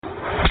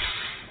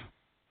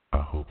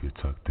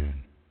tucked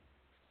in,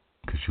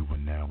 'cause you are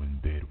now in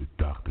bed with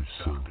Dr.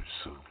 Sue.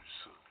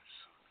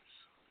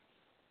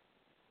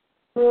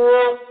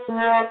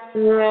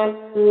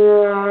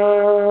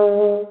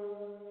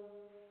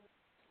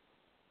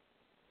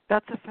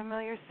 That's a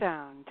familiar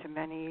sound to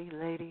many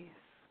ladies.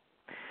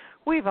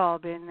 We've all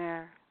been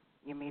there.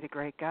 You meet a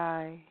great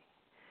guy.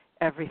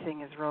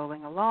 Everything is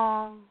rolling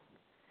along.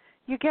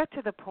 You get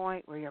to the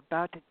point where you're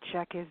about to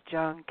check his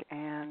junk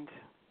and...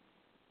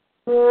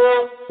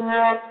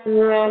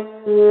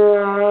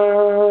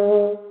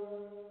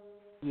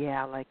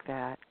 yeah, like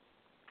that.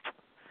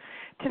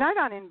 Tonight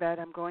on In Bed,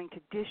 I'm going to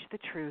dish the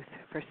truth.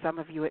 For some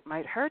of you, it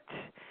might hurt,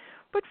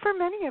 but for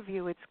many of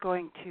you, it's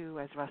going to,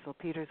 as Russell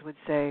Peters would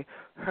say,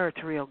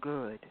 hurt real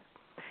good.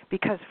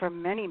 Because for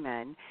many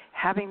men,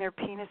 having their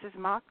penises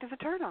mocked is a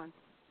turn-on.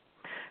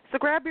 So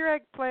grab your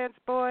eggplants,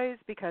 boys,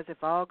 because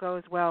if all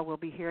goes well, we'll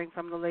be hearing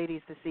from the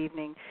ladies this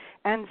evening,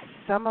 and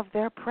some of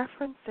their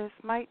preferences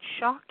might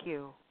shock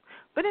you,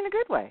 but in a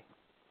good way.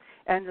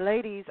 And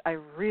ladies, I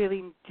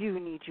really do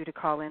need you to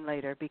call in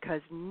later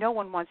because no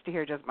one wants to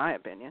hear just my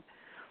opinion.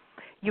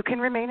 You can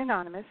remain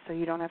anonymous, so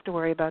you don't have to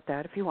worry about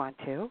that if you want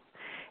to.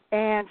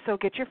 And so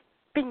get your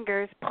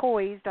fingers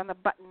poised on the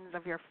buttons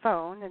of your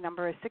phone. The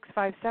number is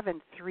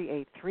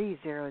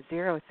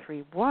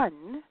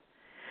 657-383-0031.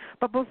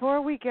 But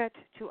before we get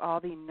to all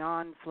the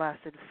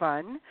non-flaccid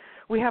fun,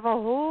 we have a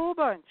whole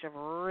bunch of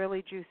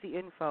really juicy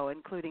info,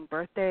 including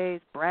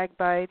birthdays, brag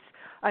bites,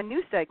 a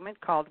new segment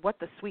called What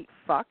the Sweet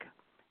Fuck,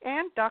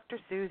 and Dr.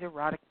 Sue's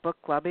Erotic Book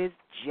Club is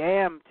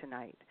jammed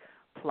tonight.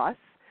 Plus,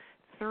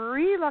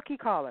 3 lucky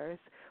callers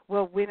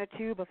will win a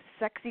tube of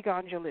sexy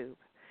ganja lube.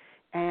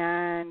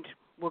 And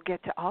we'll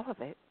get to all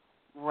of it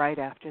right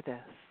after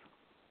this.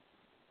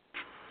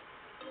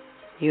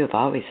 You have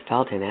always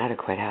felt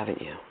inadequate,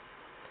 haven't you?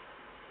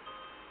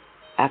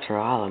 After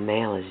all, a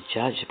male is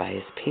judged by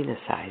his penis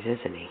size,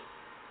 isn't he?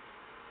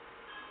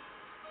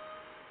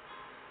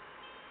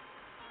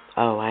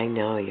 Oh, I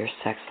know your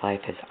sex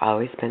life has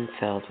always been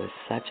filled with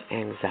such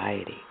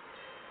anxiety,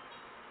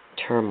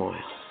 turmoil,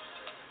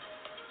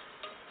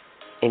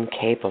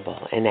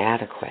 incapable,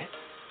 inadequate.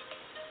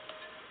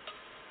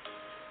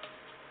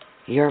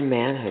 Your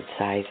manhood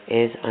size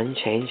is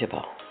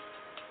unchangeable.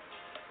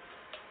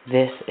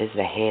 This is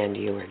the hand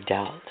you were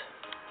dealt.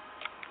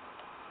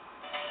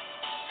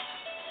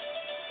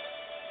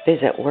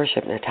 Visit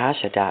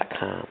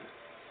worshipnatasha.com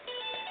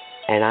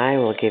and I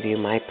will give you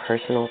my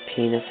personal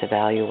penis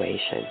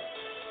evaluation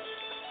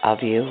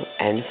of you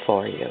and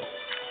for you.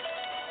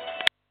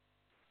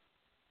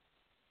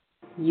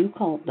 You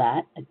called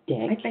that a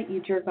dick? I bet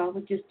you jerk off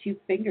with just 2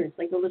 fingers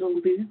like a little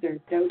loser,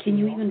 don't Can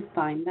you you? even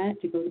find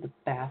that to go to the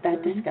bathroom?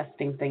 That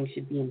disgusting thing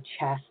should be in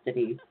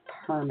chastity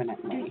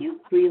permanently. Do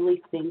you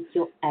really think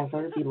you'll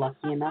ever be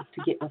lucky enough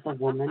to get with a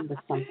woman with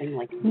something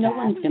like that? No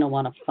one's going to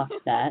want to fuck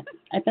that.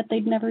 I bet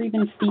they'd never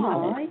even feel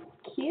Aw, it. it's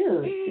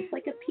cute. It's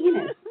like a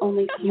penis,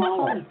 only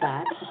smaller.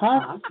 That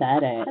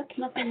Pathetic. That's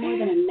nothing more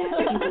than a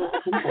nasty little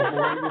pimple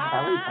below your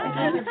belly button. I'd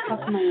rather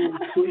fuck my own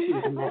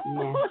coochie than that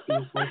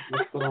nasty,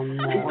 worthless little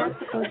nose. Is that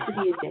supposed to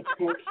be a dick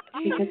pic?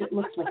 Because it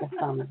looks like a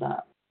thumbs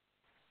up.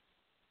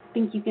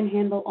 Think you can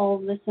handle all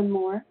of this and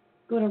more?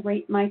 Go to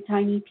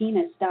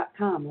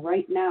ratemytinypenis.com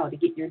right now to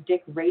get your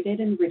dick rated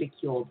and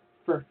ridiculed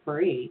for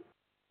free.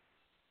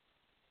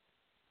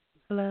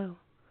 Hello,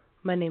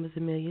 my name is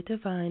Amelia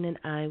Devine, and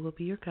I will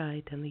be your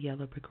guide down the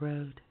yellow brick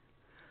road.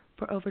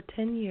 For over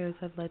 10 years,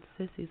 I've led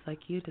sissies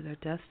like you to their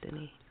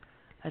destiny.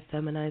 I've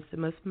feminized the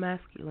most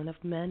masculine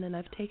of men, and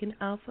I've taken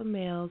alpha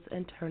males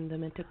and turned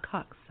them into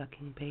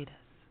cock-sucking betas.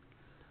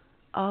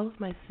 All of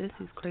my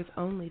sissies crave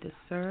only to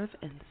serve,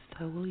 and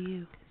so will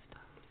you.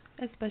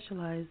 I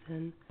specialize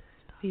in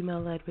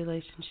female-led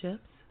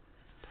relationships,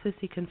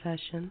 sissy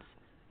confessions,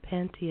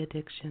 panty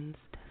addictions,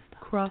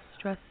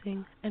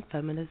 cross-dressing, and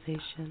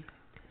feminization.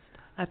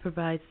 I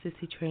provide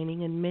sissy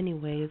training in many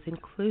ways,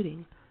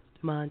 including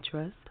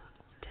mantras,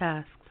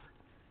 tasks,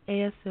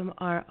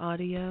 ASMR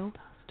audio,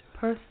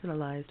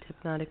 personalized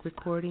hypnotic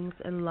recordings,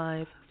 and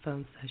live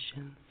phone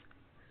sessions.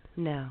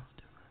 Now,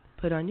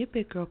 put on your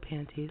big girl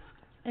panties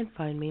and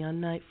find me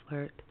on Night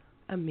Flirt,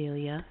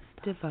 Amelia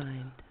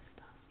Devine.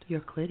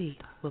 Your clitty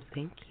will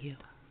thank you.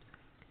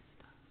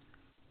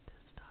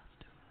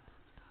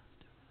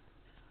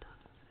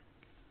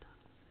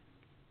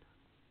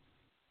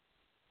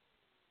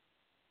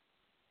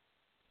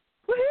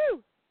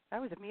 Woohoo!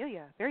 That was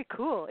Amelia. Very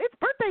cool. It's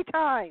birthday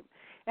time.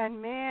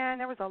 And, man,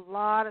 there was a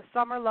lot of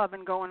summer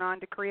loving going on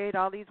to create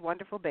all these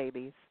wonderful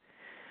babies.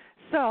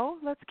 So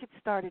let's get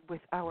started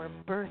with our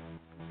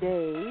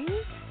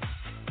birthdays.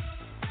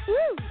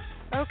 Woo!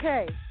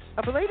 Okay.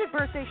 A belated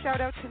birthday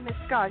shout-out to Miss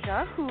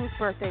Gaja, whose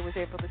birthday was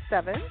April the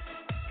 7th.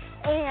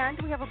 And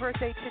we have a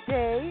birthday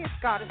today. It's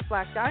Goddess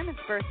Black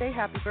Diamond's birthday.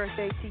 Happy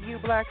birthday to you,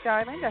 Black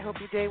Diamond. I hope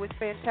your day was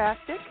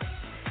fantastic.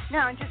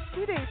 Now, in just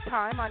 2 days'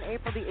 time, on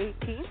April the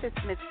 18th, it's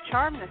Miss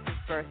Charmness's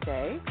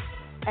birthday.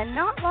 And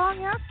not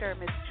long after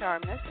Miss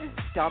Charmness is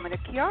Dominic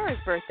Chiara's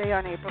birthday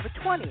on April the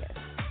 20th.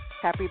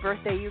 Happy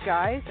birthday, you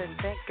guys, and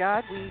thank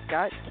God we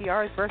got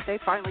Chiara's birthday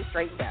finally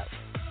straightened out.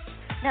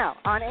 Now,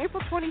 on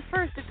April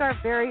 21st, it's our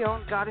very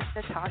own Goddess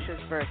Natasha's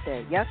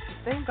birthday. Yes,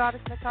 the same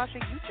Goddess Natasha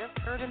you just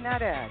heard in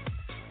that ad.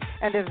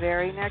 And the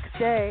very next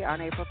day,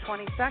 on April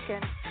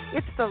 22nd,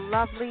 it's the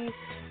lovely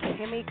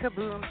Kimmy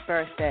Kaboom's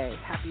birthday.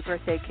 Happy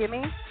birthday,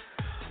 Kimmy.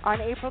 On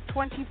April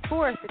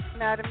 24th, it's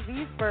Madam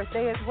V's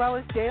birthday as well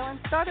as Dalen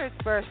Sutter's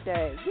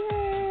birthday.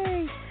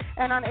 Yay!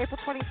 And on April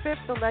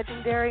 25th, the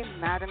legendary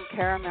Madam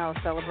Caramel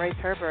celebrates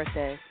her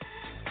birthday.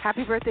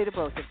 Happy birthday to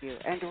both of you.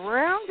 And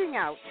rounding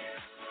out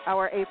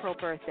our April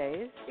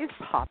birthdays is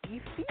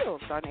Poppy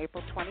Fields on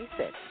April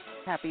 26th.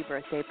 Happy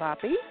birthday,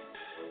 Poppy.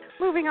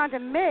 Moving on to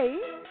May,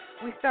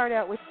 we start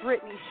out with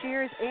Brittany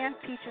Shears and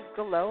Peaches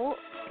Galore,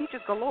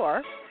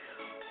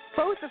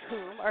 both of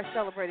whom are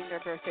celebrating their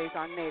birthdays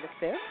on May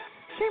the 5th.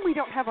 Shame we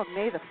don't have a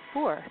May the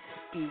 4th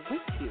be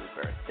with you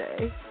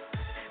birthday.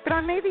 But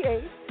on May the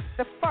 8th,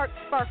 the Fart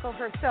Sparkle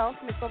herself,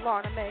 Miss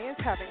Alana May, is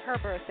having her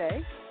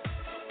birthday.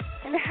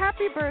 And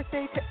happy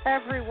birthday to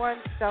everyone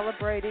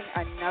celebrating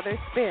another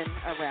spin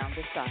around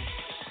the sun.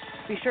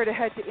 Be sure to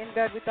head to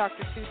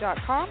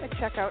inbedwithdrsue.com and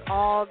check out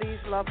all these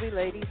lovely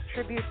ladies'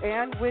 tribute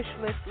and wish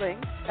list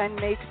links and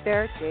make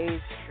their days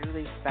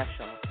truly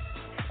special.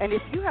 And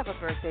if you have a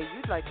birthday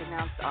you'd like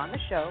announced on the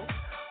show,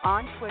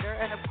 on Twitter,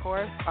 and of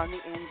course on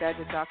the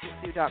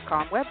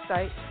inbedwithdrsue.com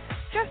website,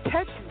 just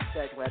head to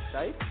said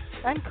website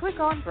and click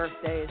on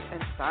birthdays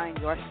and sign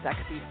your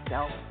sexy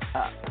self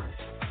up.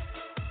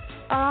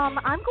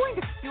 I'm going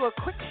to do a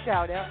quick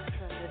shout out to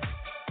turn this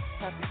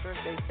happy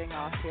birthday thing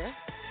off here.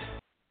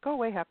 Go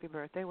away, happy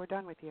birthday. We're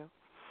done with you.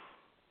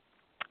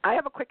 I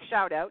have a quick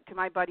shout out to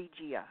my buddy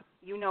Gia.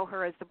 You know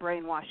her as the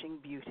Brainwashing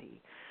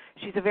Beauty.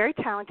 She's a very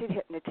talented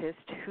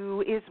hypnotist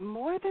who is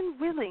more than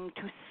willing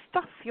to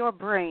stuff your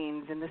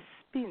brains in the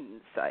spin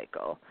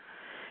cycle.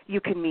 You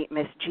can meet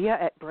Miss Gia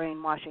at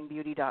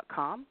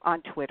brainwashingbeauty.com,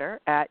 on Twitter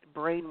at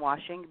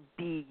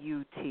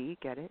brainwashingbut,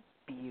 get it,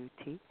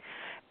 B-U-T,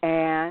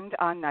 and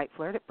on Night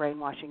Flirt at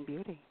Brainwashing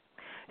Beauty.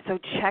 So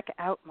check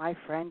out my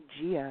friend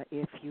Gia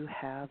if you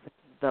have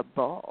the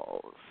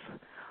balls.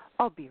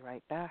 I'll be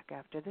right back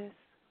after this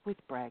with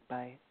Brag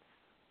Bites.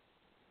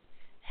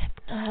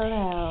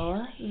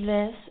 Hello,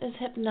 this is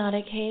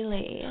Hypnotic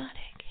Haley.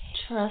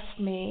 Trust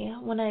me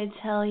when I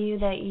tell you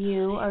that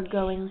you are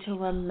going to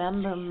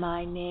remember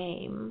my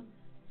name.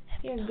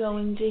 You're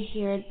going to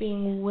hear it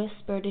being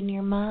whispered in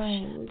your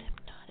mind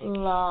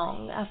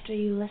long after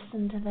you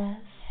listen to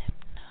this.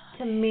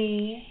 To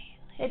me,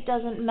 it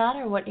doesn't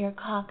matter what your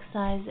cock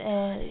size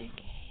is.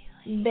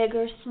 Big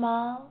or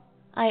small,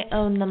 I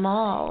own them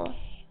all.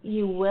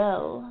 You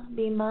will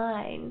be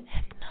mine.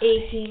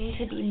 Aching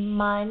to be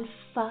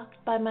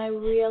mind-fucked by my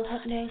real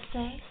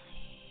hypnosis?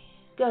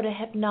 Go to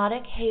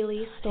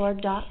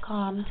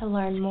hypnotichalleystore.com to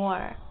learn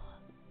more,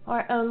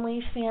 or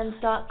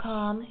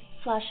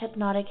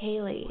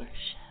onlyfans.com/hypnotichaley,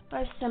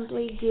 or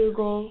simply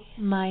Google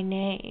my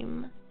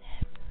name.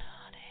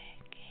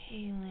 Hypnotic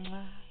Haley.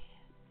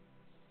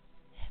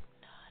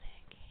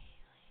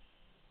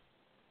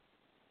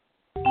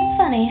 It's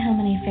funny how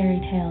many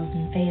fairy tales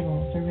and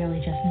fables are really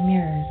just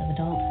mirrors of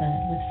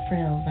adulthood with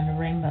frills and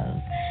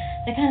rainbows,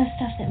 the kind of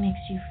stuff that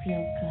makes you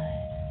feel good.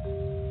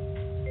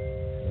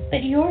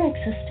 But your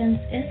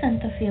existence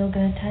isn't the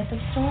feel-good type of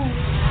story.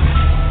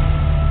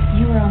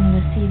 You are on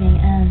the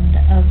receiving end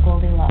of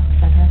Goldilocks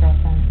and her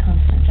girlfriend's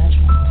constant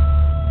judgment.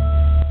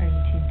 Are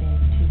you too big,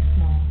 too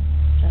small,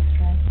 just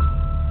right?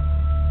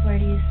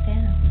 Where do you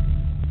stand?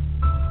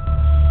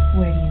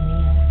 Where do you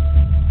kneel?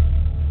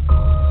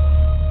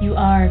 You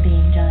are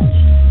being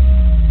judged.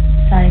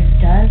 Size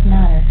does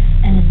matter,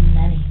 and in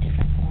many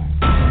different forms.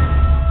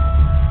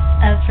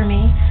 As for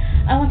me,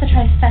 I want the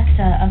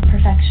trifecta of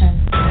perfection.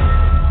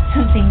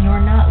 Something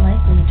you're not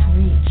likely to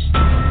reach,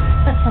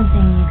 but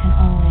something you can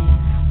always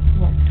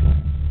work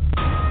towards.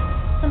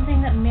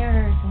 Something that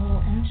mirrors a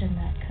little engine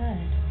that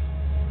could.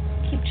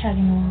 Keep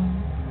chugging along.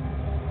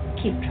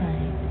 Keep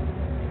trying.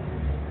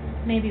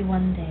 Maybe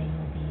one day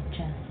you'll be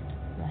just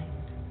right.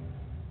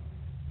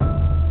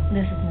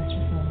 This is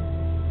Mistress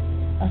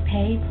Lilith of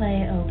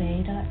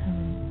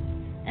PayPlayObey.com,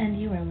 and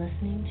you are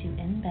listening to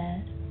In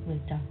Bed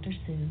with Dr.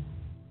 Sue.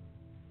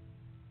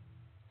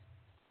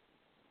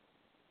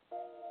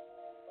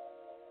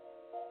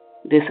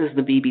 This is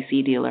the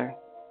BBC dealer,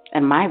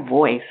 and my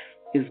voice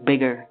is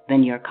bigger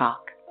than your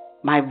cock.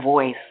 My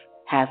voice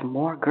has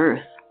more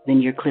girth than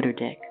your clitter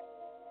dick.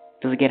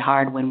 Does it get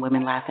hard when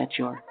women laugh at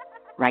your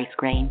rice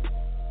grain?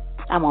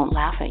 I won't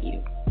laugh at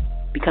you,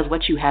 because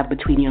what you have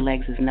between your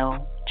legs is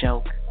no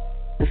joke.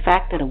 The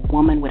fact that a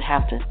woman would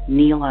have to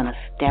kneel on a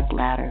step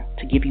ladder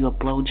to give you a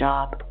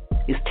blowjob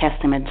is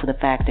testament to the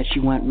fact that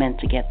you weren't meant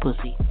to get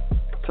pussy.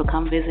 So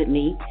come visit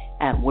me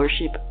at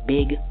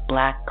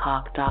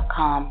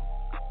worshipbigblackcock.com.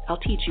 I'll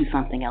teach you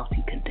something else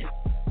you can do,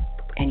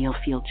 and you'll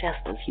feel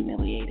just as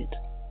humiliated.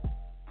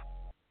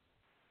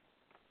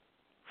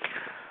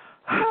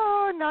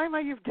 Oh,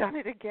 Naima, you've done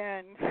it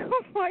again.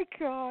 Oh, my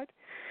God.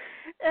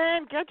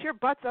 And get your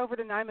butts over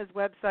to Naima's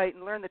website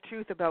and learn the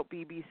truth about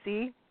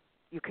BBC.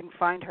 You can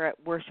find her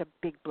at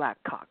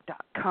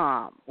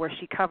worshipbigblackcock.com, where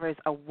she covers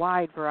a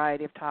wide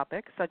variety of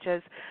topics, such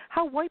as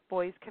how white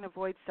boys can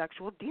avoid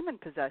sexual demon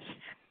possession.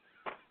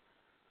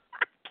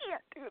 I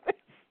can't do this.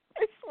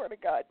 I swear to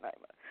God,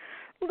 Naima.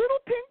 Little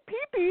pink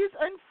peepees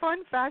and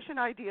fun fashion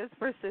ideas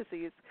for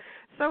sissies.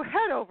 So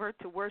head over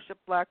to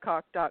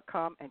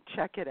worshipblackcock.com and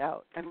check it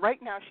out. And right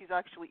now she's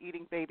actually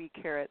eating baby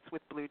carrots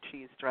with blue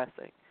cheese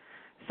dressing.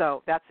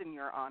 So that's in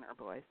your honor,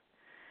 boys.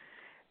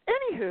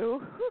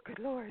 Anywho, oh, good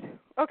Lord.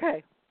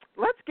 Okay,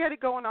 let's get it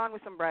going on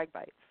with some brag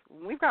bites.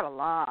 We've got a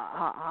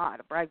lot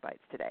of brag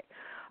bites today.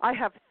 I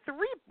have 3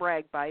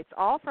 brag bites,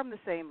 all from the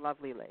same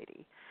lovely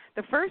lady.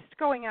 The first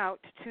going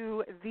out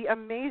to the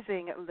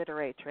amazing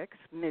literatrix,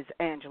 Ms.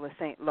 Angela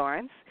St.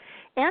 Lawrence.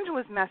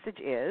 Angela's message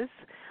is,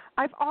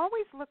 I've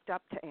always looked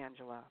up to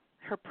Angela.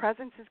 Her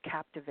presence is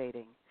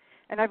captivating,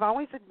 and I've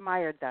always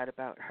admired that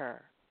about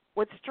her.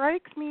 What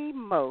strikes me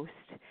most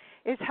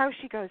is how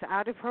she goes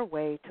out of her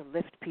way to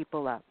lift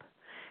people up.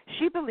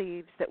 She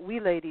believes that we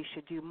ladies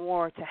should do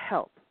more to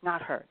help,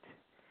 not hurt.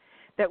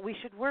 That we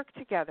should work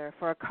together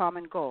for a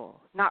common goal,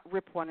 not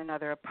rip one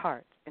another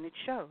apart, and it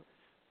shows.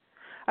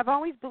 I've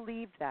always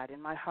believed that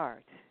in my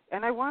heart,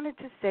 and I wanted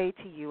to say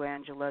to you,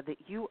 Angela, that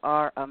you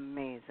are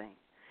amazing.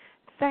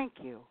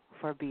 Thank you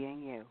for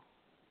being you.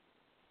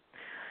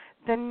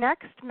 The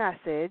next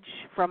message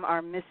from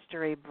our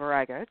mystery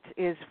braggart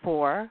is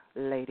for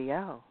Lady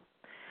L.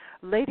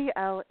 Lady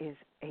L is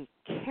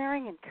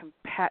caring and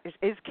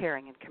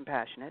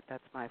compassionate.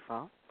 That's my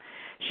fault.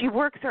 She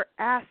works her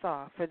ass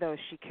off for those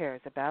she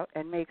cares about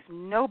and makes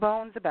no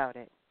bones about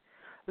it.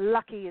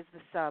 Lucky is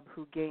the sub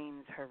who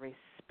gains her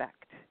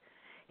respect.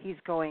 He's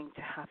going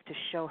to have to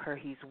show her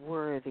he's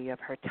worthy of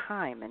her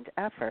time and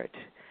effort.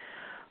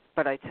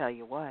 But I tell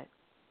you what,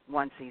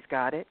 once he's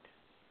got it,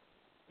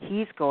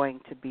 he's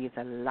going to be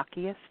the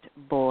luckiest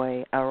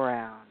boy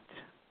around.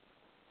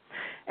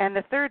 And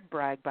the third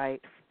brag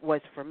bite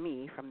was for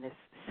me from this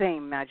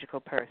same magical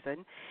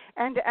person.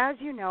 And as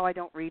you know, I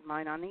don't read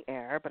mine on the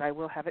air, but I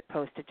will have it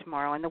posted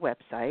tomorrow on the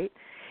website.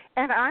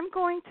 And I'm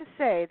going to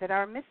say that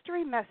our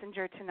mystery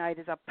messenger tonight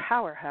is a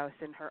powerhouse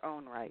in her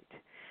own right.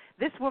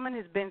 This woman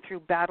has been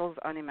through battles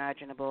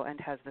unimaginable and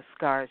has the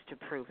scars to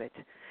prove it.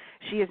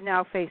 She is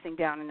now facing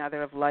down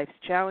another of life's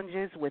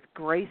challenges with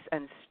grace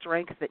and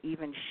strength that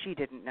even she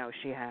didn't know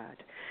she had.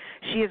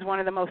 She is one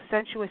of the most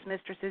sensuous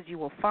mistresses you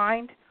will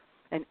find,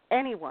 and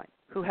anyone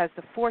who has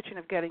the fortune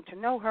of getting to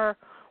know her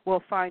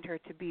will find her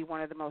to be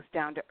one of the most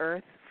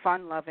down-to-earth,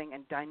 fun-loving,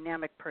 and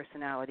dynamic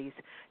personalities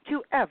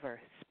to ever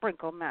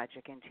sprinkle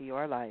magic into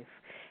your life.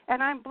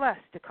 And I'm blessed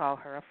to call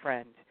her a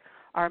friend.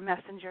 Our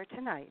messenger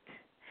tonight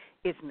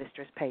is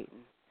Mistress Peyton.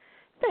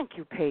 Thank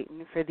you,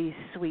 Peyton, for these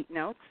sweet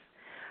notes.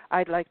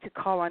 I'd like to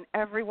call on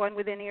everyone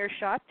within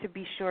earshot to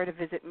be sure to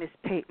visit Miss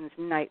Peyton's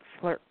Night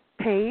Flirt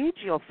page.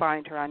 You'll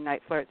find her on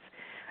Night Flirts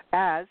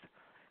as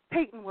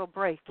Peyton Will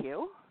Break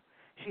You.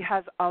 She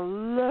has a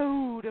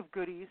load of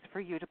goodies for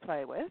you to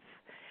play with.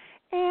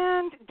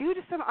 And due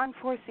to some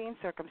unforeseen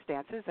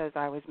circumstances, as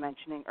I was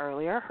mentioning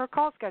earlier, her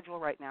call schedule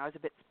right now is a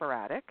bit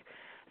sporadic.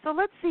 So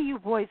let's see you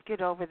boys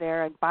get over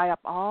there and buy up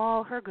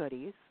all her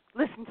goodies,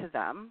 listen to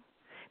them,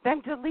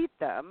 then delete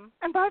them,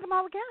 and buy them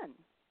all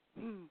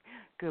again.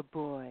 Good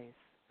boys.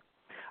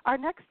 Our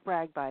next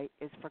brag bite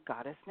is for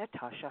Goddess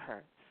Natasha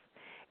Hertz.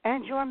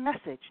 And your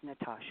message,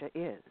 Natasha,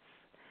 is,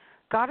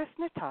 Goddess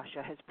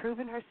Natasha has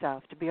proven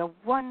herself to be a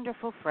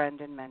wonderful friend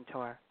and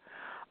mentor.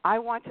 I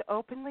want to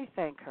openly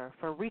thank her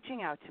for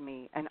reaching out to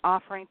me and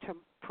offering to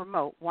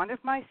promote one of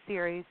my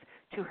series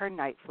to her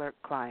Night Flirt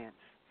clients.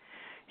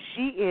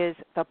 She is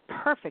the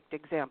perfect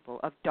example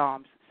of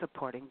doms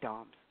supporting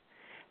doms.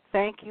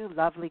 Thank you,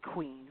 lovely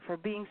queen, for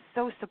being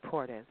so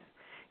supportive.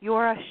 You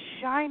are a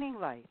shining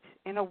light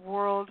in a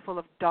world full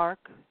of dark,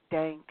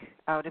 dank,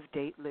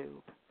 out-of-date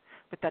lube.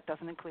 But that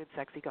doesn't include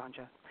sexy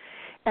ganja.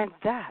 And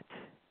that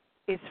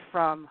is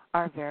from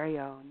our very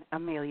own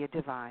Amelia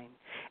Devine.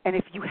 And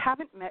if you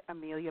haven't met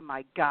Amelia,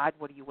 my God,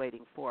 what are you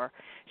waiting for?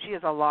 She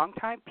is a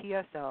longtime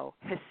PSO,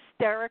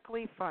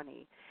 hysterically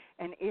funny.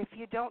 And if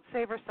you don't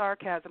savor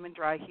sarcasm and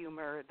dry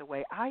humor the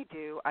way I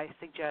do, I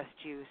suggest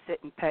you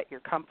sit and pet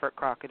your comfort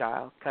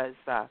crocodile, because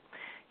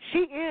she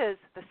is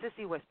the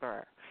Sissy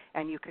Whisperer.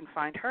 And you can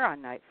find her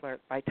on Night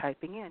Flirt by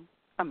typing in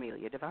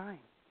Amelia Devine.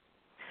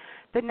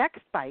 The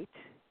next bite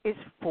is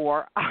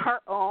for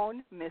our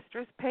own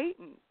Mistress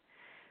Peyton.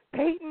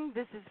 Peyton,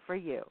 this is for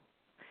you.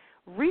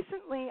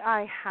 Recently,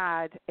 I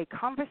had a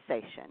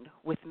conversation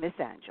with Miss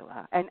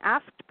Angela and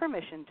asked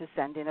permission to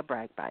send in a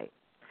brag bite.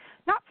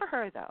 Not for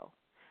her, though.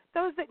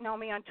 Those that know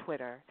me on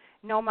Twitter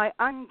know my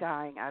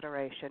undying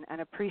adoration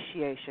and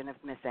appreciation of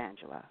Miss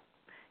Angela.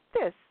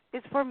 This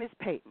is for Miss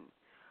Peyton,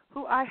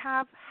 who I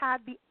have had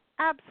the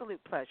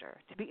absolute pleasure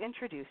to be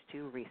introduced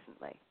to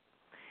recently.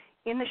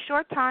 In the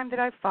short time that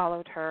I've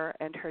followed her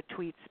and her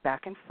tweets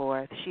back and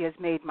forth, she has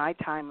made my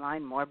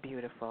timeline more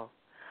beautiful.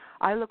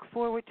 I look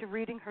forward to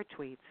reading her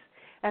tweets,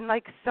 and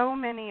like so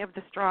many of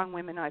the strong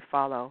women I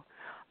follow,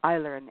 I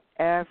learn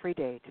every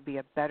day to be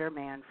a better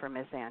man for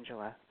Miss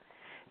Angela.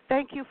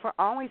 Thank you for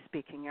always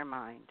speaking your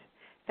mind.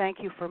 Thank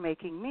you for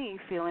making me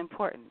feel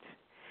important.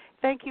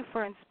 Thank you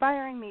for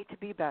inspiring me to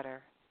be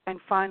better. And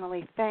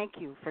finally, thank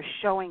you for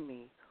showing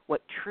me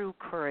what true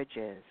courage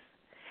is.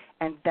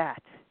 And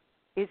that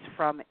is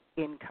from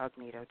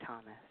Incognito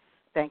Thomas.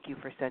 Thank you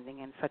for sending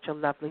in such a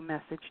lovely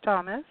message,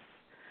 Thomas.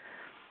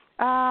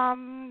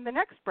 The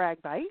next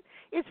brag bite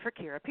is for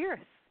Kira Pierce.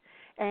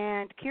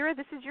 And Kira,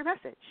 this is your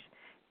message.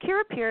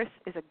 Kira Pierce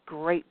is a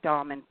great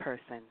dom in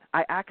person.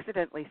 I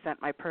accidentally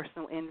sent my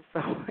personal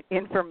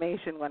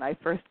information when I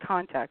first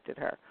contacted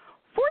her.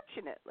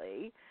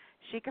 Fortunately,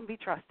 she can be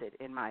trusted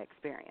in my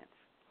experience.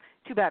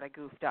 Too bad I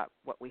goofed up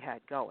what we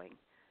had going.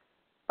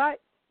 But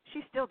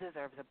she still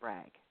deserves a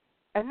brag.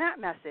 And that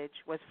message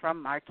was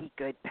from Marky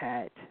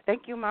Goodpet.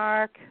 Thank you,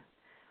 Mark.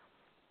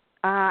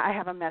 I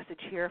have a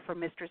message here for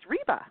Mistress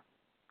Reba.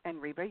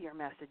 And Reba, your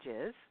message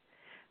is,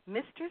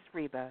 Mistress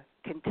Reba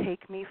can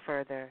take me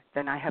further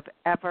than I have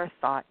ever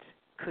thought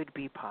could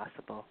be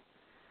possible.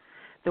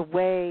 The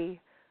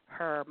way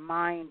her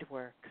mind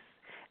works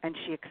and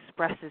she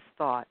expresses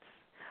thoughts,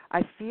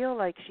 I feel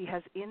like she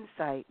has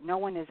insight no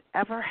one has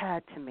ever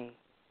had to me.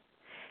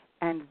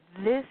 And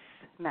this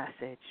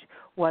message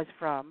was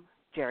from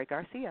Jerry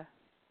Garcia.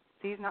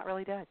 See, he's not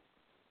really dead.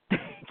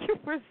 Thank you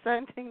for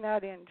sending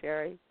that in,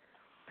 Jerry.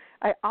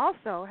 I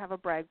also have a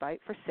brag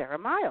bite for Sarah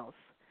Miles.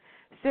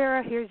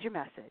 Sarah, here's your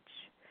message.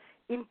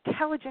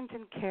 Intelligent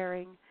and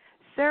caring,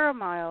 Sarah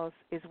Miles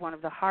is one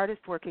of the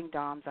hardest working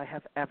doms I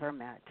have ever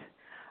met.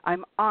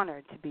 I'm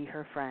honored to be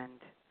her friend.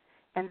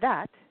 And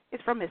that is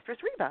from Mistress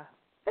Reba.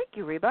 Thank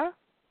you, Reba.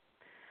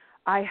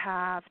 I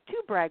have 2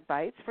 brag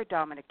bites for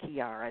Dominic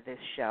Chiara this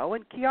show,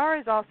 and Chiara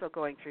is also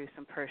going through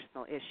some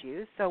personal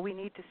issues, so we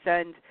need to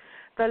send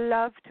the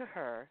love to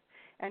her.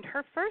 And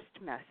her first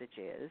message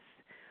is,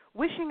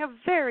 wishing a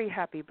very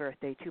happy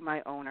birthday to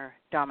my owner,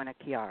 Dominic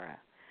Chiara.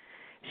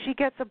 She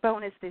gets a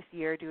bonus this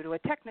year due to a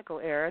technical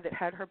error that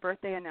had her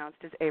birthday announced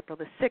as April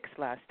the 6th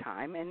last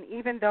time, and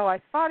even though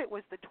I thought it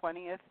was the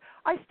 20th,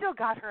 I still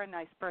got her a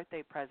nice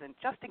birthday present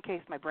just in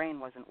case my brain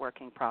wasn't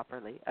working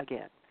properly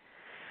again.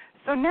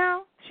 So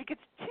now she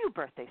gets 2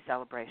 birthday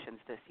celebrations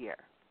this year.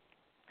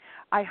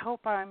 I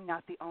hope I'm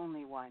not the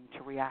only one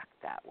to react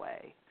that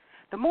way.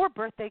 The more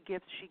birthday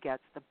gifts she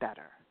gets, the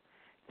better.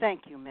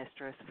 Thank you,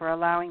 Mistress, for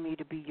allowing me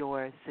to be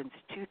yours since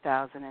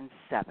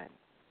 2007.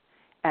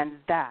 And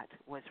that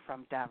was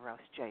from Davros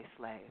J.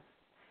 Slave.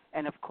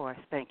 And, of course,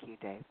 thank you,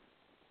 Dave,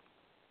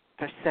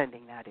 for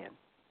sending that in.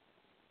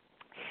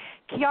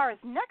 Kiara's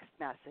next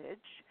message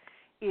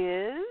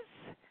is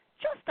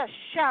just a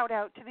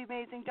shout-out to the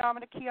amazing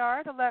Dominic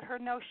Chiara to let her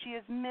know she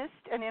is missed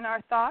and in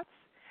our thoughts.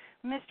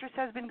 Mistress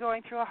has been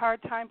going through a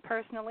hard time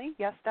personally.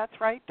 Yes, that's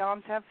right.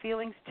 Doms have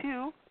feelings,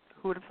 too.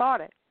 Who would have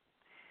thought it?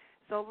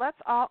 So let's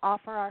all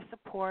offer our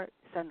support,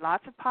 send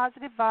lots of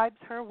positive vibes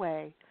her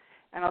way.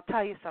 And I'll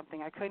tell you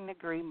something, I couldn't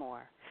agree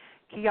more.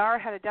 Chiara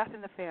had a death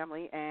in the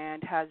family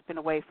and has been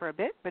away for a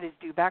bit, but is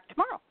due back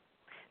tomorrow.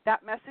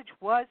 That message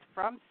was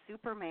from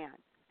Superman.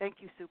 Thank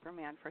you,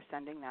 Superman, for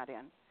sending that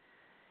in.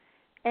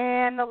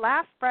 And the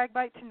last brag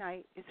bite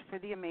tonight is for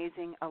the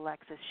amazing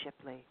Alexis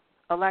Shipley.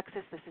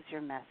 Alexis, this is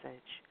your message.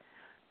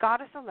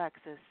 Goddess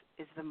Alexis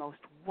is the most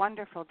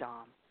wonderful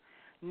dom.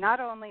 Not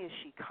only is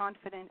she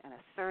confident and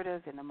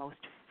assertive in the most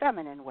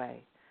feminine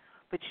way,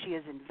 but she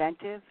is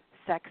inventive,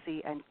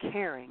 sexy, and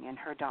caring in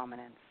her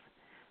dominance.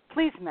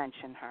 Please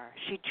mention her.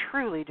 She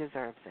truly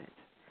deserves it.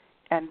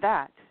 And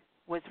that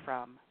was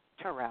from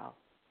Touré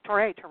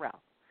Terrell.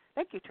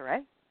 Thank you, Touré.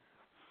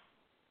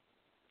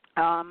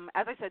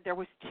 As I said, there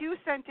was 2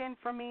 sent in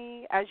for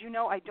me. As you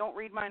know, I don't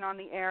read mine on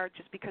the air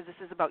just because this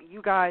is about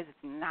you guys. It's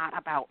not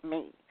about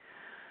me.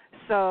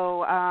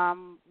 So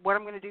what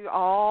I'm going to do,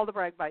 all the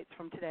brag bites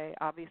from today,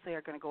 obviously,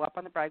 are going to go up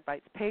on the brag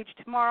bites page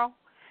tomorrow.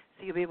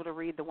 So you'll be able to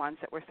read the ones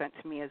that were sent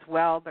to me as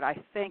well. But I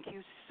thank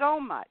you so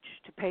much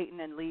to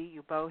Peyton and Lee.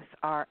 You both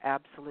are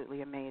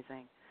absolutely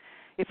amazing.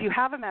 If you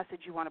have a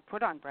message you want to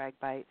put on brag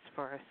bites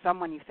for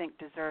someone you think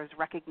deserves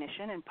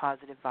recognition and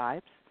positive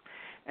vibes,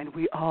 and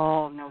we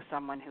all know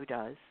someone who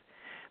does,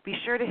 be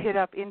sure to hit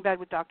up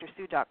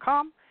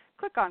inbedwithdrsue.com,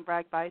 click on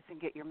brag bites,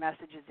 and get your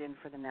messages in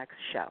for the next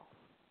show.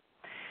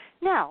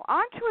 Now,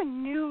 on to a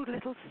new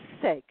little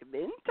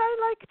segment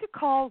I like to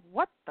call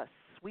What the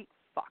Sweet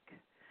Fuck.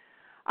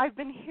 I've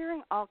been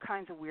hearing all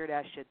kinds of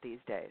weird-ass shit these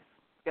days,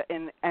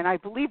 and I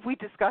believe we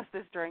discussed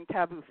this during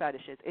Taboo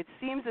Fetishes. It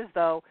seems as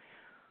though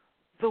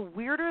the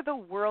weirder the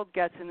world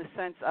gets in the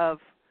sense of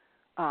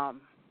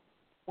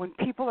when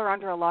people are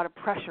under a lot of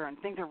pressure and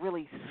things are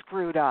really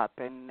screwed up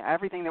and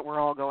everything that we're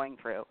all going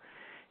through,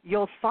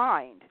 you'll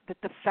find that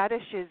the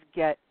fetishes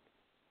get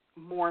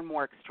more and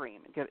more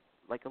extreme and get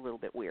like a little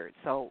bit weird.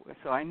 So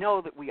I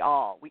know that we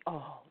all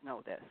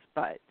know this,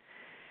 but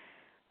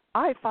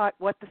I thought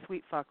What the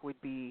Sweet Fuck would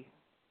be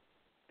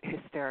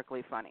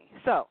hysterically funny.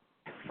 So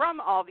from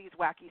all these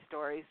wacky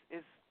stories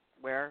is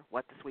where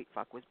What the Sweet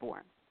Fuck was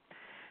born.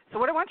 So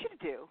what I want you to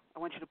do, I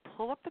want you to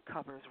pull up the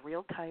covers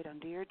real tight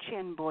under your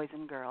chin, boys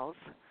and girls,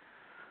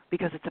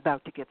 because it's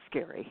about to get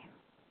scary.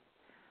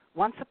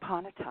 Once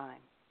upon a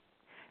time,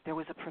 there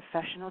was a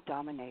professional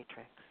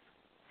dominatrix,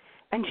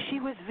 and she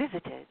was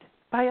visited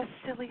by a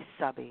silly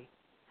subby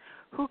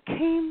who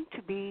came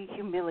to be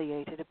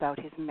humiliated about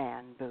his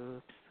man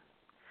boobs.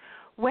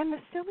 When the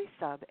silly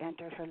sub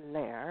entered her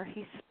lair,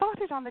 he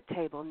spotted on the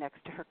table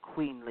next to her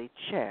queenly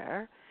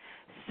chair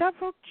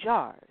several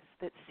jars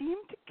that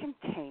seemed to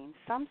contain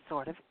some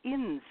sort of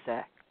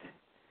insect.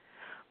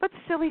 But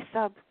silly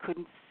sub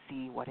couldn't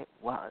see what it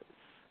was.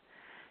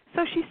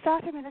 So she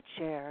sat him in a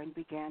chair and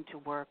began to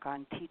work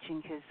on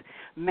teaching his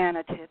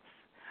manatits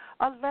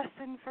a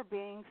lesson for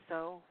being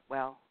so,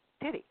 well,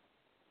 titty.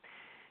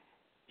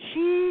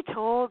 She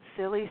told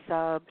silly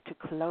sub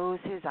to close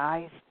his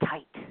eyes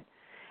tight,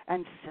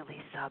 and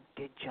silly sub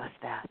did just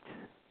that.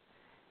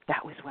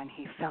 That was when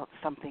he felt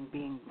something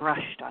being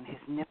brushed on his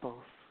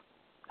nipples,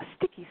 a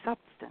sticky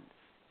substance,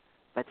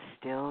 but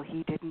still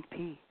he didn't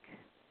peek.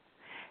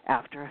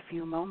 After a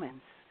few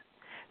moments,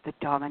 the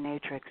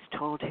dominatrix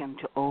told him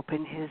to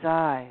open his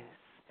eyes,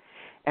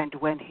 and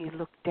when he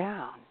looked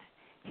down,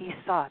 he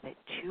saw that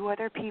two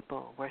other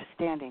people were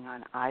standing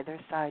on either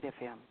side of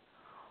him,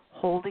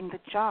 holding the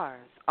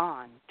jars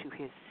on to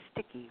his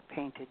sticky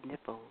painted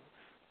nipples.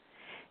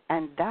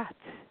 And that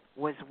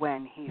was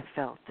when he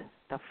felt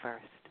the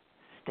first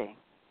sting.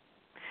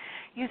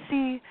 You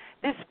see,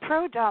 this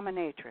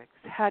pro-dominatrix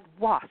had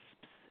wasps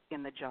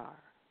in the jar,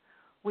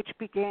 which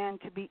began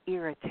to be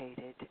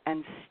irritated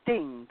and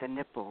sting the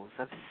nipples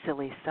of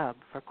silly sub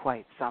for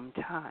quite some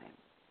time.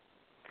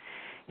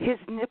 His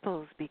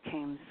nipples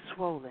became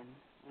swollen,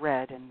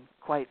 red, and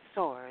quite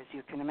sore, as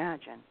you can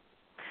imagine.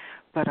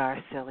 But our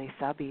silly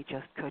subby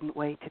just couldn't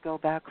wait to go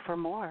back for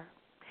more.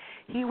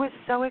 He was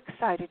so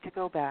excited to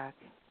go back,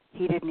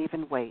 he didn't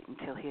even wait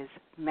until his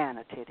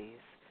manatitties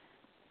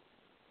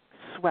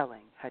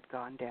swelling had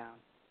gone down.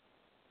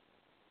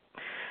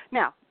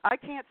 Now, I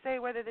can't say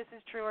whether this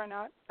is true or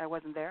not. I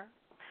wasn't there.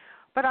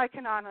 But I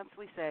can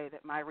honestly say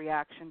that my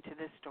reaction to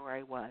this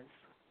story was,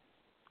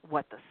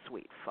 what the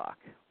sweet fuck.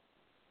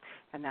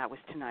 And that was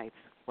tonight's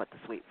What the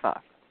Sweet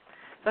Fuck.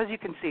 So as you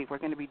can see, we're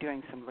going to be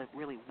doing some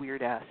really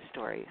weird-ass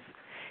stories.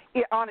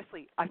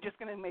 Honestly, I'm just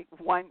going to make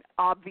one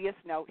obvious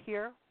note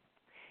here.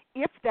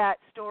 If that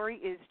story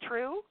is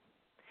true,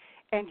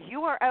 and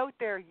you are out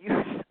there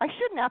I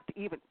shouldn't have to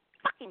even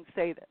fucking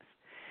say this,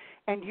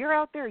 and you're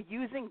out there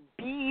using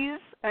bees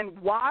and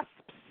wasps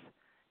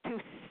to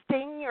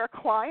sting your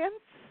clients,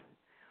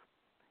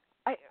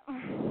 I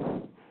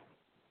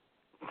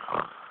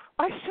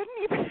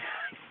shouldn't even,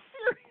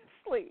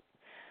 seriously.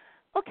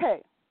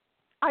 Okay,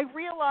 I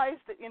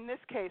realized that in this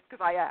case,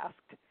 because I asked,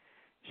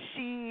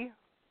 she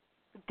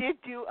did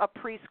do a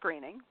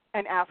pre-screening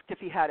and asked if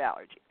he had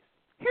allergies.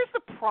 Here's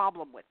the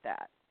problem with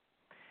that.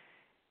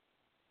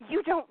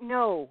 You don't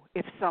know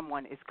if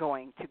someone is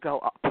going to go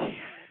up.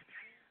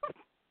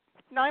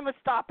 Naima,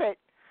 stop it.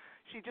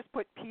 She just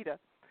put PETA.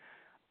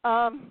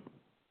 Now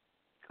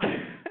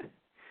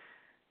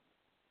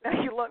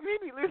you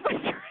made me lose my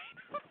train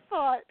of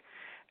thought.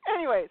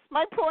 Anyways,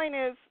 my point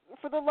is,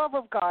 for the love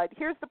of God,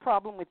 here's the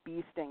problem with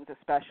bee stings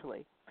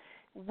especially.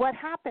 What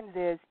happens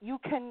is you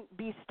can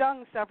be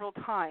stung several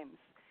times,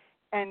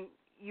 and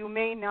you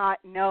may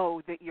not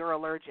know that you're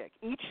allergic.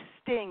 Each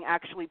sting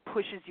actually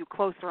pushes you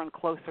closer and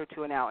closer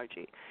to an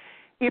allergy.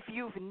 If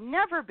you've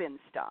never been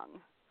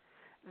stung,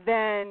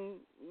 then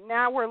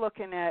now we're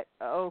looking at,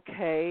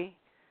 okay,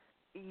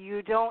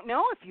 you don't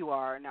know if you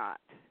are or not.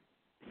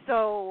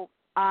 So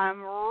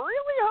I'm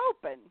really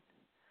hoping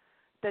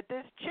that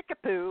this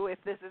chickapoo, if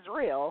this is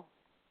real,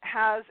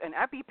 has an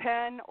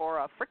EpiPen or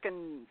a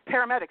frickin'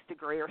 paramedics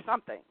degree or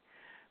something,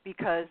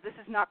 because this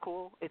is not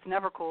cool. It's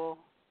never cool.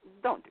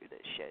 Don't do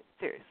this shit.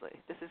 Seriously.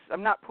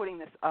 I'm not putting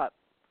this up.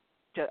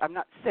 I'm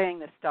not saying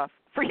this stuff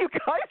for you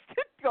guys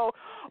to go,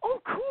 oh,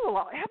 cool,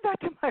 I'll add that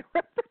to my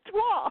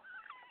repertoire.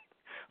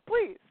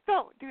 Please,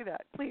 don't do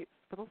that. Please,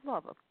 for the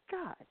love of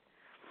God.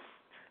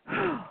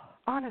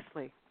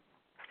 Honestly.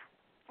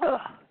 Ugh.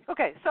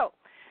 Okay, so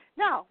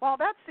now, while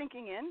that's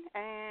sinking in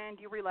and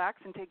you relax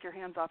and take your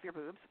hands off your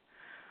boobs,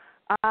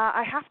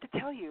 I have to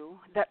tell you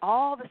that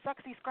all the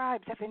sexy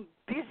scribes have been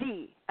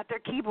busy at their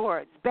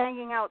keyboards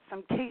banging out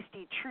some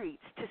tasty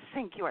treats to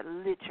sink your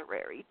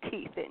literary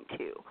teeth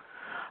into.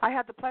 I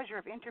had the pleasure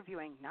of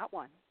interviewing not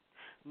one,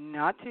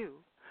 not two,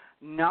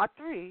 not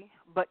three,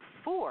 but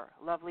 4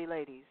 lovely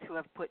ladies who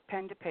have put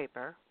pen to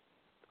paper,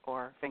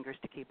 or fingers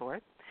to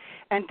keyboard,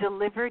 and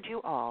delivered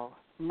you all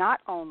not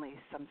only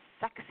some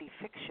sexy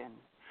fiction,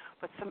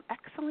 but some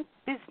excellent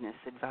business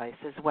advice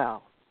as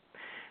well.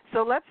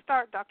 So let's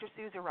start Dr.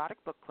 Sue's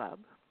Erotic Book Club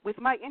with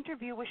my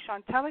interview with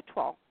Chantal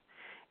Etoile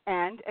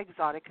and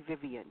Exotic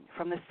Vivian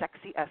from the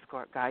Sexy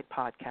Escort Guide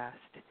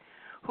podcast,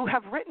 who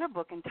have written a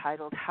book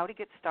entitled How to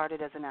Get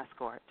Started as an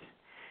Escort.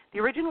 The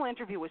original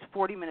interview was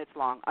 40 minutes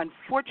long.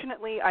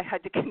 Unfortunately, I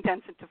had to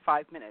condense it to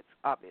 5 minutes,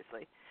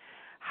 obviously.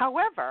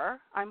 However,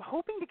 I'm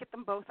hoping to get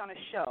them both on a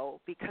show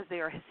because they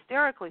are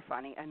hysterically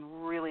funny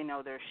and really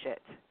know their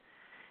shit.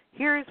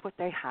 Here's what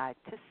they had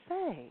to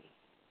say.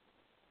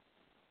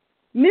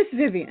 Miss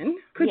Vivian,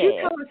 could you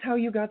tell us how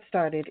you got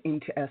started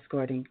into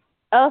escorting?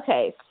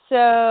 Okay, so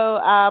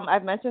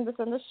I've mentioned this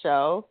on the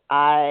show.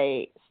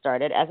 I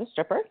started as a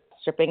stripper.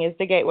 stripping is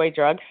the gateway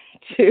drug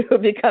to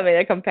becoming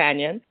a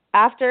companion.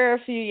 After a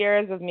few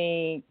years of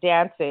me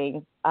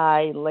dancing,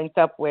 I linked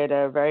up with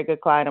a very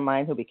good client of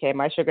mine who became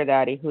my sugar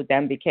daddy, who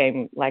then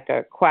became like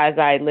a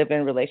quasi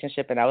live-in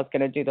relationship, and I was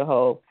going to do the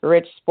whole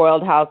rich,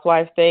 spoiled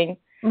housewife thing.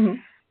 Mm-hmm.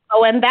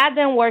 So when that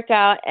didn't work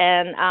out,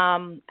 and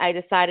I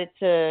decided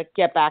to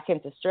get back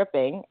into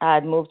stripping, I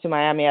had moved to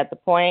Miami at the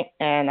point,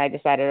 and I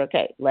decided,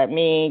 okay, let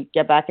me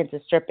get back into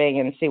stripping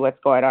and see what's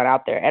going on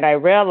out there. And I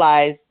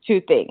realized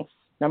two things.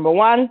 Number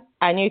one,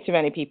 I knew too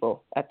many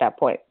people at that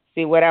point.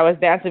 See, when I was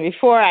dancing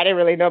before, I didn't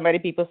really know many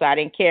people, so I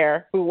didn't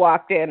care who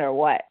walked in or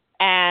what.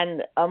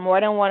 And on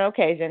more than one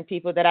occasion,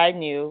 people that I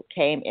knew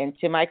came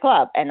into my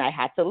club, and I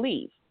had to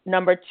leave.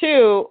 Number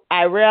two,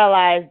 I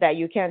realized that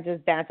you can't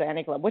just dance at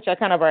any club, which I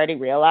kind of already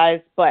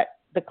realized, but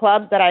the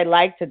clubs that I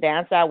liked to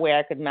dance at where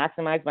I could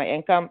maximize my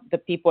income, the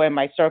people in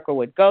my circle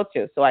would go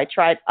to. So I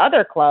tried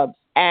other clubs,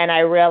 and I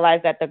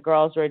realized that the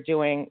girls were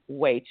doing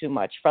way too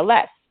much for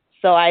less.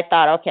 So I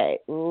thought, okay,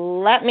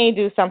 let me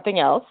do something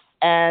else.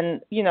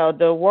 And, you know,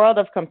 the world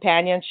of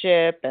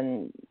companionship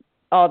and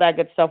all that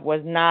good stuff was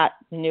not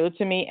new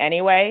to me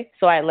anyway.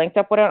 So I linked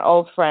up with an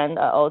old friend,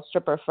 an old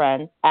stripper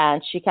friend,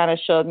 and she kind of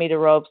showed me the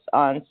ropes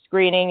on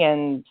screening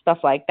and stuff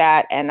like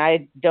that. And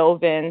I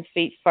dove in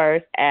feet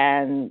first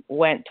and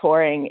went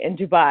touring in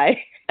Dubai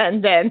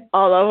and then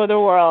all over the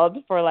world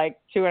for like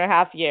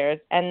 2.5 years.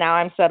 And now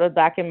I'm settled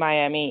back in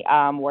Miami,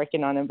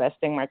 working on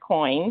investing my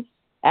coins.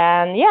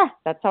 And yeah,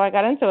 that's how I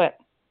got into it.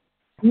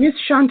 Miss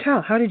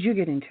Chantel, how did you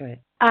get into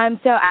it?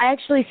 So I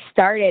actually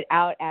started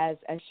out as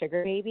a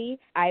sugar baby.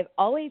 I've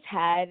always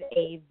had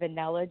a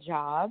vanilla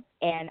job,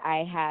 and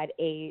I had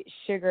a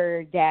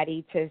sugar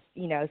daddy to,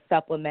 you know,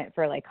 supplement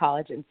for like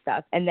college and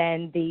stuff. And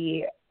then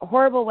the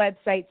horrible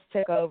websites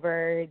took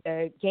over,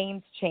 the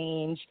games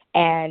changed,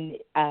 and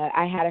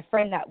I had a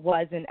friend that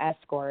was an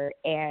escort,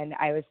 and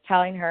I was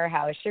telling her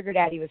how a sugar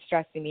daddy was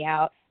stressing me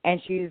out. And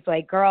she was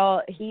like,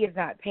 girl, he is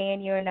not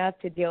paying you enough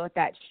to deal with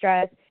that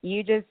stress.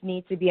 You just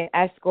need to be an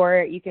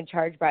escort. You can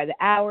charge by the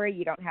hour.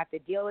 You don't have to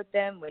deal with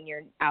them when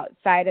you're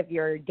outside of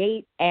your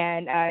date.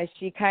 And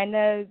she kind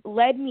of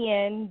led me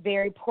in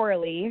very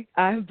poorly.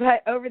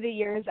 But over the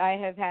years, I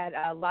have had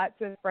lots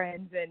of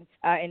friends, and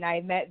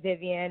I met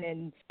Vivian,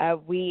 and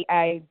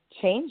I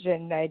changed,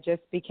 and I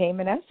just became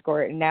an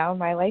escort. And now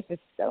my life is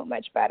so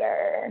much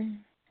better.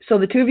 So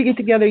the two of you get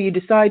together, you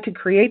decide to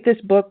create this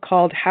book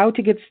called How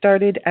to Get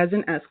Started as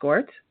an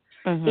Escort.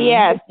 Mm-hmm.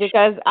 Yes,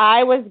 because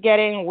I was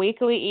getting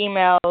weekly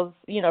emails,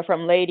 you know,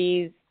 from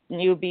ladies,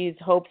 newbies,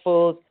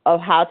 hopefuls of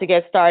how to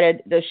get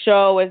started. The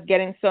show was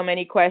getting so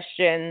many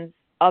questions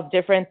of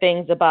different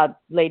things about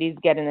ladies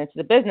getting into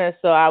the business.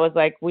 So I was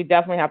like, we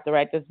definitely have to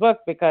write this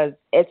book because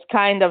it's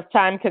kind of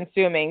time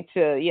consuming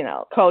to, you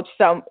know, coach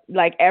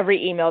like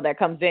every email that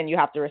comes in, you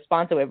have to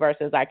respond to it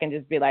versus I can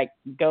just be like,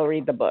 go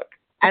read the book.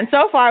 And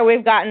so far,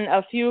 we've gotten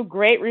a few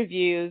great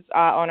reviews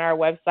on our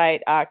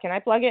website. Can I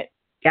plug it?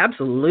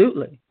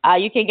 Absolutely.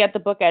 You can get the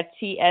book at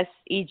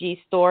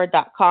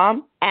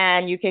tsegstore.com,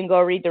 and you can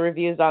go read the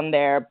reviews on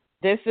there.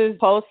 This is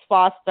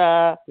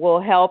post-FOSTA will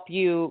help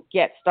you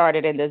get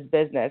started in this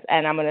business.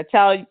 And I'm going to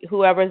tell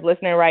whoever's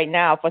listening right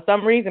now, for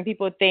some reason,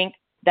 people think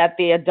that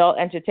the adult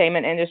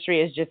entertainment industry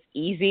is just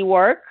easy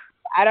work.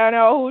 I don't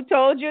know who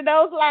told you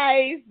those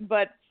lies,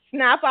 but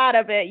snap out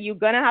of it. You're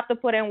going to have to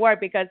put in work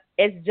because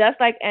it's just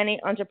like any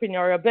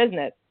entrepreneurial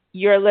business.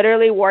 You're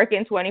literally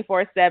working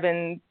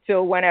 24/7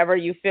 till whenever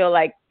you feel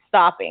like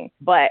stopping.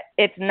 But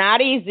it's not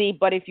easy.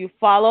 But if you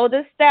follow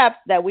the steps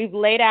that we've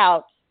laid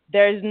out,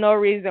 there's no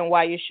reason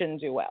why you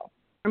shouldn't do well.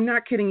 I'm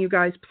not kidding you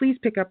guys. Please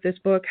pick up this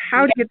book,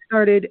 How to Get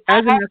Started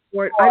as an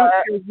Escort. I don't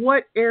care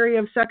what area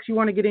of sex you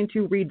want to get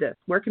into. Read this.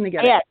 Where can they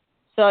get it?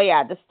 So,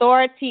 the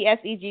store,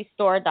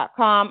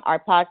 tsegstore.com. Our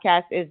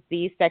podcast is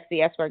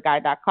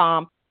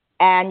thesexyescortguy.com.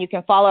 And you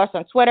can follow us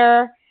on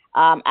Twitter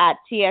at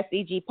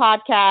TSEG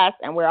Podcast,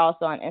 and we're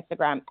also on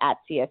Instagram at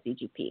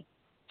TSEGP.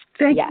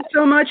 Thank you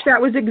so much.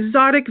 That was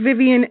Exotic,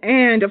 Vivian,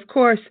 and, of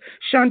course,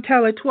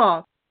 Chantel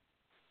Etoile.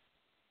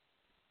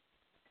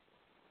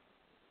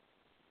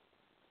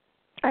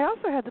 I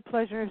also had the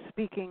pleasure of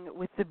speaking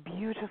with the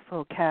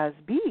beautiful Kaz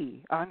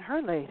B. on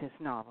her latest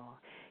novel.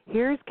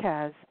 Here's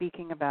Kaz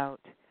speaking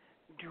about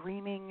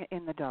Dreaming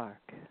in the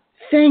Dark.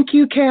 Thank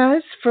you,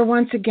 Kaz, for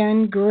once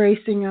again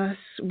gracing us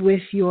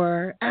with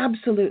your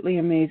absolutely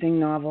amazing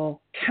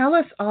novel. Tell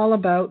us all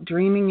about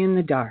Dreaming in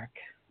the Dark.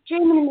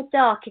 Dreaming in the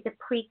Dark is a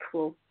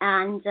prequel,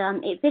 and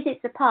it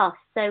visits the past.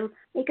 So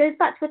it goes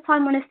back to a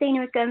time when Athena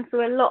was going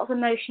through a lot of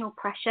emotional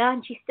pressure,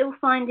 and she's still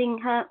finding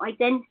her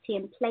identity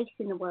and place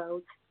in the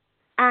world.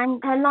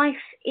 And her life,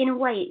 in a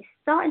way, is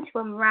starting to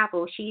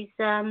unravel. She's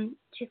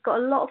got a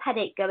lot of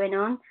headache going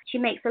on. She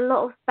makes a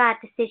lot of bad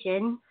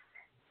decisions.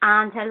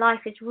 And her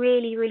life is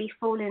really, really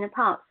falling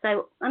apart.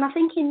 So, and I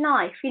think in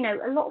life, you know,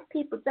 a lot of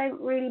people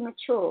don't really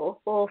mature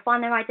or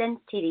find their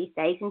identity these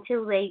days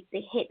until they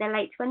hit their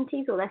late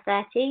 20s or their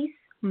 30s.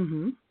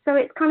 Mm-hmm. So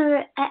it's kind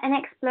of an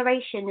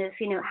exploration of,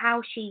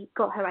 how she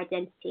got her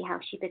identity, how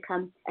she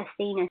became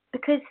Athena.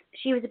 Because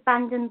she was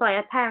abandoned by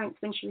her parents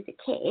when she was a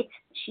kid,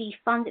 she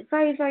finds it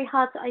very, very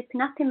hard to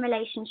open up in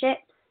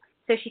relationships.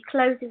 So she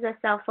closes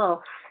herself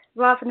off.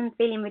 Rather than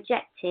feeling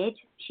rejected,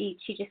 she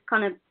just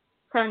kind of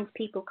turns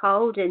people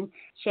cold, and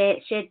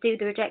she'd do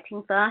the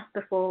rejecting first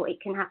before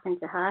it can happen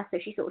to her. So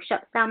she sort of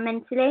shuts down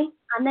mentally.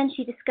 And then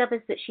she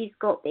discovers that she's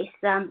got this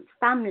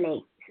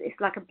family. It's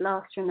like a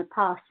blast from the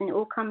past, and it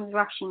all comes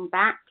rushing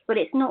back. But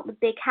it's not the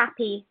big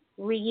happy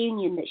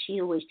reunion that she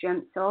always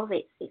dreamt of.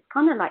 It's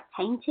kind of like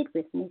tainted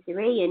with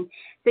misery, and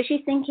so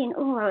she's thinking,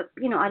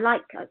 I'd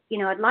like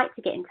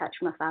to get in touch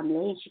with my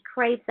family, and she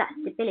craves that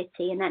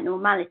stability and that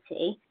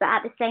normality. But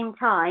at the same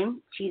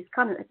time, she's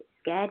kind of a bit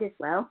scared as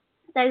well.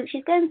 So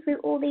she's going through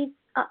all these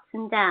ups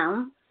and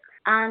downs,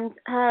 and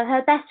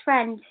her best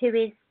friend, who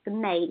is the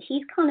maid,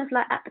 he's kind of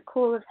like at the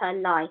core of her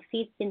life.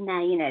 He's been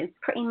there,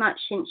 pretty much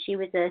since she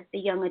was a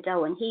young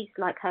adult, and he's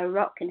like her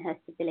rock and her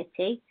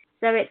stability.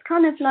 So it's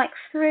kind of like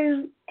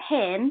through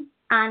him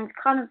and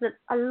kind of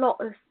a lot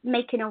of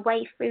making her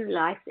way through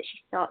life that she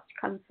starts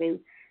to come through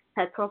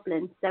her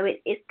problems. So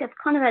it's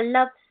kind of a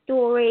love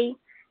story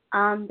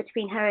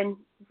between her and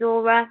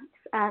Zora,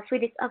 through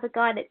this other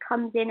guy that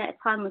comes in at a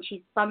time when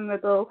she's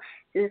vulnerable.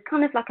 So there's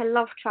kind of like a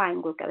love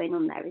triangle going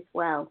on there as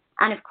well.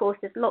 And of course,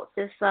 there's lots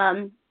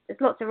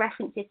of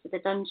references to the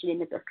dungeon in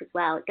the book as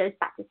well. It goes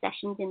back to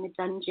sessions in the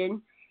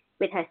dungeon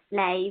with her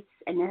slaves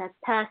and her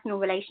personal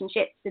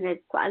relationships, and there's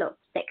quite a lot of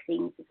sex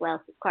scenes as well,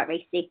 so it's quite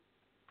racy.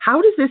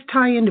 How does this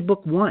tie into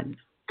book one?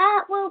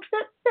 Well,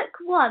 book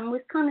one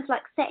was kind of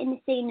like setting the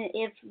scene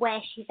of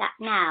where she's at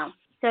now.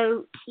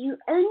 So you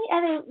only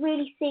ever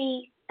really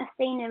see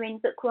Athena in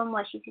book one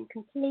where she's in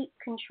complete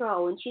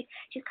control, and she's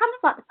kind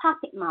of like the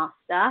puppet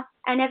master,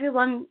 and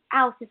everyone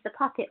else is the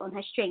puppet on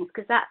her strings,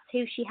 because that's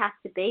who she has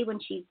to be when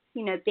she's,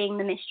 being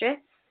the mistress.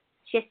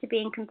 She has to be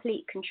in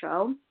complete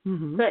control.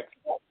 Mm-hmm. But to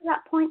get to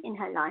that point in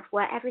her life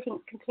where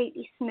everything's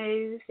completely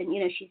smooth,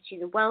 and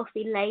she's a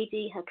wealthy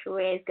lady, her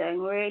career is going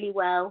really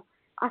well.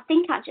 I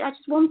think actually I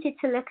just wanted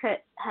to look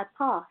at her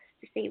past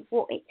to see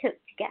what it took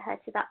to get her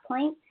to that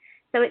point.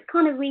 So it's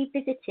kind of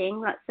revisiting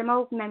like some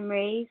old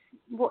memories,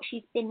 what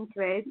she's been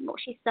through,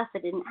 what she's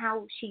suffered, and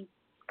how she's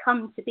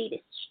come to be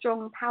this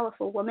strong,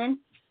 powerful woman.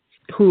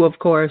 Who, of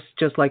course,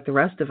 just like the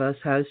rest of us,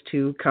 has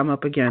to come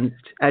up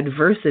against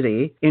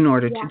adversity in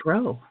order to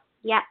grow.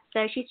 Yeah,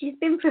 so she's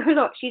been through a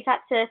lot. She's had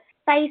to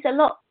face a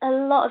lot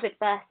of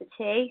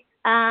adversity.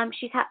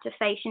 She's had to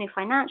face,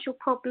 financial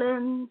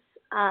problems,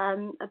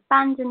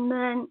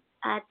 abandonment,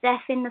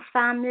 death in the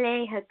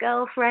family, her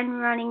girlfriend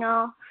running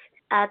off,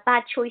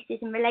 bad choices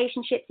in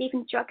relationships,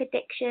 even drug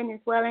addiction as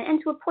well, and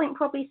to a point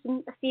probably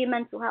a few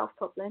mental health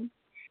problems.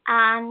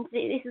 And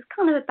this is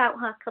kind of about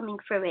her coming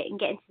through it and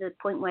getting to the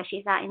point where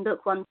she's at in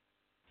book one.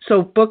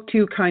 So book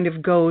two kind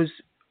of goes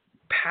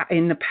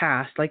in the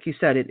past, like you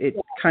said, it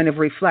kind of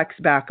reflects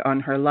back on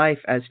her life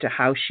as to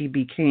how she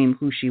became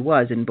who she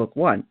was in book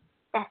one.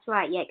 That's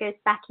right, yeah, it goes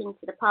back into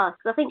the past.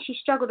 Because I think she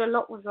struggled a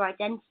lot with her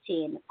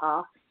identity in the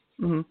past.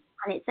 Mm-hmm.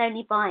 And it's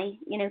only by,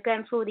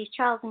 going through all these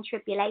trials and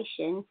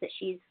tribulations that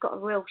she's got a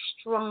real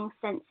strong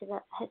sense of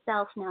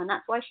herself now. And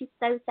that's why she's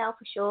so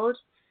self-assured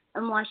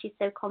and why she's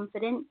so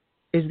confident.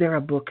 Is there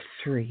a book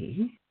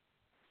three?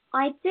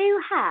 I do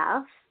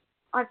have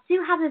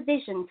a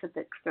vision for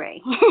book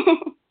three.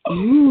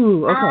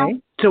 Ooh,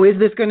 okay. So is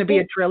this going to be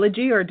a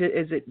trilogy, or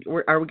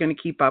are we going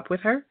to keep up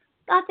with her?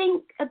 I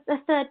think a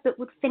third book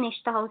would finish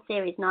the whole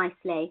series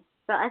nicely.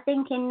 But I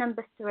think in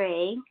number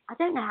 3, I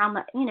don't know how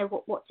much,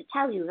 what to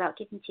tell you without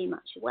giving too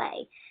much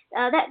away.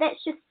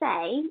 Let's just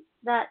say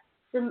that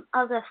some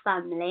other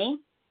family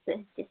that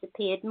has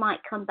disappeared might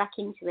come back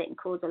into it and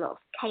cause a lot of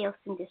chaos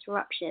and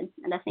disruption.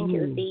 And I think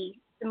it would be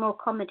some more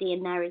comedy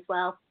in there as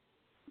well.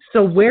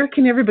 So where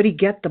can everybody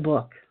get the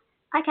book?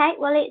 Okay,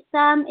 well,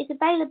 it's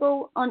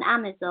available on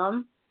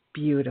Amazon.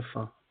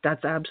 Beautiful.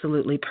 That's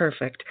absolutely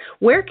perfect.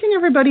 Where can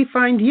everybody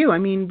find you? I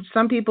mean,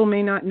 some people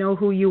may not know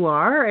who you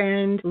are,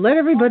 and let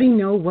everybody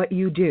know what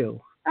you do.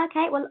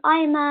 Okay, well,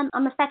 I'm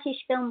a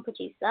fetish film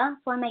producer,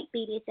 so I make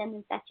BDSM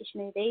and fetish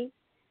movies,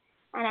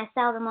 and I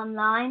sell them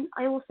online.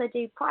 I also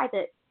do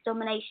private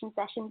domination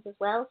sessions as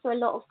well, so a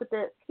lot of the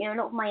book, a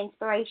lot of my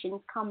inspirations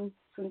come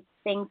from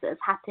things that have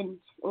happened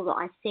or that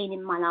I've seen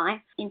in my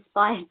life,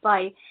 inspired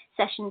by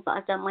sessions that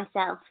I've done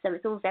myself, so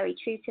it's all very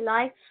true to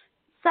life.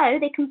 So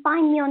they can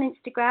find me on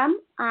Instagram,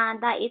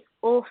 and that is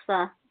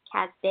author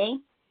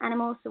Casby, and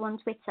I'm also on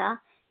Twitter,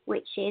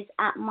 which is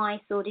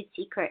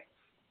 @MySordidSecrets.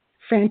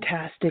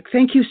 Fantastic.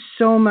 Thank you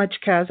so much,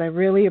 Kaz. I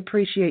really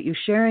appreciate you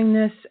sharing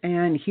this,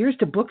 and here's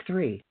to book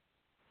 3.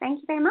 Thank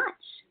you very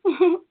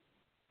much.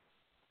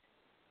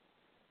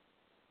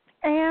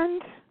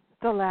 And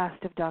the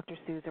last of Dr.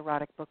 Sue's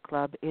Erotic Book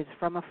Club is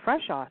from a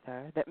fresh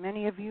author that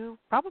many of you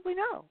probably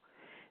know,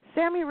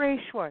 Sammy Ray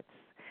Schwartz.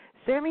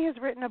 Sammy has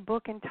written a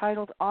book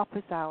entitled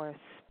Office Hours,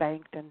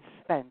 Spanked and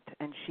Spent,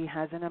 and she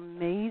has an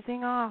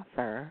amazing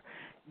offer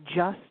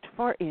just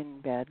for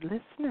in-bed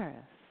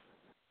listeners.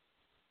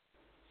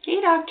 Hey,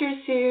 Dr.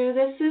 Sue.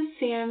 This is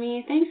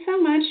Sammy. Thanks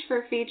so much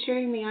for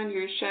featuring me on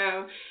your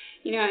show.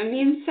 You know, it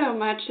means so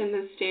much in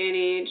this day and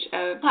age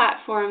of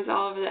platforms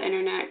all over the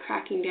internet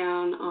cracking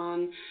down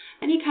on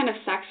any kind of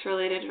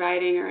sex-related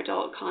writing or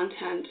adult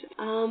content.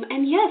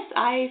 And yes,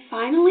 I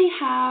finally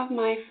have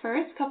my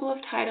first couple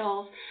of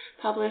titles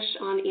published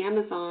on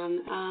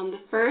Amazon.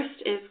 The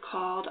first is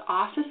called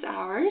Office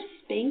Hours,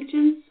 Spanked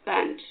and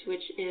Spent,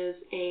 which is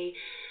a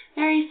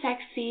very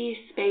sexy,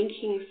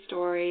 spanking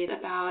story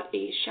about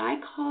a shy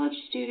college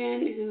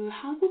student who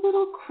has a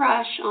little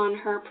crush on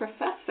her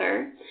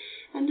professor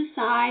and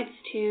decides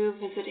to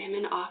visit him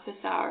in office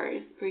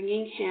hours,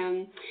 bringing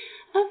him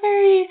a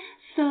very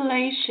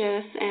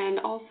salacious and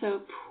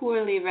also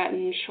poorly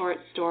written short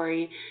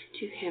story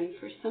to him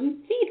for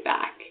some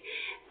feedback.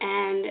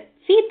 And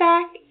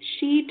feedback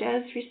she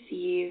does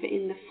receive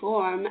in the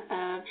form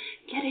of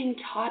getting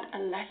taught a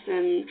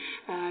lesson,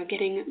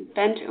 getting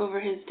bent over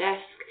his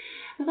desk.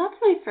 So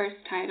that's my first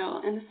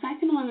title, and the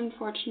second one,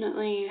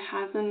 unfortunately,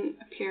 hasn't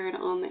appeared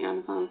on the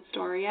Amazon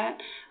store yet.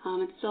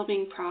 It's still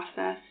being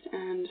processed,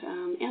 and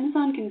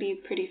Amazon can be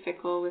pretty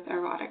fickle with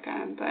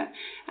erotica, but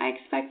I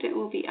expect it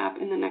will be up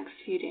in the next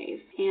few days.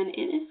 And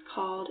it is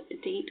called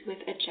Date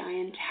with a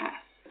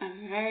Giantess, a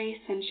very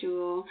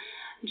sensual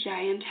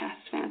giantess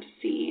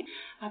fantasy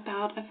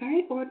about a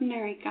very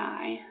ordinary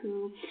guy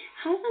who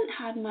hasn't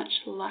had much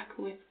luck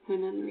with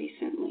women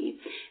recently.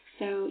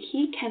 So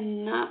he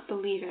cannot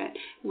believe it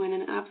when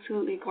an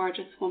absolutely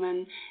gorgeous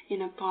woman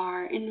in a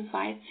bar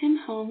invites him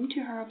home to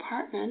her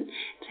apartment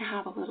to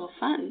have a little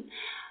fun.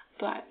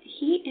 But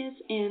he is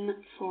in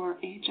for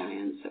a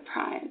giant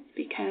surprise,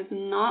 because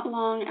not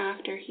long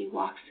after he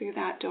walks through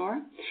that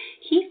door,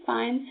 he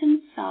finds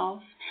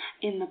himself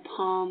in the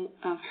palm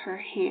of her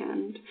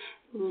hand,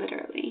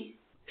 literally.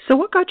 So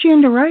what got you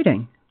into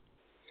writing?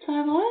 So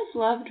I've always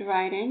loved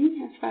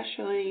writing,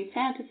 especially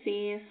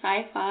fantasy,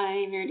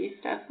 sci-fi, nerdy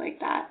stuff like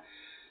that.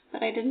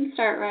 But I didn't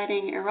start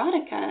writing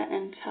erotica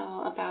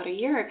until about a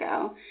year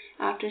ago,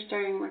 after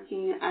starting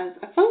working as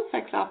a phone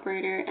sex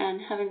operator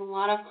and having a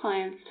lot of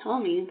clients tell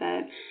me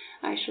that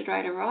I should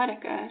write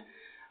erotica.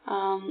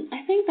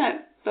 I think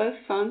that both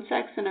phone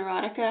sex and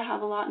erotica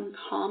have a lot in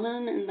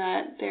common in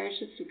that they're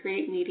just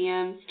great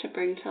mediums to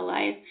bring to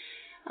life,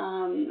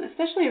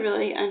 especially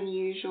really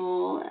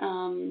unusual,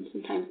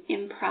 sometimes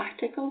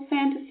impractical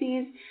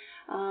fantasies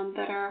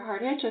that are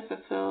harder to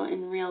fulfill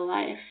in real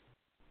life.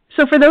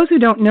 So for those who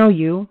don't know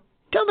you,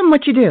 tell them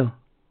what you do.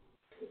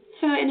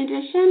 So in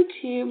addition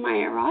to my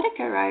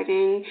erotica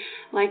writing,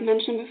 like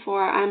mentioned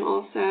before, I'm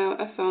also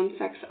a phone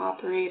sex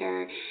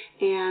operator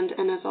and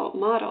an adult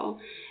model.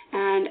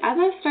 And as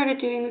I've started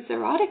doing this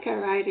erotica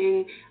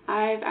writing,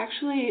 I've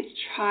actually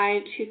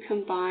tried to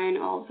combine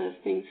all of those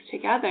things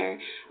together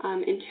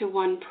into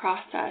one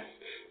process.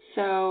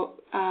 So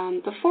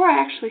before I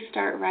actually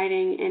start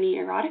writing any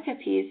erotica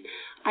piece,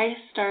 I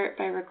start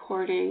by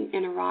recording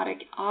an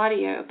erotic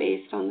audio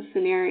based on the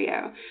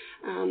scenario.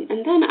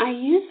 And then I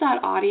use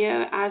that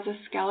audio as a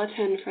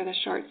skeleton for the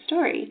short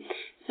story,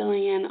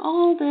 filling in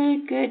all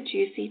the good,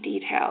 juicy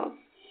details.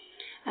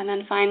 And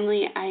then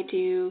finally, I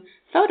do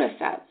photo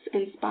sets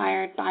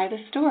inspired by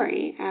the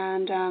story.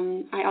 And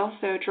I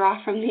also draw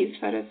from these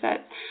photo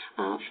sets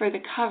for the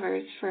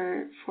covers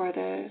for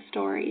the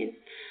stories.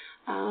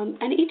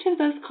 And each of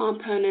those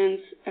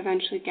components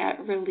eventually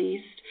get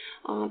released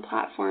on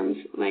platforms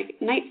like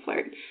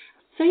NightFlirt.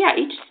 So yeah,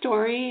 each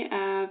story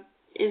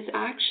is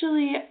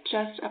actually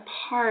just a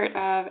part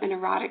of an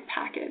erotic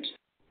package.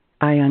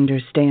 I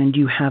understand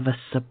you have a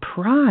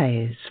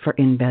surprise for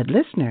In-Bed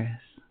listeners.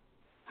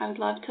 I would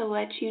love to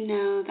let you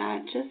know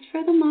that just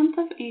for the month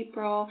of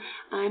April,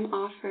 I'm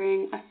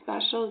offering a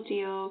special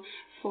deal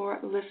for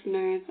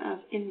listeners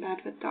of In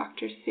Bed with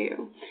Dr.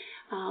 Sue.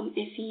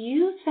 If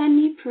you send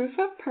me proof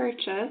of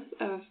purchase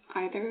of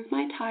either of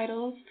my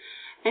titles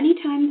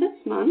anytime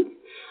this month,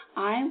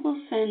 I will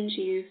send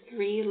you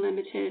 3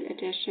 limited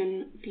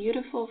edition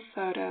beautiful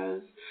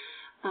photos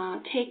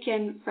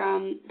taken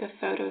from the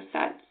photo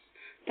sets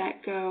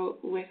that go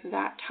with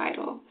that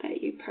title that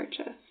you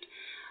purchased.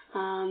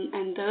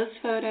 And those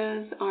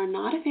photos are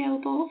not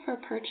available for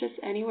purchase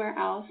anywhere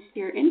else. If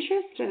you're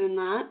interested in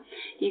that,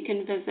 you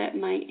can visit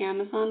my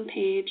Amazon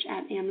page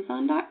at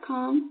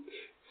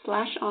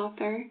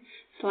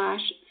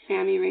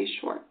amazon.com/author/Sammy Ray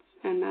Schwartz.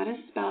 And that is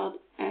spelled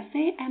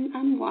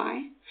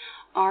SammyReischwarz.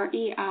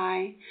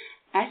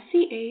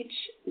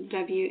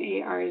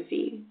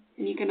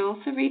 And you can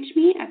also reach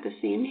me at the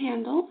same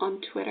handle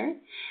on Twitter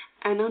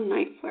and on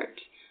NightFlirt.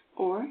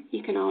 Or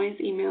you can always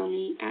email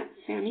me at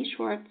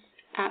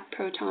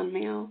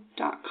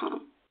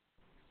sammyschwartz@protonmail.com.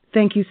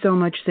 Thank you so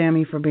much,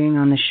 Sammy, for being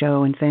on the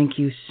show, and thank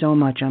you so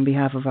much on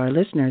behalf of our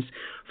listeners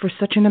for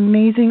such an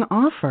amazing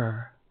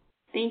offer.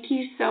 Thank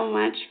you so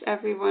much,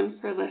 everyone,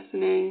 for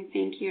listening.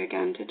 Thank you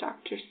again to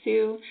Dr.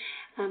 Sue,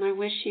 and I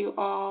wish you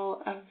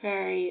all a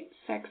very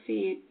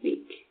sexy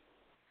week.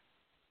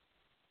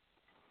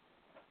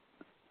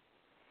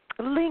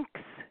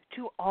 Links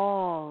to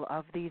all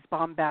of these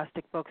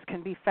bombastic books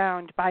can be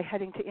found by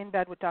heading to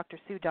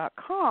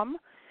inbedwithdrsue.com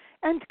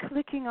and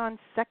clicking on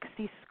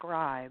Sexy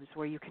Scribes,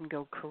 where you can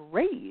go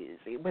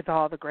crazy with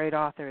all the great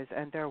authors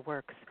and their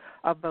works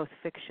of both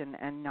fiction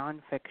and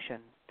nonfiction.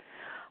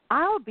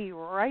 I'll be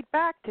right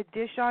back to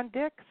Dish on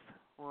Dicks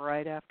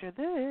right after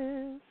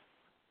this.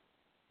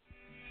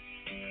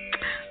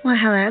 Well,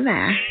 hello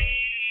there.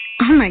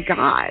 Oh my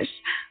gosh.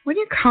 What do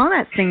you call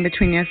that thing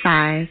between your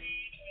thighs?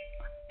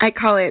 I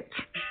call it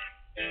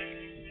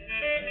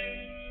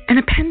an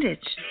appendage.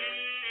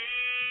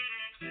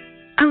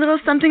 A little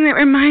something that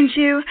reminds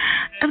you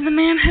of the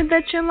manhood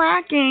that you're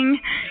lacking.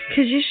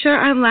 Because you sure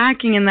are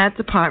lacking in that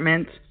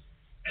department.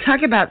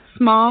 Talk about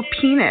small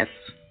penis.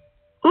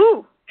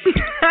 Ooh. You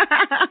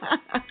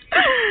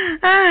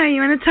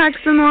want to talk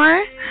some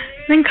more?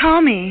 Then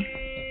call me.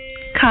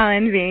 Call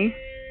Envy.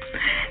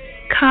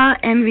 Call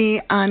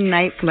Envy on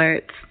Night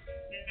Flirts.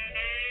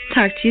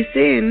 Talk to you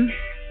soon.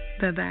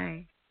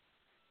 Bye-bye.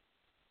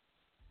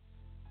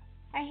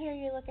 I hear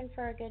you're looking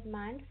for a good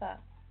mind fuck.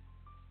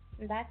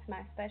 That's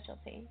my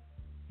specialty.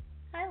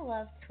 I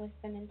love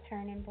twisting and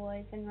turning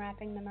boys and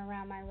wrapping them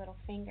around my little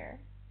finger.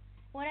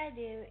 What I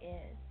do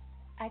is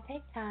I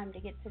take time to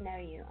get to know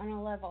you on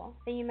a level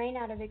that you may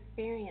not have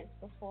experienced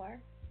before.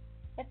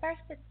 At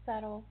first it's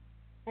subtle,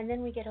 and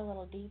then we get a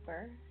little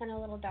deeper and a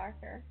little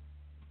darker.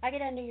 I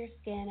get under your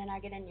skin and I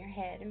get in your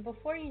head, and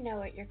before you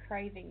know it, you're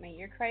craving me.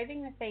 You're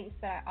craving the things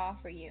that I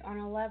offer you on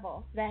a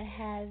level that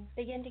has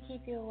begun to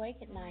keep you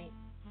awake at night.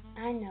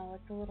 I know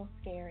it's a little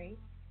scary.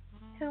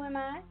 Who am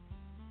I?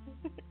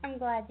 I'm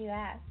glad you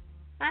asked.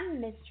 I'm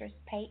Mistress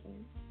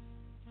Peyton.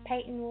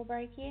 Peyton will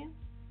break you?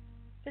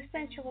 The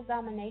sensual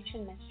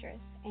domination mistress,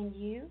 and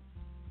you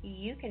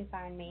can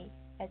find me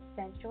at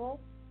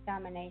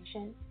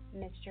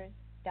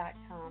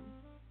sensualdominationmistress.com.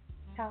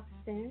 Talk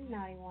soon,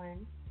 naughty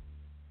one.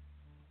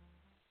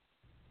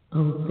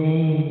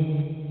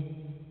 Obey.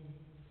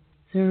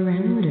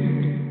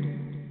 Surrender.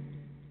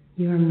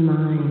 You're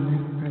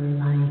mine for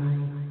life.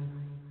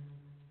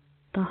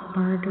 The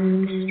harder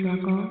you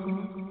struggle,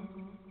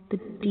 the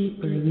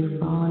deeper you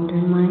fall under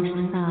my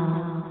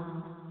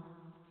spell.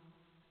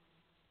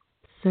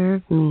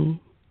 Serve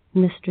me,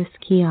 Mistress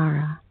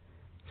Kiara,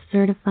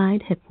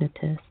 certified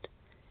hypnotist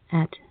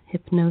at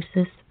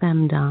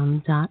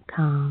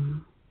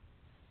hypnosisfemdom.com.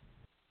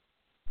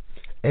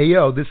 Hey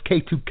yo, this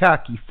K2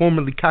 Cocky,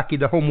 formerly Cocky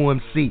the Homo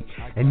MC,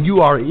 and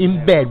you are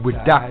in bed with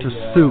Dr.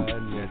 Sue.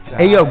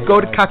 Hey yo,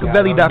 go to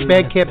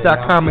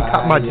cockabelly.bandcamp.com and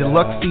cop my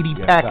deluxe CD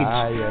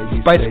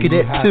package, Spice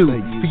Cadet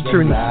 2,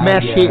 featuring the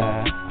smash hit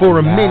For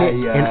a Minute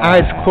and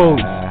Eyes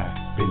Closed.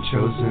 Been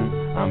chosen,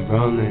 I'm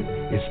rolling,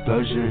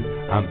 explosion,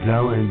 I'm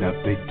blowing up,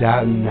 they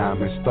doubting,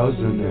 I'm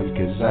exposing them,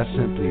 cause I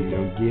simply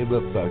don't give a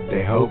fuck.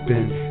 They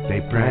hoping,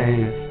 they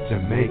praying to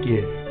make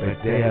it,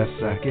 but they are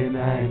sucking.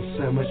 I am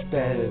so much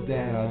better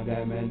than all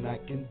them, and I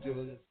can do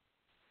this.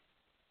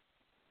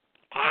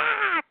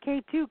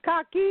 K2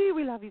 Cocky,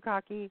 we love you,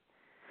 Cocky.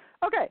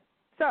 Okay,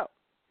 so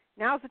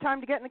now's the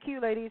time to get in the queue,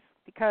 ladies,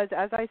 because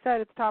as I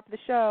said at the top of the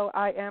show,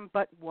 I am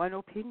but one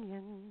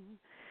opinion.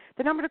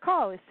 The number to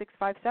call is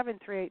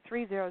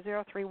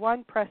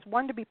 657-383-0031. Press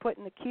 1 to be put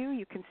in the queue.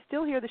 You can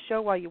still hear the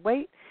show while you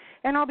wait,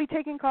 and I'll be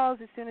taking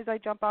calls as soon as I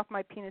jump off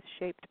my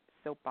penis-shaped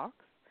soapbox.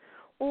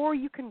 Or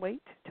you can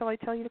wait till I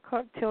tell you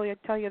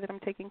that I'm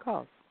taking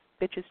calls.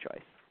 Bitch's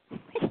choice.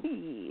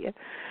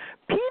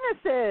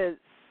 Penises!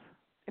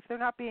 If they're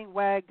not being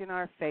wagged in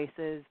our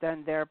faces,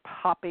 then they're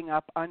popping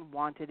up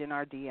unwanted in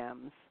our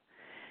DMs.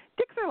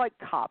 Dicks are like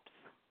cops.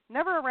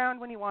 Never around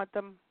when you want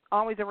them,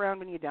 always around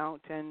when you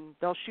don't, and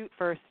they'll shoot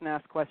first and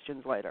ask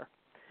questions later.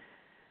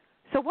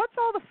 So what's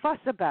all the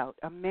fuss about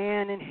a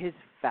man and his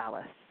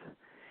phallus?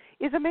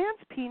 Is a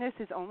man's penis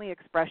his only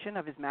expression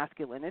of his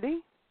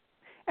masculinity?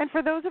 And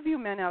for those of you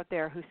men out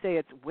there who say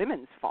it's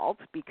women's fault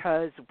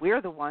because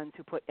we're the ones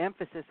who put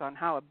emphasis on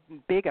how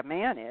big a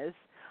man is,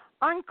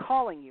 I'm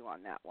calling you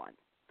on that one.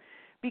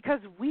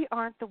 Because we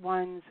aren't the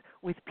ones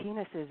with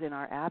penises in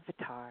our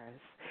avatars,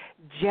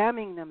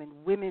 jamming them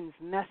in women's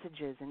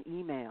messages and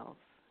emails.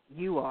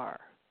 You are.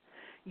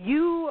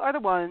 You are the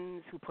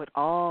ones who put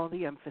all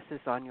the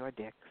emphasis on your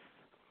dicks.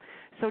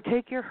 So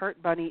take your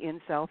hurt bunny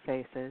incel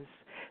faces,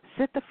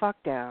 sit the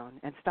fuck down,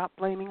 and stop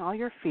blaming all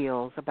your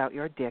feels about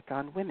your dick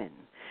on women.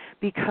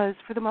 Because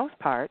for the most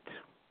part,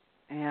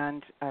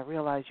 and I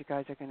realize you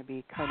guys are going to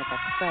be kind of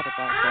upset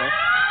about this.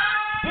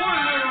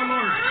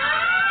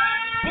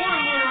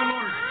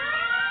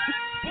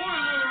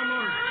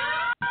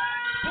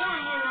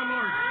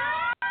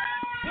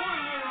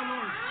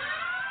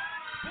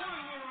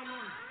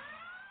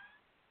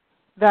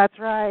 That's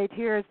right.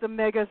 Here's the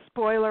mega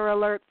spoiler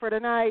alert for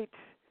tonight.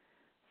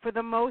 For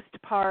the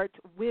most part,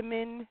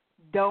 women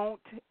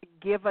don't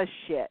give a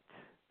shit.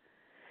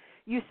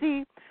 You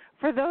see,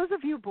 for those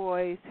of you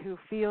boys who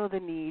feel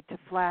the need to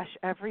flash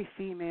every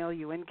female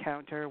you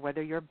encounter,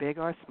 whether you're big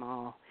or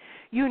small,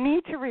 you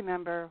need to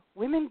remember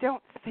women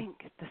don't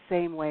think the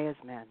same way as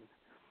men.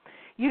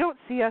 You don't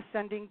see us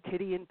sending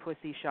titty and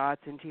pussy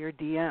shots into your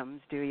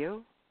DMs, do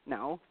you?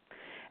 No.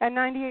 And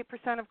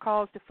 98% of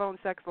calls to phone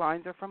sex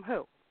lines are from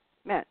who?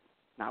 Men,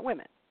 not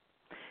women.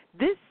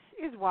 This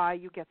is why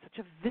you get such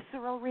a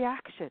visceral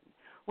reaction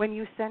when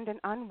you send an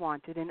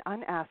unwanted and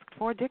unasked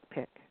for dick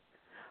pic.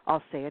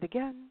 I'll say it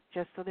again,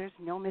 just so there's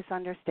no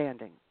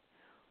misunderstanding.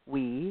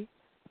 We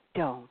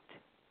don't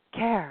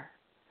care.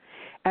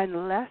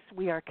 Unless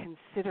we are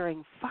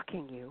considering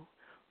fucking you,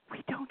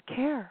 we don't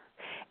care.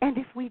 And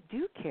if we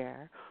do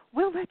care,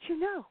 we'll let you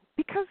know,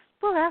 because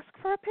we'll ask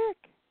for a pic.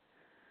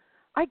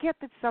 I get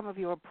that some of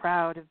you are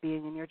proud of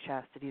being in your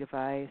chastity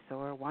device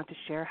or want to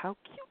share how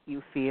cute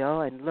you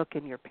feel and look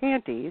in your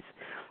panties,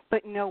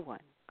 but no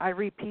one, I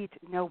repeat,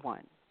 no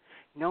one,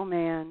 no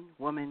man,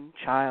 woman,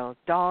 child,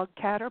 dog,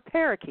 cat, or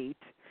parakeet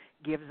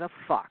gives a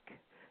fuck.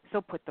 So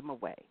put them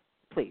away,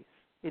 please.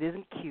 It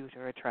isn't cute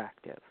or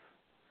attractive.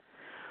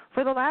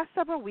 For the last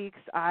several weeks,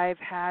 I've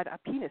had a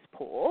penis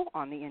poll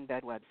on the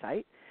InBed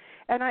website,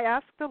 and I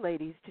asked the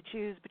ladies to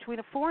choose between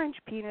a 4-inch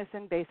penis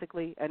and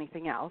basically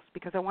anything else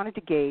because I wanted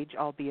to gauge,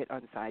 albeit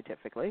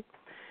unscientifically,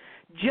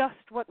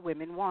 just what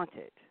women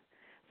wanted.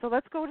 So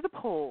let's go to the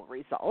poll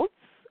results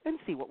and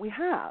see what we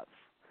have.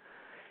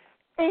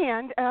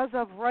 And as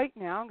of right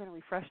now, I'm going to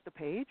refresh the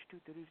page.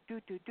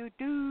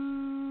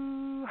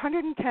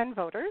 110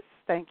 voters.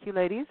 Thank you,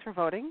 ladies, for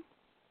voting.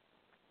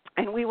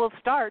 And we will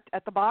start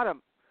at the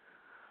bottom.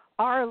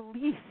 Our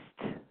least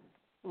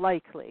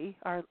likely,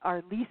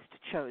 our least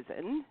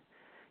chosen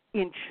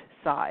inch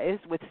size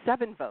with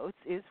 7 votes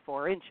is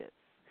 4 inches.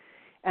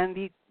 And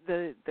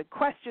the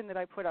question that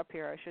I put up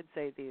here, I should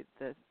say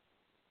the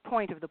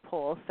point of the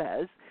poll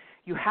says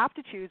you have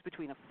to choose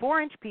between a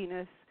 4-inch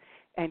penis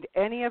and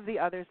any of the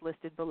others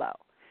listed below.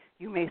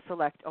 You may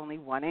select only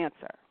one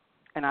answer.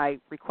 And I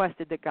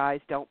requested that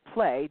guys don't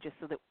play just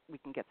so that we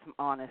can get some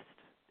honest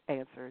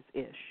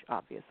answers-ish,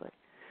 obviously.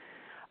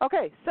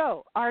 Okay,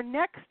 so our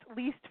next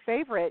least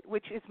favorite,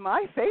 which is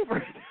my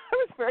favorite, I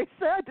was very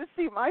sad to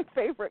see my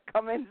favorite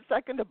come in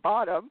second to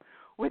bottom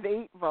with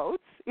 8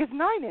 votes, is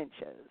 9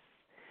 inches,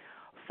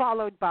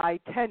 followed by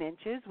 10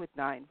 inches with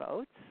 9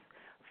 votes,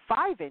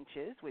 5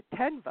 inches with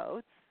 10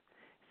 votes,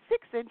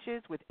 6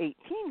 inches with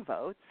 18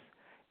 votes,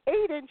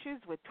 8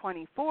 inches with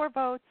 24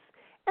 votes,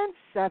 and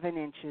 7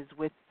 inches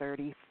with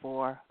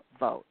 34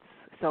 votes.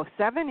 So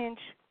 7-inch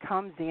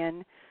comes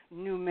in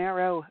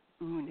numero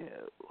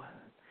uno.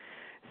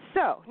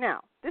 So,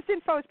 now, this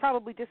info is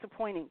probably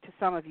disappointing to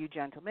some of you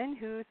gentlemen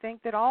who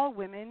think that all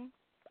women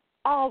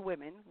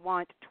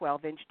want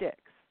 12-inch dicks.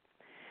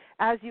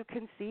 As you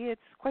can see,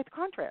 it's quite the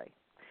contrary.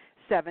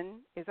 7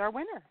 is our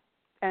winner,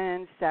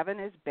 and 7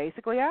 is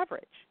basically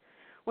average.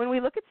 When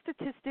we look at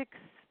statistics,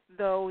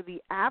 though,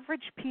 the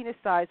average penis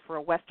size for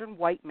a Western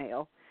white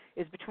male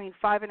is between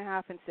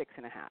 5.5 and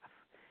 6.5.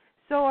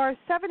 So our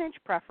 7-inch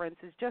preference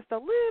is just a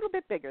little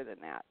bit bigger than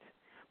that.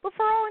 But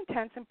for all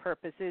intents and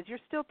purposes, you're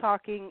still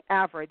talking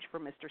average for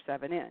Mr.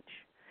 7-inch.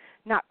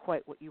 Not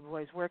quite what you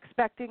boys were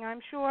expecting,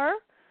 I'm sure.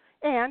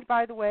 And,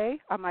 by the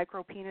way, a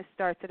micropenis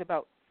starts at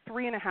about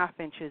 3.5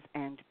 inches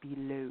and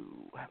below.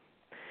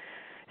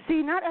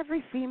 See, not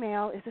every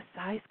female is a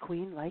size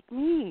queen like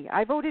me.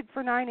 I voted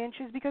for 9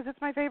 inches because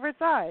it's my favorite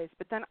size,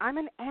 but then I'm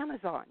an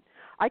Amazon.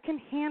 I can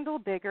handle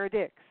bigger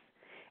dicks.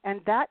 And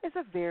that is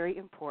a very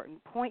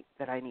important point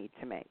that I need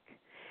to make.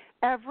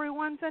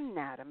 Everyone's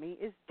anatomy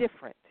is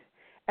different.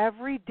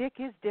 Every dick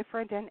is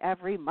different and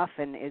every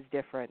muffin is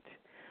different.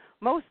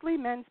 Mostly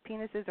men's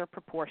penises are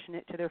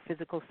proportionate to their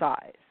physical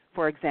size.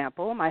 For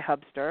example, my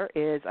hubster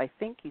is, I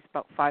think he's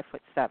about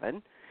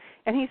 5'7",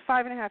 and he's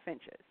 5.5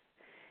 inches.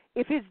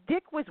 If his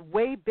dick was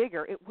way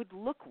bigger, it would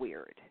look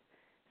weird.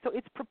 So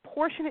it's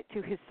proportionate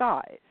to his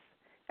size.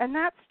 And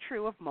that's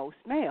true of most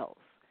males.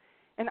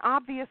 And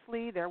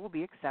obviously, there will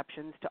be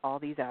exceptions to all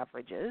these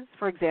averages.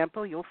 For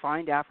example, you'll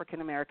find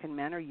African American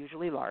men are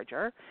usually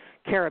larger,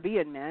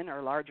 Caribbean men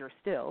are larger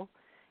still,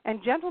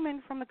 and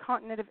gentlemen from the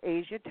continent of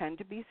Asia tend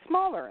to be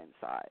smaller in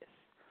size.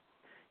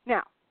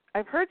 Now,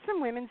 I've heard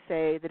some women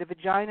say that a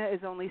vagina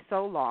is only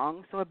so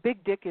long, so a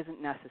big dick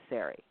isn't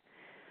necessary.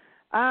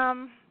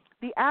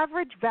 The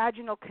average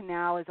vaginal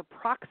canal is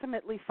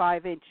approximately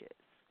 5 inches,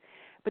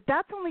 but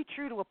that's only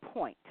true to a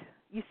point.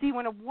 You see,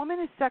 when a woman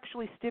is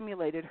sexually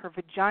stimulated, her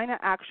vagina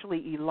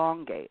actually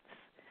elongates.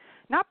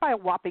 Not by a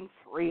whopping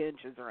 3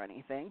 inches or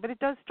anything, but it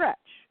does stretch,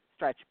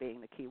 stretch being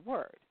the key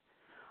word.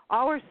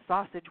 Our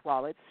sausage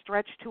wallets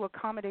stretch to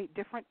accommodate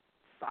different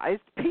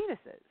sized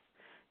penises,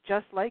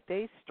 just like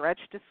they stretch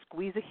to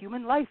squeeze a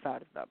human life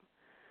out of them.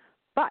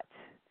 But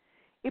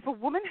if a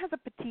woman has a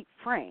petite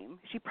frame,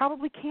 she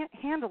probably can't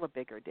handle a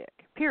bigger dick,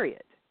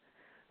 period.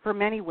 For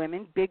many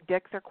women, big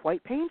dicks are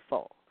quite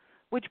painful,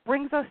 which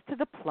brings us to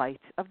the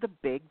plight of the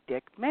big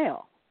dick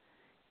male.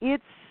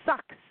 It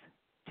sucks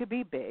to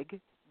be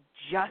big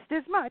just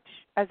as much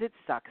as it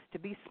sucks to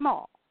be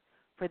small,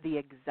 for the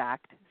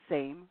exact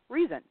same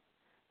reason.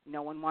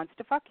 No one wants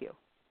to fuck you.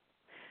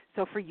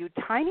 So for you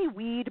tiny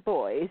weed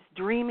boys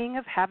dreaming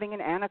of having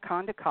an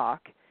anaconda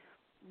cock,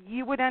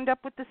 you would end up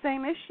with the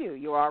same issue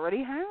you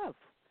already have.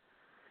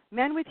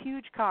 Men with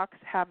huge cocks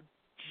have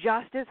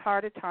just as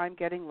hard a time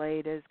getting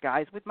laid as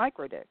guys with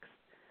microdicks.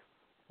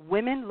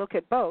 Women look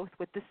at both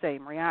with the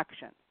same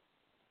reaction.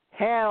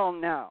 Hell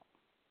no.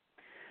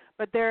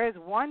 But there is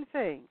one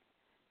thing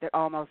that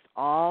almost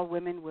all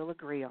women will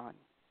agree on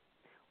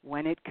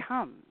when it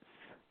comes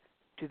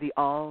to the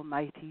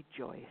almighty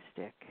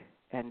joystick,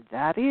 and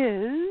that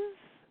is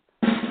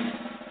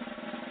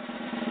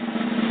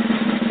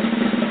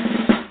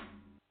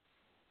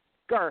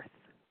girth.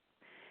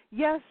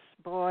 Yes,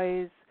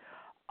 boys,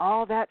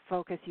 all that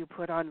focus you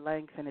put on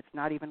length, and it's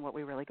not even what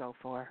we really go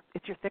for.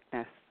 It's your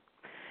thickness.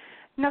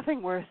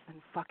 Nothing worse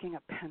than fucking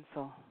a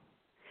pencil.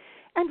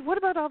 And what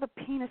about all the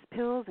penis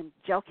pills and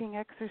jelking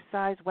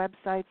exercise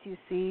websites you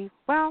see?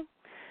 Well,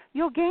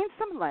 you'll gain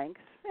some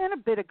length and a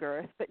bit of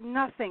girth, but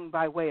nothing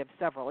by way of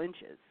several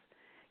inches.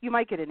 You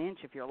might get an inch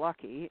if you're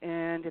lucky,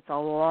 and it's a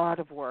lot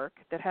of work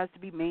that has to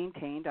be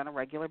maintained on a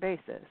regular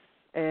basis.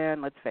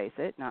 And let's face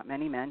it, not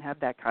many men have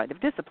that kind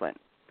of discipline.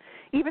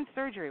 Even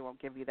surgery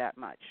won't give you that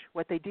much.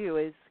 What they do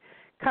is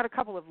cut a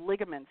couple of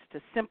ligaments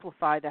to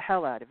simplify the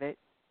hell out of it.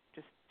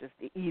 Just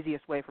the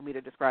easiest way for me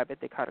to describe it,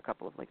 they cut a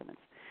couple of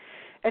ligaments.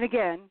 And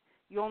again,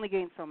 you only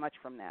gain so much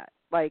from that,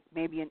 like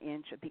maybe an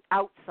inch at the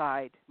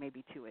outside,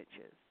 maybe 2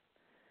 inches.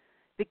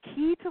 The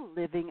key to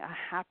living a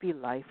happy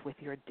life with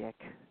your dick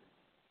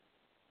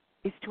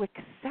is to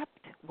accept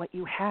what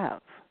you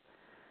have.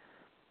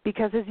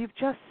 Because as you've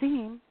just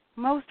seen,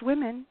 most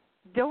women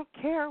don't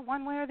care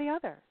one way or the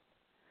other.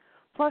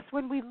 Plus,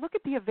 when we look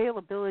at the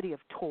availability of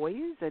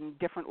toys and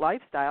different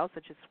lifestyles,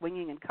 such as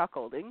swinging and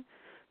cuckolding,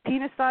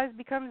 penis size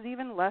becomes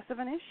even less of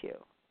an issue.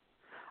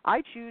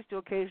 I choose to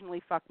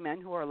occasionally fuck men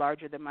who are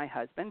larger than my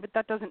husband, but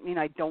that doesn't mean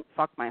I don't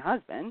fuck my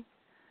husband.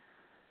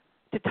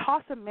 To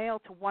toss a male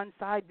to one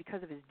side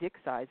because of his dick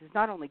size is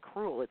not only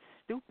cruel, it's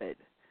stupid.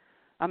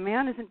 A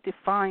man isn't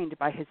defined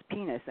by his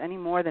penis any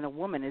more than a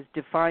woman is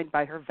defined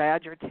by her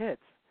vag or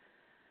tits.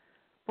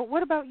 But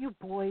what about you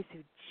boys who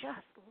just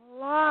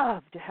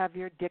love to have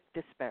your dick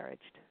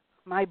disparaged?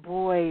 My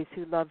boys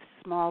who love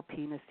small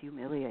penis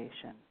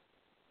humiliation.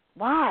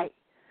 Why?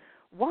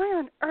 Why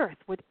on earth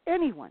would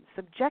anyone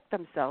subject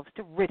themselves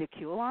to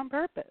ridicule on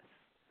purpose?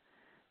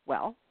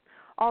 Well,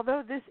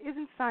 although this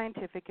isn't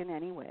scientific in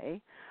any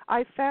way,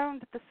 I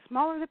found that the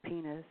smaller the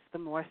penis, the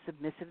more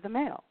submissive the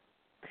male.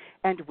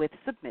 And with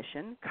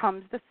submission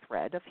comes the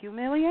thread of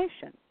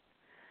humiliation.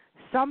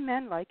 Some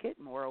men like it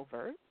more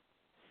overt.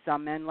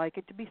 Some men like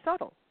it to be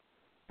subtle.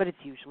 But it's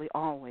usually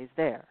always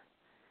there.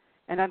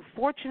 And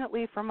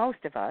unfortunately for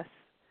most of us,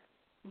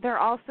 they're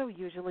also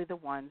usually the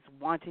ones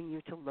wanting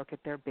you to look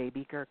at their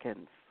baby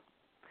gherkins.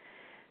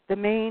 The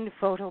main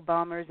photo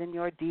bombers in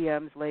your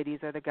DMs,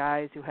 ladies, are the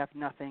guys who have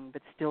nothing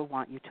but still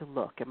want you to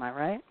look. Am I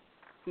right?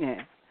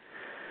 Yeah.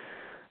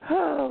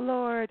 Oh,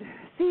 Lord.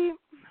 See,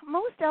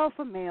 most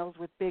alpha males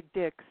with big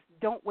dicks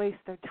don't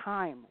waste their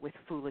time with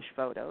foolish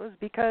photos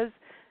because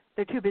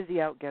they're too busy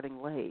out getting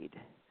laid.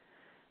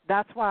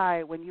 That's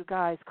why when you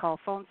guys call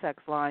phone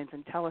sex lines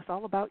and tell us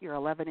all about your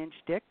 11-inch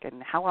dick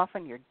and how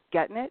often you're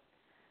getting it,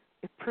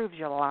 it proves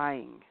you're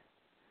lying.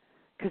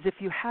 Because if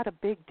you had a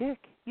big dick,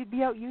 you'd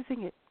be out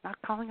using it, not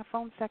calling a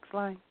phone sex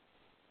line.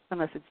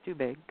 Unless it's too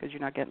big because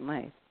you're not getting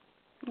laid.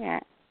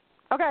 Yeah.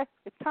 Okay,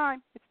 it's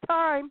time. It's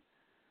time.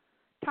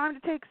 Time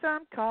to take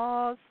some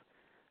calls.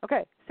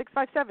 Okay,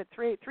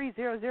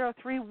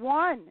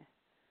 657-383-0031.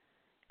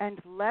 And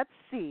let's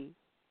see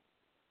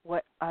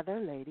what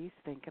other ladies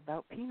think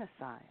about penis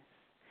size.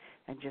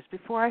 And just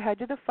before I head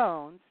to the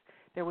phones,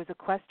 there was a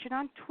question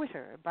on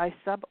Twitter by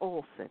Sub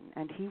Olson,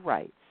 and he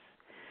writes,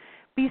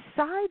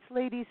 besides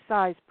ladies'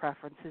 size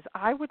preferences,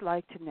 I would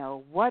like to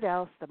know what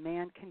else the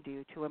man can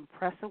do to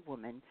impress a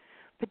woman,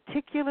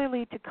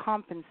 particularly to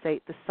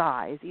compensate the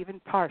size, even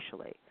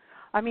partially.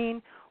 I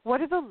mean,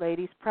 what are the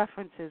ladies'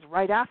 preferences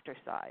right after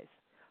size?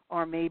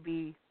 Or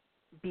maybe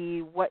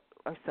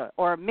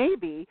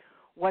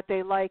what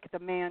they like the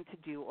man to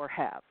do or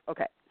have.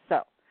 Okay,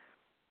 so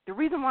the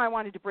reason why I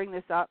wanted to bring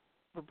up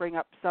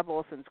Sub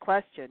Olson's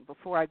question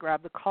before I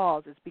grab the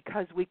calls is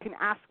because we can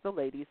ask the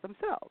ladies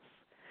themselves.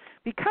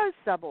 Because,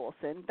 Sub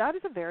Olson, that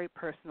is a very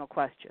personal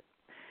question.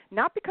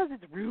 Not because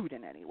it's rude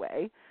in any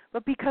way,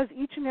 but because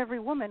each and every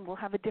woman will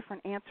have a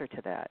different answer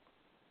to that.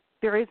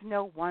 There is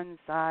no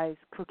one-size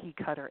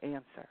cookie-cutter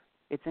answer.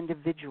 It's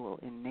individual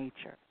in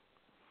nature.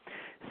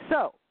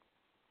 So,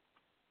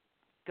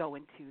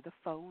 going to the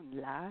phone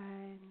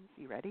lines.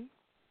 You ready?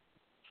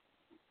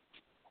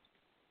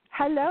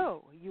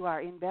 Hello. You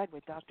are in bed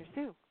with Dr.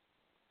 Sue.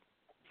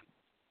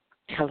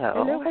 Hello.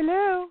 Hello,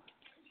 hello.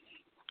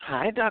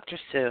 Hi, Dr.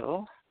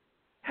 Sue.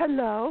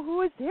 Hello.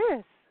 Who is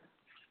this?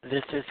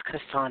 This is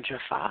Cassandra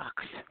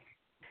Fox.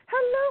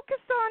 Hello,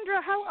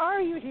 Cassandra. How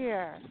are you,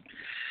 dear?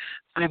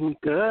 I'm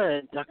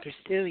good. Dr.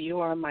 Sue, you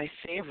are my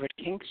favorite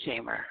kink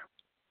shamer.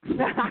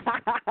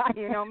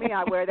 You know me.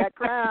 I wear that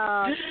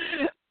crown.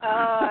 Oh,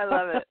 I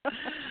love it.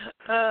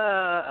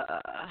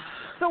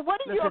 So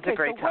what is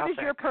what is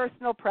your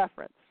personal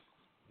preference?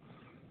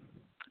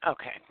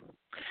 Okay.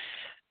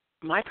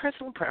 My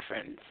personal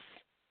preference,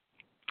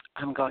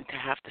 I'm going to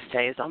have to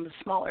say, is on the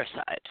smaller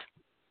side.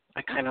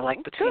 I kind of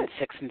like between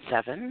 6 and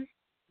 7.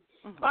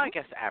 Well, I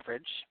guess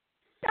average.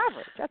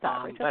 Average. That's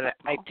average. But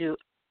I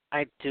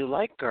do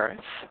like girth.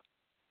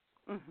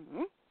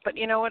 Mm-hmm. But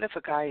you know what? If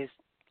a guy is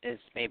is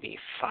maybe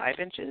 5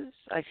 inches.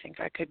 I think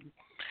I could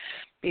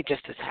be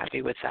just as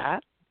happy with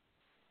that.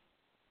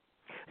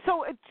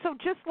 So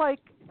just like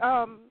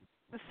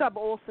Sub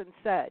Olson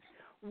said,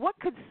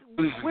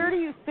 where do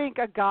you think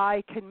a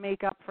guy can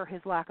make up for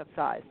his lack of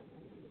size?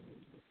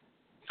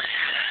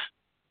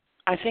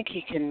 I think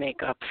he can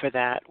make up for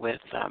that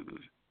with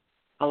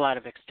a lot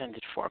of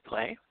extended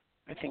foreplay.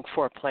 I think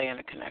foreplay in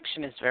a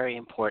connection is very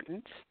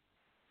important.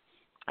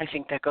 I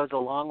think that goes a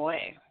long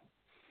way.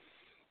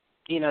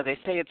 You know, they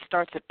say it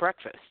starts at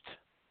breakfast.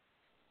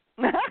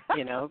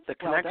 You know, the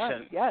connection. Well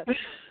done. Yes.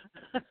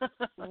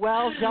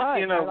 Well done.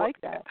 You know, I like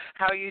that.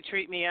 How you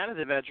treat me out of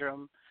the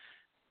bedroom,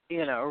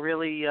 you know,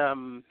 really, you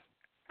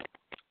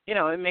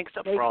know, it makes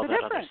up for all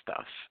that other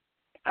stuff.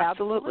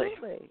 Absolutely.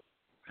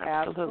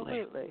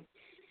 Absolutely.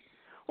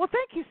 Well,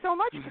 thank you so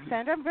much,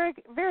 Cassandra. I'm very,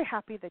 very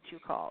happy that you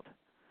called.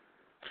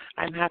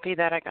 I'm happy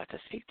that I got to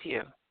speak to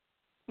you.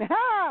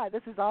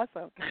 This is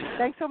awesome.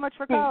 Thanks so much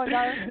for calling,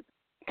 darling.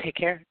 Take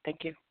care.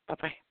 Thank you.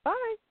 Bye-bye.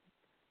 Bye.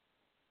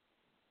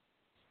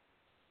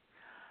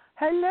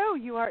 Hello,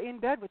 you are in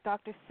bed with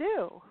Dr.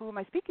 Sue. Who am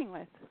I speaking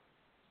with?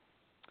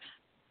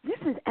 This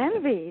is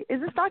Envy.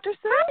 Is this Dr.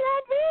 Sue?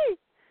 Hi,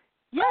 Envy.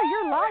 Yeah,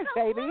 you're live,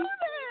 baby.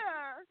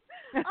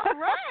 There. All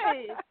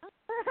right.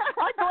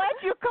 I'm glad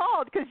you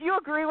called because you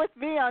agree with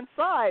me on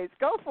size.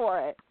 Go for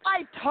it.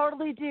 I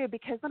totally do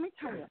because let me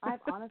tell you, I've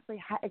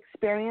honestly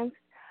experienced,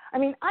 I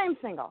mean, I am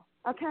single,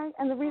 okay?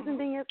 And the reason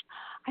being is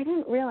I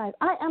didn't realize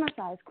I am a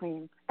size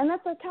queen, and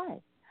that's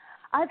okay.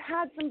 I've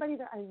had somebody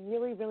that I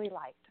really, really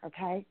liked,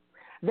 okay?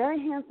 Very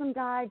handsome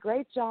guy,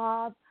 great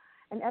job,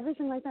 and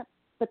everything like that.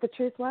 But the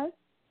truth was,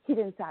 he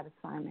didn't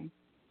satisfy me,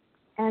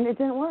 and it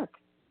didn't work.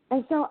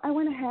 And so I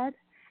went ahead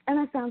and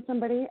I found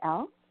somebody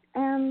else,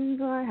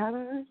 and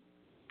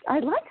I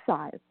like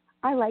size.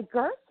 I like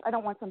girth. I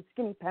don't want some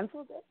skinny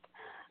pencil dick.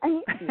 I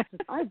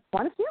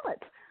want to feel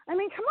it. I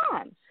mean, come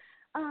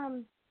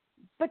on.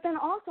 But then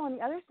also on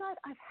the other side,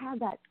 I've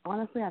had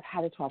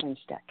a 12-inch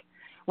dick.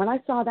 When I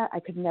saw that, I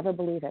could never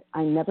believe it.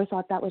 I never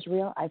thought that was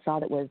real. I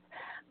thought it was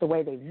the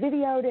way they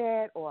videoed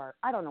it, or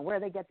I don't know where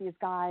they get these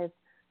guys.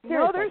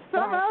 Seriously, no, there's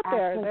some out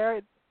there.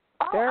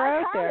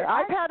 They're out there.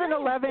 I've had an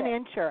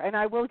 11-incher, and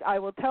I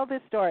will tell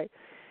this story.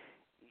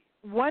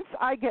 Once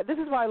I get, this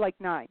is why I like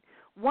 9.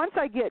 Once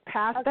I get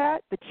past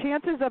that, the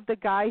chances of the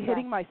guy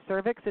hitting my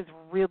cervix is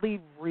really,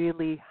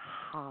 really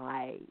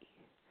high.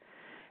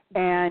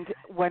 And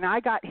when I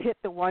got hit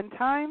the one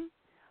time,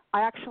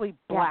 I actually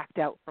blacked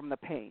out from the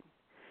pain.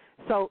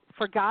 So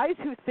for guys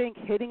who think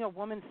hitting a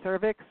woman's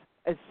cervix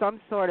is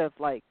some sort of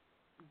like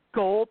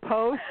goal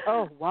post,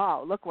 oh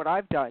wow, look what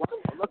I've done.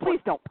 Please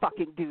don't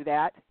fucking do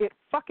that. It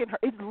fucking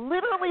hurts. It's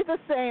literally the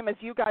same as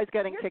you guys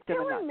getting kicked in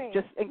the nuts,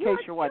 just in case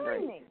you're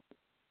wondering. Me.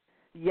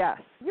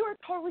 Yes. You are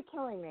totally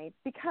killing me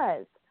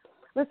because,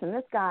 listen,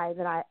 this guy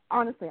that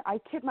I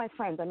kid my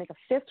friends. I make a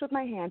fist with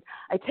my hand.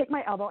 I take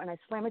my elbow and I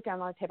slam it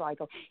down on the table. I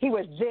go, he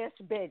was this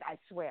big, I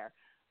swear.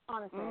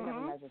 Honestly, I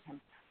never measured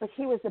him. But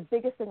he was the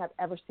biggest thing I've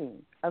ever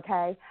seen,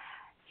 okay?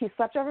 He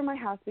slept over my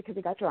house because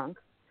he got drunk,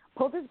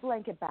 pulled his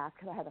blanket back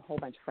because I had a whole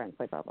bunch of friends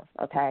sleep over,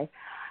 okay?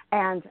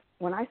 And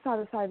when I saw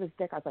the side of his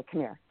dick, I was like,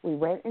 come here. We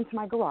went into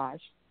my garage.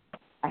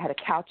 I had a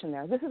couch in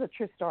there. This is a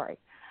true story.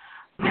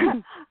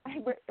 I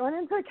went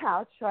into the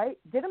couch, right,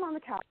 did him on the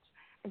couch,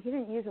 and he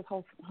didn't use his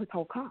whole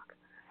cock.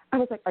 I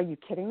was like, are you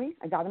kidding me?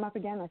 I got him up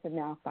again. I said,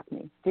 no, fuck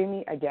me. Do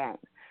me again.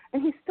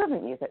 And he still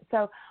didn't use it.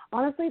 So,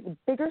 honestly, the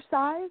bigger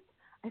size,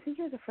 I think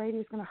he was afraid he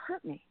was going to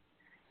hurt me.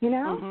 You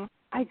know?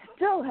 I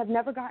still have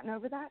never gotten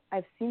over that.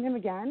 I've seen him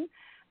again,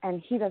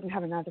 and he doesn't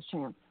have another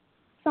chance.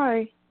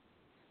 Sorry.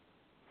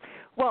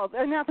 Well,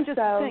 and that's just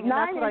the thing. And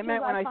that's what I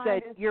meant when I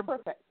said you're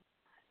perfect.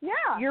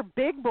 Yeah. Your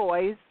big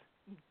boys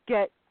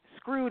get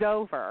screwed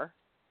over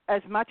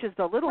as much as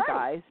the little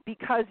guys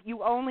because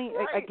you only,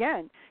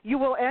 again, you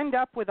will end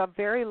up with a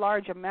very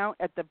large amount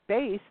at the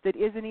base that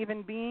isn't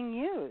even being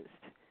used.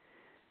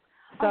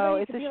 So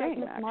it's a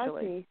shame, actually.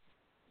 Marcy.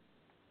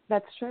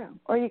 That's true.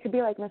 Or you could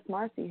be like Miss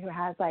Marcy, who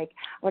has like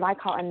what I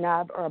call a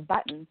nub or a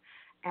button,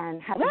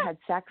 and hasn't had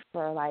sex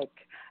for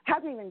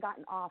hasn't even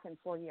gotten off in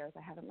 4 years.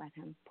 I haven't let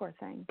him. Poor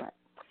thing, but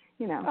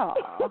you know.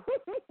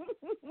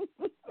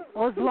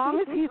 Well, as long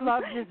as he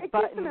loves his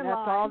button, that's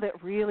all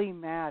that really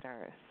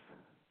matters.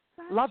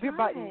 Love your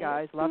button,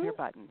 guys. Love your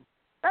button.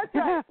 That's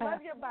right.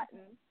 Love your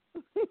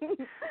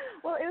button.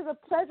 Well, it was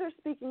a pleasure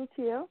speaking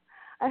to you.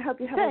 I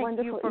hope you have a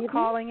wonderful evening. Thank you for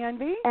calling,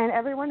 Envy. And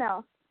everyone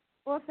else.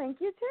 Well, thank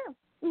you, too.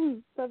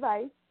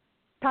 Bye-bye.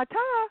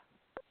 Ta-ta.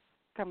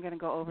 I'm going to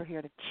go over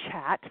here to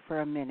chat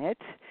for a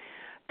minute.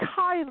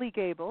 Kylie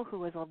Gable,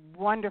 who is a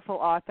wonderful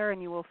author,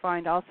 and you will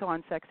find also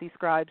on Sexy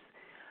Scribes.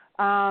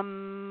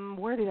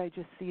 Where did I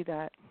just see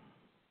that?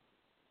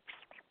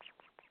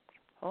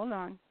 Hold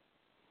on.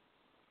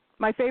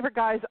 My favorite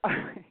guys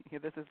are,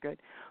 this is good.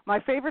 My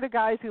favorite are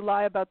guys who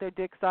lie about their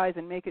dick size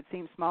and make it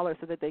seem smaller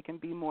so that they can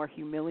be more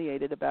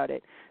humiliated about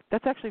it.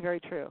 That's actually very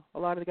true. A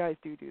lot of the guys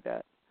do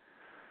that.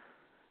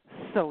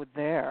 So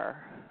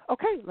there.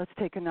 Okay, let's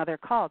take another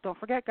call. Don't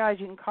forget, guys,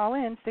 you can call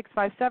in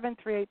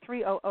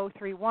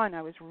 657-383-0031.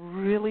 I was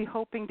really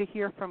hoping to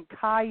hear from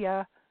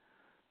Kaya.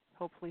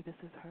 Hopefully this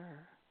is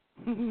her.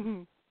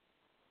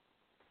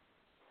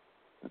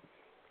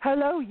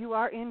 Hello, you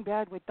are in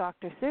bed with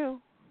Dr.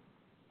 Sue.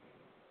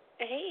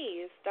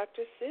 Hey, it's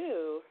Dr.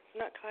 Sue,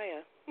 not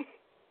Kaya.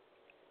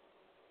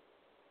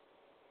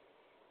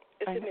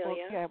 It's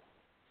Amelia. Yeah.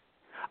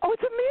 Oh,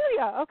 it's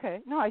Amelia. Okay.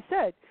 No, I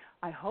said,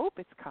 I hope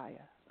it's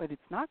Kaya, but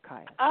it's not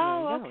Kaya.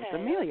 Oh, okay. It's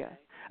Amelia.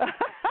 Okay.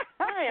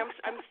 Hi,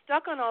 I'm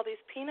stuck on all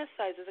these penis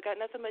sizes. I got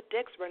nothing but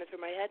dicks running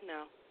through my head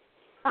now.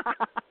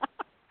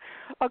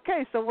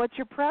 Okay, so what's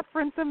your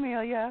preference,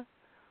 Amelia?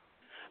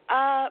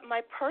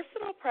 My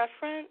personal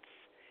preference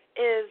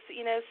is,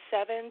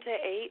 7 to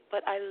 8,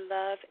 but I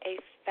love a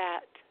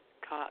fat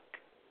cock.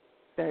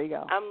 There you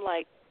go. I'm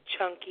like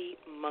chunky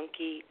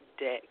monkey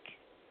dick.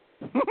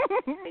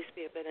 Needs to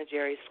be a Ben and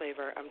Jerry's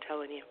flavor, I'm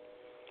telling you.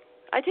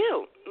 I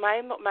do.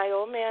 My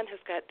old man has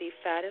got the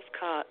fattest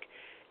cock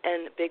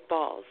and big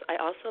balls. I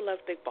also love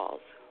big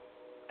balls.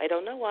 I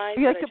don't know why.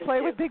 You like to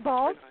play with big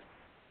balls?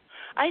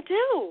 I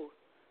do.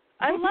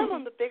 I love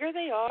them. The bigger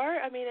they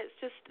are, it's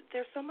just,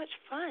 they're so much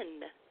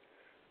fun.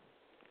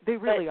 They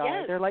really are.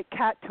 Yes. They're like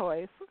cat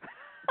toys.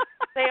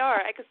 They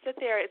are. I could sit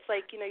there. It's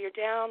like, you're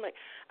down. Like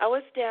I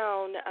was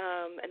down,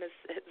 and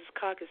his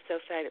cock is so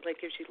fat, it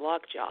like gives you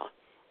lockjaw.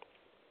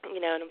 And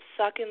I'm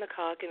sucking the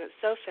cock, and it's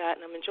so fat,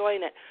 and I'm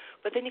enjoying it.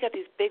 But then you got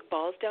these big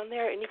balls down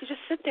there, and you could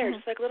just sit there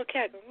just like a little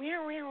cat, go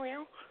meow, meow,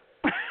 meow,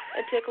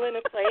 and tickling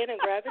and playing and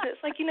grabbing it.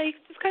 It's like, you can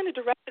just kind of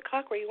direct the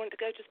cock where you want it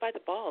to go just by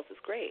the balls.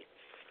 It's great.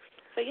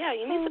 So, yeah,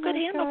 you need some good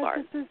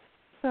handlebars. This is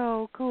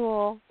so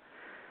cool.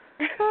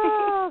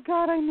 Oh,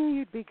 God, I knew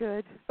you'd be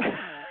good.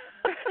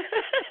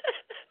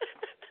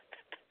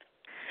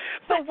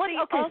 So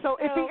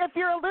if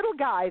you're a little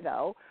guy,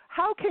 though,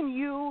 how can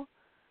you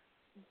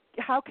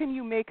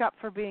make up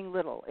for being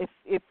little?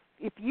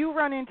 If you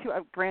run into,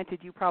 granted,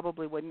 you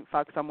probably wouldn't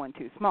fuck someone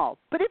too small,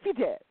 but if you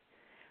did,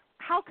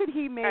 how could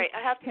he make All right,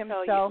 I have to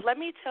himself tell you. Let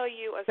me tell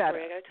you a better?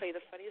 story. I got to tell you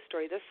the funniest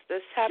story. This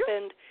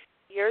happened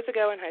years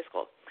ago in high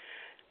school.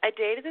 I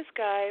dated this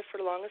guy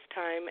for the longest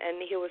time,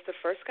 and he was the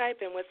first guy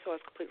I'd been with, so I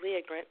was completely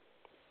ignorant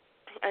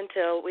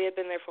until we had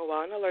been there for a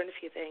while, and I learned a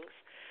few things.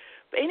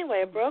 But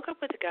anyway, I broke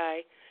up with the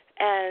guy,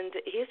 and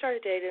he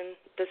started dating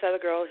this other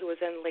girl who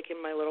was in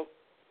my little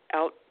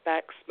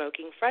Outback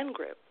smoking friend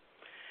group.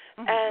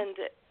 And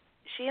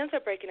she ends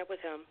up breaking up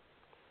with him.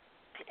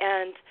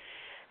 And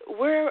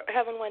we're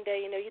having one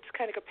day, you just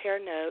kind of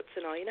compare notes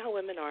and all. You know how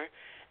women are.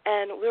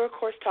 And we were, of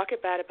course, talking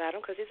bad about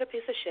him because he's a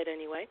piece of shit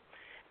anyway.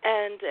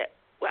 And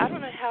I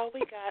don't know how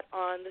we got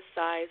on the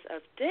size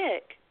of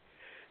dick,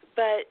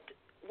 but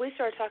we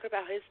started talking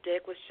about his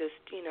dick was just,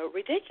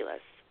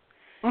 ridiculous.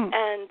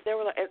 And there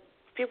were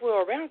people who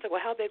were around said,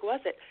 well, how big was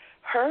it?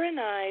 Her and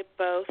I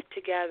both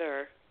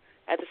together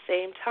at the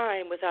same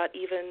time without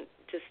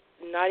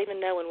not even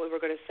knowing what we were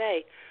going to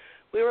say,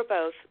 we were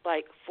both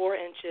like 4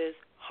 inches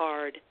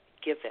hard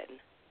given.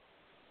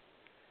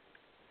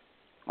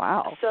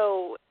 Wow.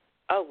 So,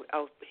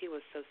 he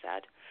was so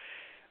sad.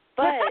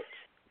 But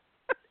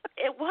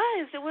it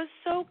was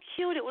so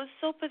cute. It was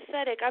so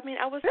pathetic. I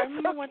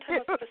remember one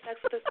time I was having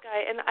sex with this guy,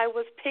 and I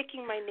was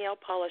picking my nail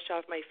polish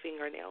off my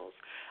fingernails.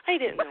 I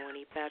didn't know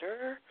any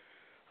better.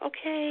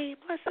 Okay,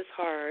 bless his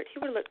heart. He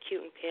would have looked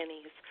cute in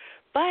panties.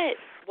 But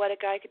what a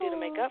guy could do to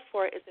make up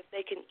for it is if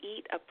they can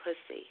eat a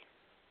pussy.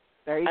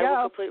 There you I go.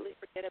 will completely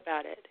forget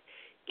about it.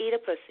 Eat a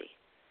pussy.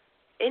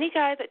 Any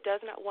guy that does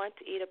not want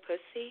to eat a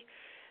pussy,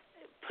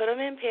 put him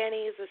in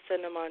panties and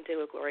send him on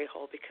to a glory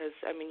hole because,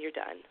 you're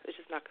done. It's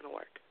just not going to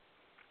work.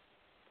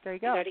 There you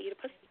go. You got to eat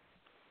a pussy.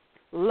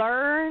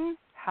 Learn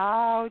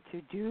how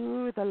to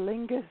do the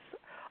lingus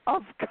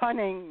of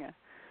cunning.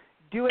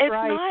 Do it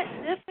right. It's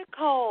not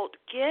difficult.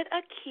 Get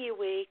a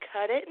kiwi,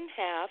 cut it in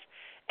half,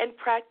 and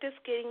practice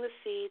getting the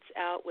seeds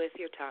out with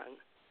your tongue.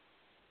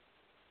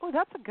 Oh,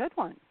 that's a good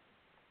one.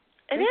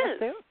 It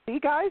is. See,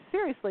 guys,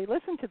 seriously,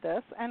 listen to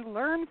this and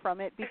learn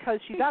from it because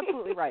she's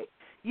absolutely right.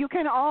 You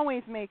can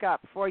always make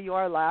up for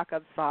your lack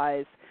of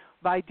size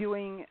by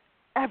doing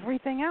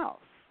everything else.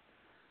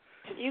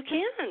 You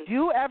can.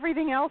 Do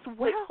everything else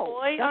well. The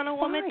toy That's on a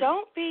woman. fine.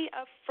 Don't be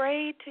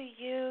afraid to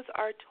use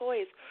our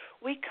toys.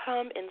 We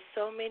come in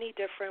so many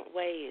different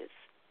ways.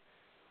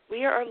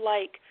 We are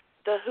like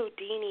the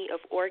Houdini of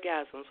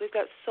orgasms. We've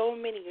got so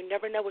many. You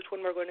never know which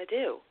one we're going to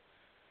do.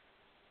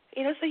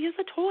 So use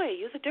a toy.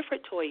 Use a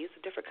different toy. Use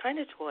a different kind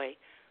of toy.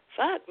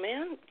 Fuck,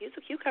 man. Use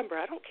a cucumber.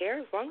 I don't care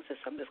as long as it's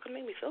something that's going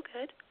to make me feel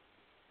good.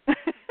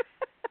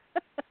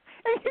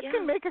 And you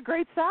can make a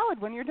great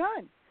salad when you're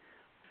done.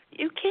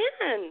 You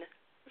can.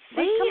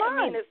 Like, See, come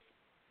on.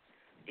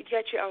 You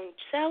got your own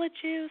salad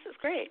juice. It's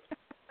great.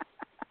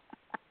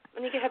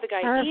 And you can have the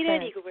guy Perfect. eat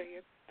it. You can wear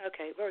your.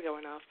 Okay, we're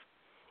going off.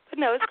 But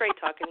no, it's great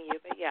talking to you.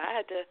 But yeah,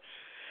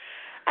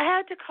 I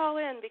had to call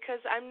in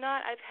because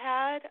I've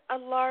had a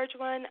large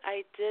one.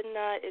 I did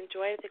not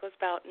enjoy it. I think it was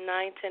about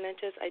 9-10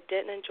 inches. I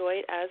didn't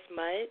enjoy it as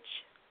much.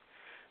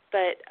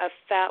 But a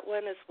fat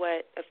one is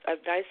a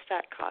nice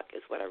fat cock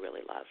is what I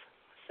really love.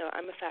 So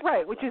I'm a fat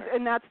right, cock which lover. is,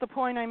 and that's the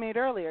point I made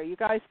earlier. You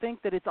guys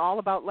think that it's all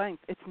about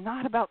length. It's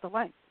not about the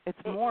length. It's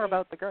more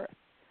about the girth.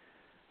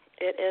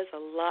 It is a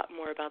lot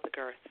more about the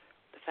girth.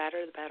 The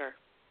fatter, the better.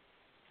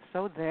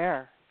 So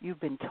there,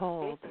 you've been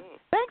told.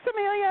 Thanks,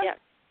 Amelia. Yeah.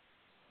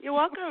 You're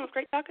welcome. It was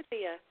great talking to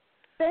you.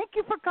 Thank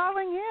you for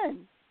calling in.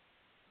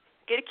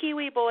 Get a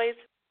kiwi, boys.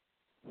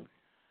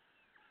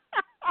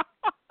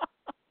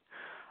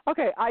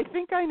 Okay, I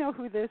think I know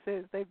who this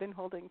is. They've been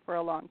holding for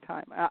a long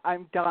time.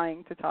 I'm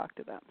dying to talk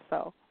to them.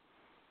 So,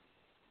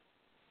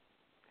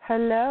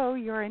 hello,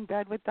 you're in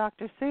bed with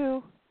Dr.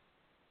 Sue.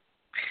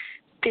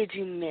 Did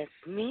you miss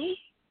me?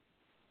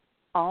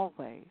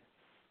 Always.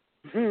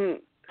 So?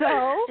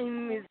 I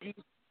miss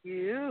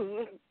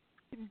you.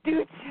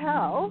 Do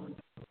tell.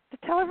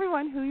 Tell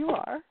everyone who you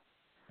are.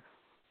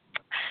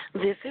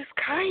 This is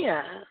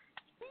Kaya.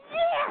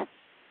 Yes!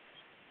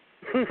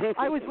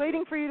 I was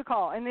waiting for you to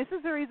call, and this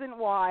is the reason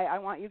why I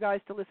want you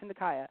guys to listen to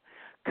Kaya.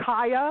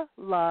 Kaya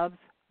loves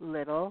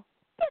little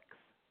dicks.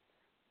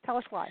 Tell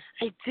us why.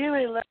 I do.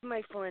 I love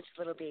my 4-inch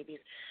little babies.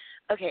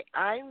 Okay,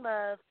 I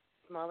love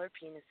smaller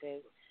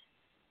penises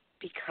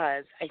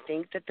because I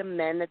think that the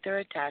men that they're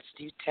attached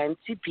to tend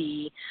to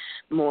be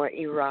more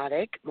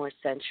erotic, more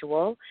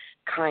sensual,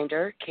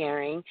 kinder,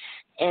 caring,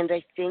 and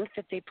I think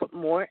that they put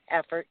more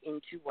effort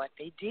into what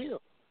they do.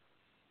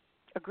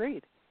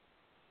 Agreed.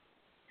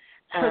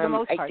 For the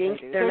most part, I think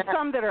they do. there's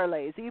some that are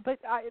lazy, but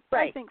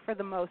I think for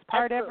the most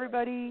part,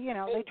 everybody,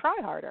 they try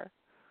harder.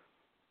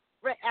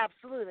 Right,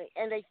 absolutely.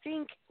 And I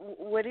think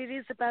what it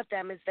is about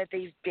them is that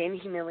they've been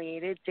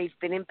humiliated, they've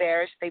been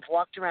embarrassed, they've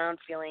walked around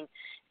feeling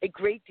a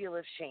great deal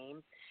of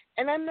shame.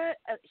 And I'm not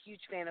a huge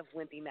fan of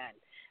wimpy men.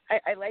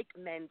 I like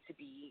men to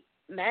be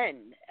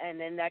men, and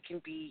then that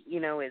can be,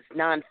 as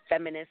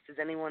non-feminist as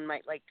anyone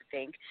might like to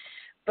think.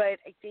 But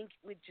I think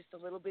with just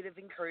a little bit of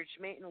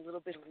encouragement and a little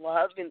bit of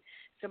love and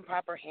some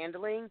proper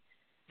handling,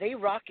 they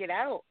rock it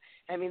out.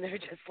 I mean, they're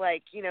just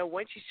like,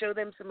 once you show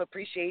them some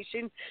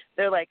appreciation,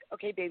 they're like,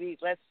 okay, baby,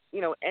 let's,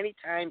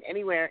 anytime,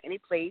 anywhere, any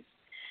place,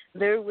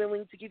 they're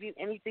willing to give you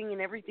anything and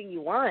everything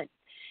you want.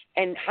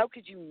 And how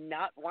could you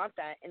not want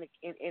that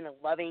in a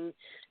loving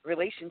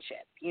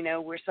relationship,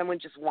 where someone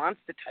just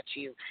wants to touch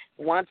you,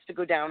 wants to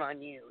go down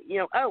on you,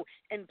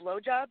 and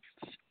blowjobs,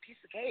 piece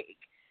of cake.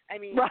 I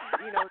mean, that's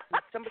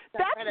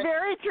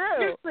very true.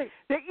 Seriously.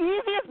 The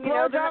easiest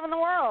blowjob in the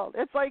world.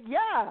 It's like,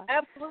 yeah.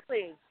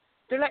 Absolutely.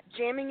 They're not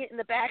jamming it in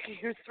the back of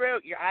your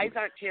throat. Your eyes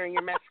aren't tearing.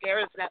 Your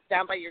mascara's not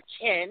down by your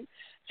chin.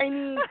 I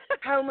mean,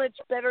 how much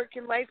better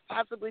can life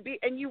possibly be?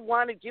 And you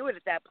want to do it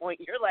at that point.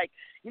 You're like,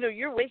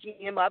 you're waking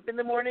him up in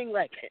the morning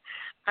like,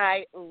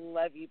 I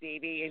love you,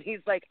 baby. And he's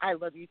like, I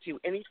love you too.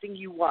 Anything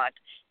you want.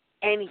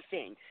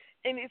 Anything.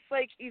 And it's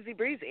like easy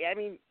breezy. I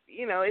mean,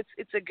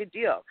 it's a good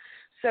deal.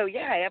 So,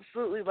 yeah, I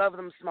absolutely love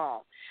them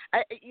small.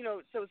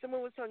 So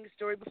someone was telling a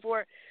story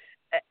before,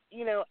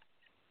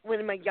 when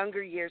in my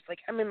younger years, like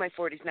I'm in my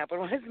 40s now, but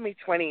when I was in my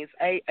 20s,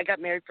 I got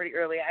married pretty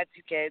early. I had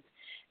 2 kids,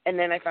 and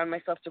then I found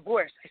myself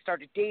divorced. I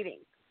started dating,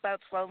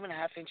 about 12 and a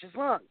half inches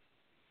long.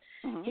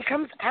 Mm-hmm. He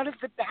comes out of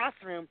the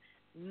bathroom,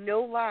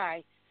 no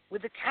lie,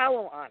 with a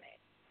towel on it.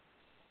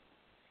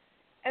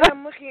 And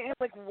I'm looking at him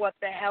like, what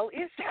the hell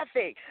is that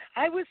thing?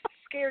 I was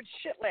scared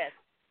shitless.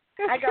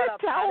 I got up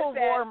towel out of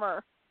bed.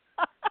 Warmer.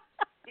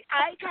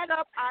 I got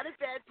up out of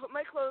bed, put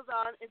my clothes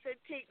on, and said,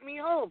 take me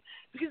home.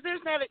 Because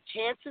there's not a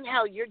chance in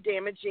hell you're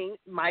damaging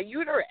my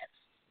uterus.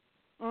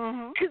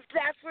 Because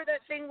that's where that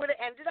thing would have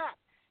ended up.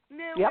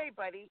 No way,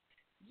 buddy.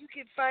 You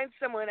could find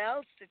someone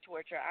else to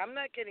torture. I'm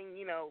not getting,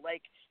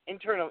 like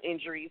internal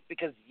injuries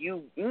because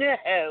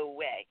no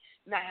way.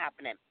 Not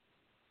happening.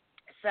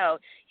 So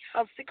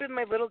I'll stick with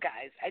my little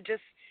guys. I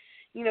just,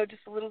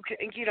 just a little,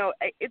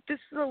 this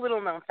is a little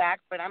known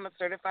fact, but I'm a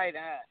certified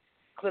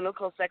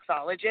clinical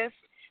sexologist.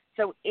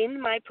 So in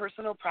my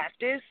personal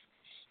practice,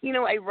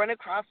 I run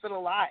across it a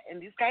lot,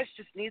 and these guys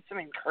just need some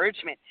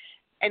encouragement.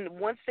 And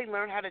once they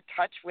learn how to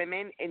touch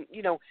women and,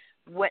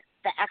 what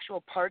the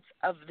actual parts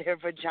of their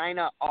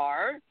vagina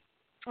are,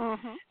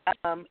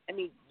 I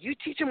mean, you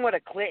teach them what a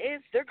clit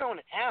is, they're going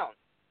to town.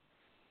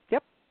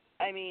 Yep.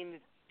 I mean,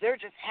 they're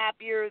just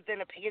happier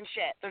than a pig in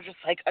shit. They're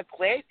just like, a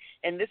clit,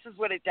 and this is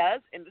what it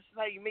does, and this is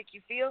how you make you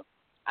feel?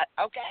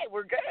 Okay,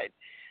 we're good.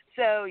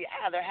 So,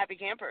 yeah, they're happy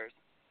campers.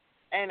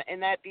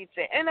 And that beats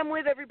it. And I'm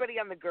with everybody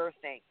on the girth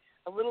thing.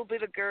 A little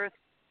bit of girth,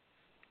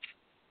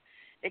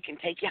 it can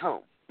take you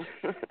home.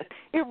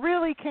 It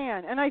really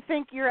can. And I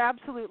think you're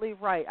absolutely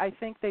right. I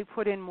think they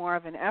put in more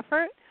of an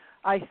effort.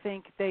 I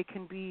think they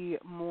can be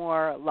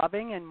more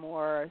loving and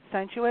more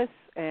sensuous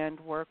and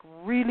work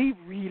really,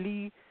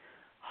 really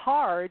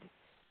hard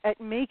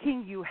at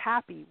making you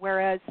happy.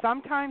 Whereas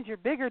sometimes your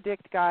bigger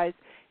dicked guys,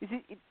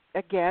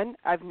 again,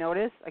 I've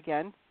noticed,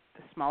 the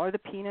smaller the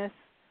penis,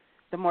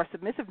 the more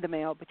submissive the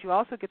male, but you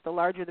also get the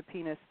larger the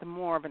penis, the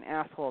more of an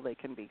asshole they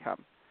can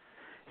become.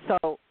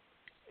 So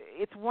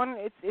it's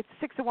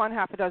 6 of one,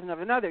 half a dozen of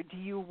another. Do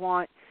you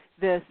want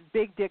this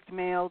big-dicked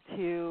male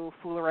to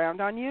fool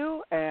around on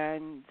you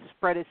and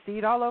spread his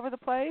seed all over the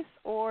place,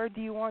 or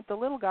do you want the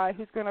little guy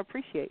who's going to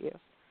appreciate you?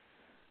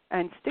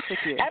 and stick with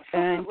you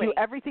Absolutely. and do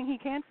everything he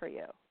can for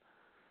you.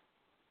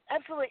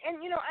 Absolutely. And,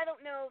 I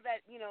don't know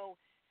that,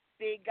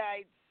 big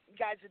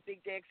guys with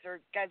big dicks or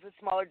guys with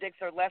smaller dicks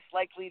are less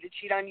likely to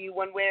cheat on you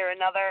one way or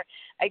another.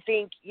 I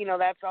think,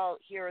 that's all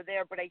here or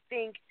there. But I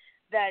think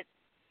that,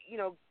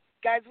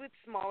 guys with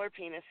smaller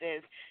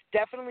penises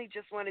definitely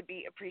just want to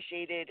be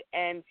appreciated.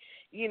 And,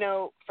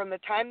 from the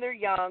time they're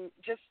young,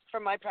 just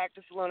from my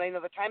practice alone, I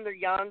know the time they're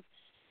young,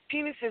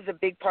 penis is a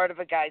big part of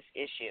a guy's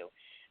issue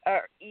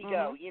or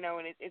ego,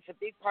 and it's a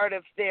big part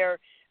of their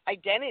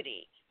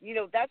identity.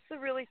 That's the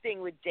really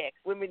thing with dicks.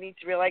 Women need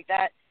to realize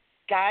that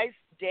guys'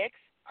 dicks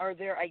are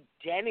their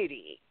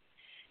identity.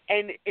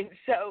 And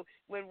so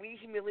when we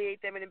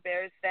humiliate them and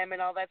embarrass them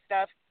and all that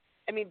stuff,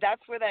 I mean,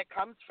 that's where that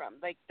comes from.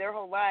 Like, their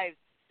whole lives,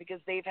 because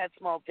they've had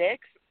small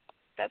dicks,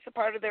 that's a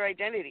part of their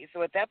identity.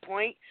 So at that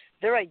point,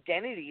 their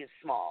identity is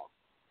small.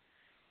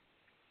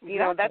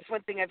 Exactly. That's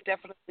one thing I've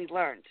definitely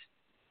learned.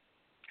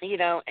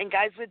 And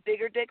guys with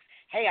bigger dicks,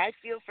 hey, I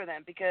feel for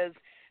them because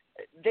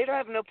they don't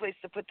have no place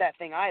to put that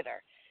thing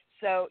either.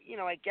 So,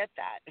 I get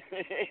that.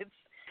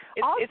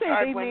 It's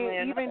hard they one may way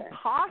or even another.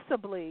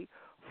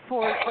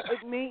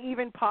 it may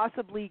even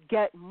possibly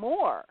get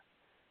more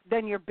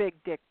than your big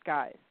dick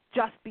guys,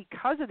 just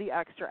because of the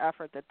extra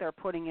effort that they're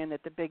putting in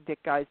that the big dick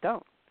guys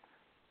don't.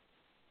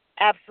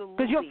 Absolutely.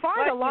 Because you'll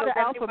find a lot of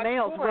then alpha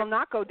males will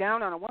not go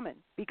down on a woman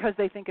because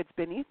they think it's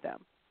beneath them.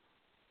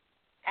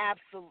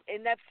 Absolutely.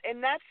 And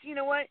that's you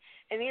know what?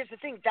 And here's the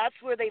thing, that's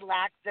where they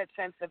lack that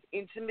sense of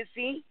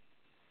intimacy.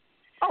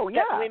 Oh,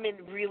 yeah. That women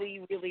really,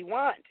 really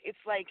want. It's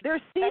like,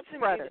 they're seed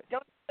spreaders.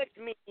 Don't expect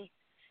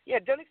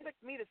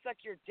me to suck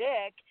your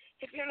dick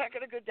if you're not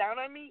going to go down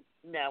on me.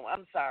 No,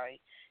 I'm sorry.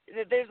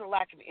 There's a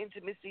lack of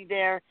intimacy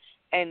there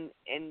and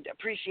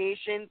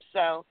appreciation.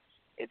 So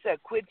it's a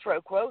quid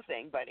pro quo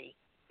thing, buddy.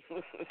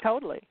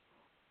 Totally.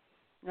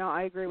 No,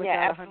 I agree with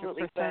that 100%.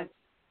 Absolutely.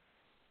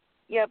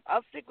 Yep,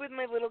 I'll stick with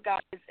my little guys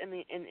and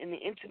the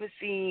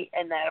intimacy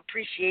and that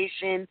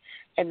appreciation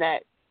and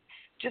that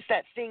just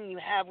that thing you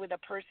have with a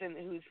person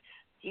who's,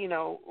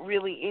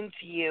 really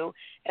into you.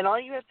 And all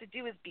you have to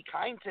do is be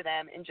kind to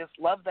them and just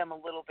love them a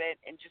little bit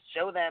and just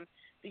show them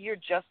that you're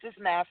just as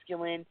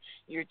masculine,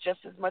 you're just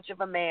as much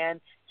of a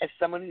man as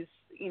someone who's,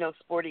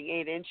 sporting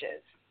 8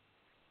 inches.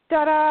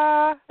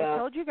 Ta-da! I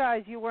told you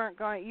guys you were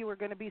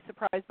going to be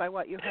surprised by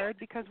what you heard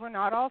because we're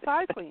not all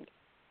size queens.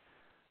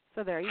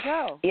 So there you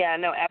go. Yeah,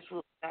 no,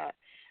 absolutely not.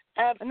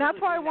 Absolutely and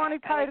that's why I not.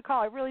 wanted Kaya to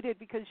call. I really did,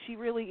 because she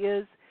really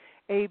is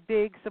a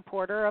big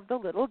supporter of the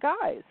little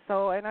guys.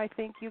 So, and I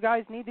think you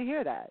guys need to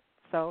hear that.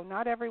 So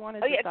not everyone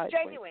is a size it's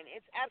genuine. queen.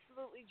 It's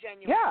absolutely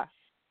genuine. Yeah.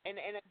 And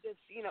it's just,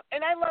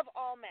 and I love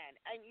all men.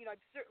 And, I'm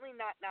certainly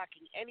not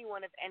knocking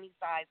anyone of any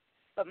size,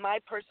 but my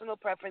personal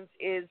preference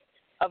is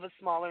of a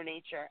smaller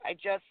nature. I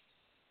just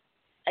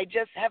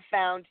have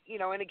found,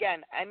 and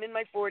again, I'm in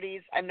my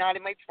 40s. I'm not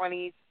in my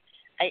 20s.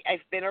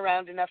 I've been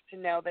around enough to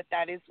know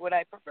that is what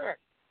I prefer.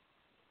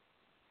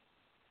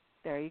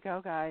 There you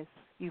go, guys.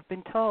 You've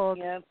been told.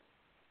 Yep.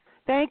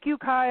 Thank you,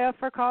 Kaya,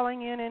 for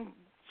calling in and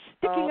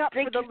sticking up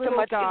for the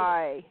little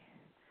guy.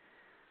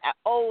 I'm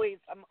always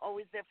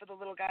there for the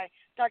little guy.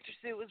 Dr.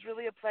 Sue, it was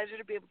really a pleasure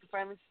to be able to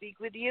finally speak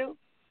with you.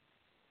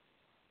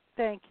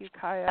 Thank you,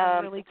 Kaya.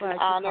 I'm really glad you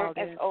called in. It's an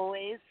honor, as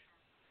always.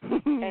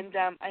 And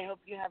I hope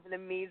you have an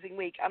amazing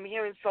week. I'm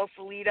here in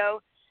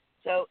Sausalito,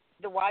 so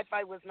the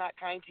Wi-Fi was not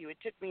kind to you. It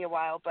took me a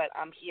while, but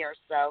I'm here.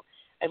 So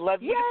I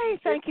love you. Yay!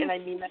 Thank you and I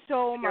mean that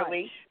so much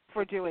sincerely.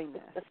 for doing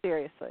this.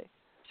 Seriously.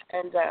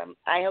 And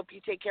I hope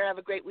you take care. Have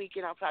a great week,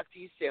 and I'll talk to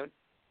you soon.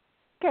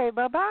 Okay,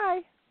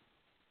 bye-bye.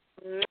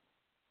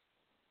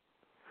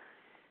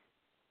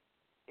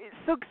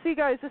 So, see,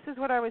 guys, this is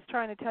what I was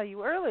trying to tell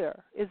you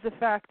earlier, is the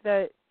fact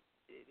that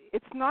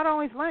it's not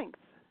always length.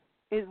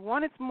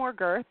 One, it's more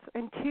girth,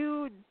 and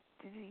two,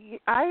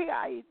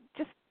 I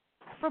just,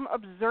 from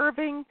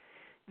observing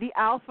the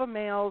alpha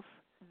males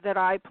that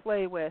I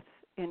play with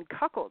in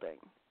cuckolding,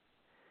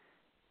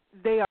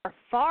 they are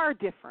far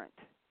different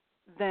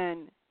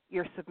than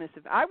your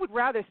submissive. I would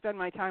rather spend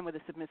my time with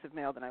a submissive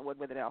male than I would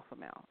with an alpha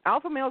male.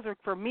 Alpha males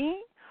for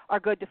me are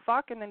good to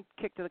fuck and then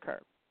kick to the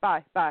curb.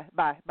 Bye, bye,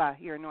 bye, bye.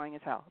 You're annoying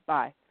as hell.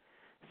 Bye.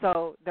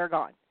 So they're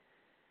gone.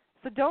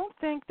 So don't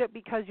think that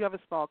because you have a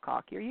small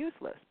cock you're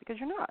useless, because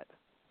you're not.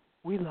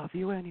 We love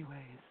you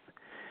anyways.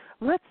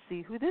 Let's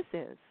see who this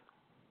is.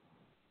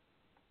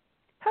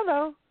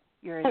 Hello.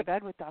 You're in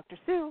bed with Dr.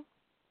 Sue.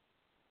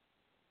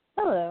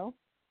 Hello.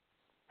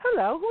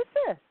 Hello. Who's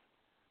this?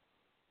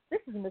 This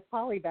is Miss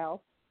Polly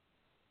Bell.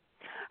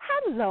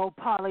 Hello,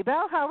 Polly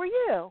Bell. How are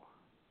you?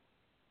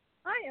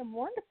 I am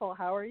wonderful.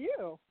 How are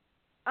you?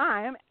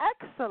 I am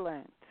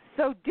excellent.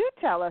 So do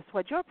tell us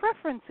what your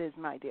preference is,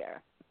 my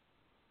dear.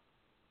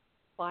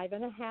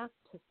 5.5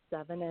 to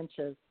 7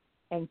 inches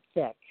and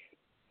thick.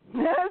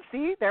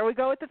 See, there we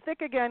go with the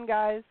thick again,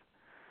 guys.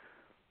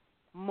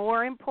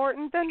 More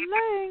important than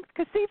length.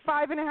 Because, see,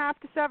 5.5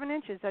 to 7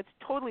 inches, that's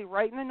totally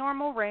right in the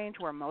normal range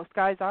where most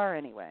guys are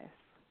anyways.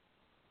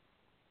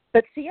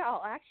 But see,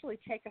 I'll actually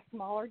take a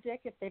smaller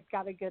dick if they've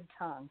got a good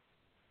tongue.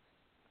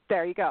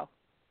 There you go.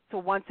 So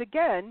once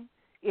again,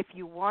 if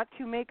you want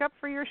to make up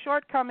for your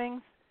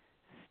shortcomings,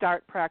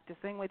 start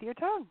practicing with your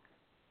tongue.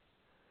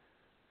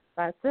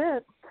 That's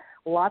it.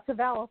 Lots of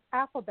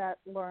alphabet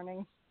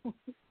learning.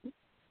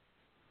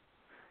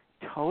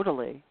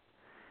 Totally.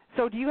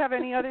 So do you have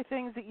any other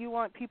things that you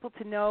want people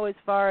to know as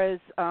far as,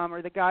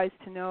 or the guys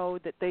to know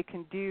that they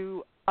can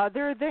do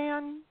other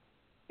than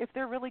if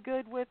they're really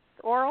good with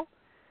oral?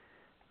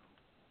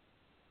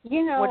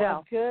 You know, What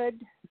else? a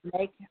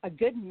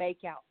good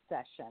make-out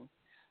session.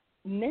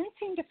 Men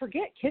seem to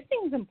forget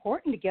kissing is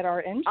important to get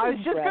our engines I was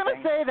just going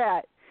revving. to say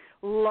that.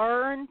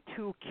 Learn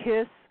to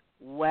kiss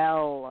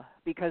well,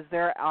 because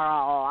there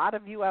are a lot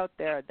of you out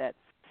there that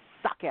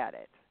suck at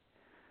it.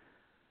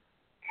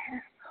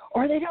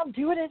 Or they don't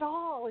do it at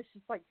all. It's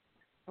just like,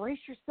 brace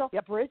yourself,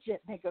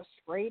 Bridget, and they go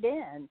straight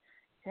in.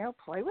 You know,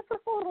 play with us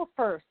a little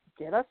first.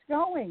 Get us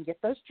going.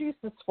 Get those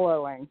juices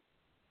flowing.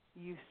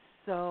 You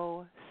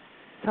so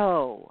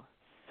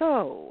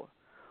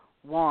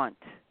want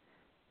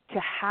to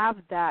have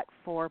that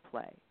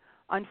foreplay.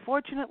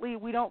 Unfortunately,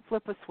 we don't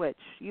flip a switch.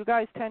 You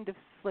guys tend to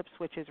flip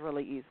switches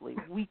really easily.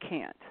 We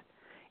can't.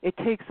 It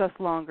takes us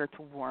longer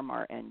to warm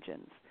our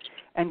engines.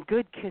 And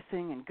good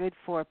kissing and good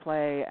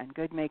foreplay and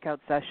good makeout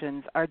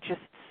sessions are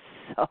just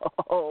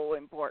so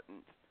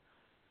important.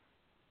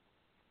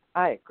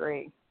 I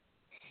agree.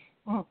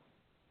 Thank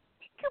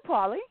you,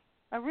 Polly.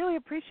 I really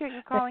appreciate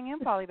you calling in,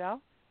 Polly Bell.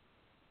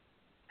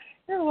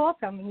 You're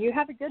welcome. And you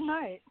have a good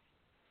night.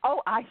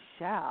 Oh, I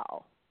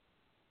shall.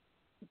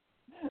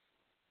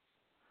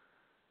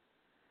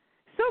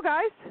 So,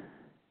 guys,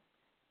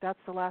 that's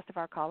the last of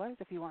our callers.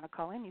 If you want to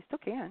call in, you still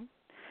can.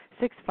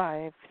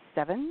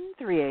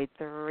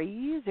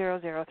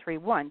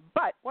 657-383-0031.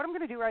 But what I'm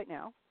going to do right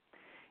now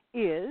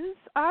is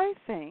I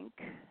think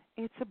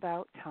it's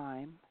about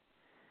time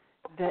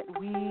that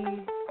we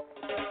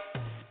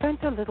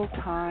spent a little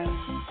time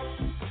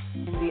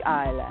in the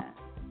island.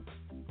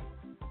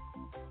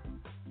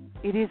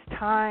 It is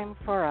time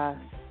for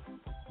us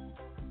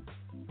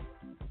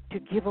to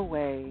give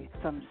away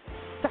some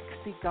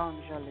sexy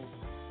ganja lube.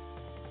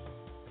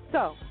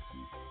 So,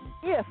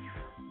 if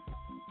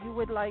you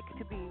would like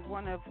to be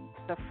one of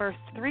the first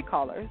three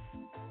callers,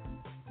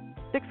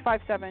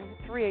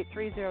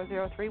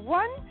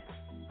 657-383-0031,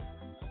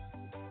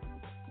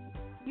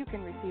 you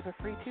can receive a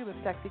free tube of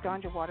sexy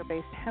ganja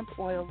water-based hemp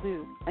oil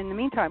lube. In the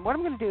meantime, what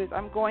I'm going to do is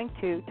I'm going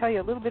to tell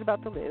you a little bit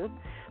about the lube.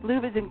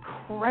 Lube is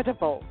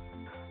incredible.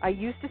 I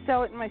used to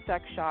sell it in my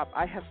sex shop.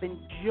 I have been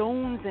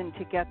jonesing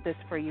to get this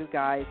for you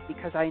guys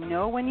because I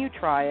know when you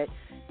try it,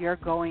 you're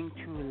going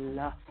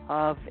to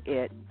love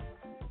it.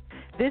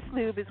 This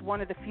lube is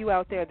one of the few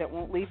out there that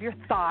won't leave your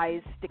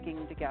thighs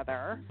sticking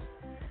together.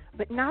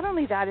 But not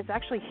only that, it's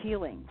actually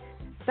healing.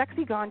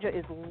 Sexy Ganja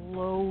is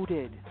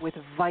loaded with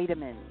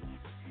vitamins,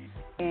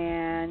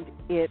 and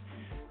it's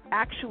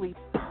actually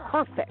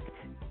perfect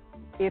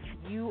if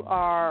you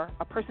are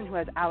a person who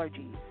has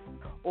allergies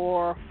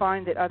or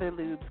find that other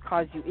lubes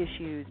cause you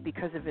issues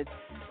because of its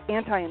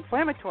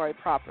anti-inflammatory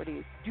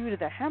properties due to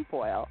the hemp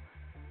oil.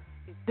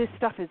 This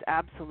stuff is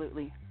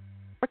absolutely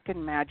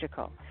freaking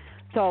magical.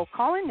 So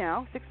call in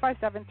now,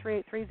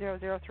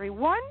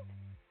 657-383-0031,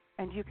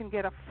 and you can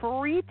get a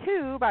free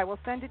tube. I will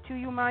send it to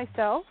you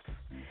myself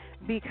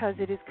because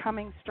it is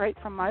coming straight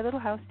from my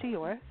little house to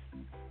yours.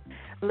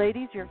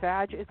 Ladies, your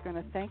vag is going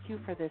to thank you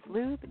for this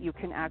lube. You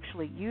can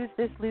actually use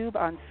this lube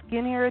on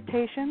skin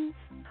irritations,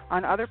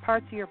 on other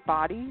parts of your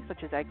body,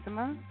 such as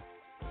eczema.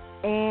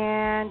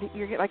 And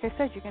you're, like I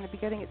said, you're going to be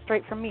getting it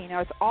straight from me.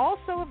 Now, it's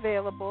also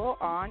available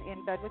on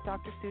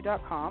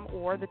InBedWithDrSue.com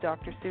or the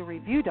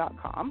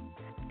DrSueReview.com.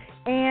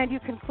 And you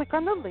can click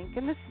on the link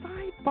in the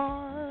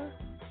sidebar.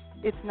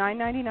 It's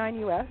 $9.99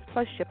 US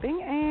plus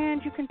shipping,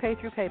 and you can pay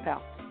through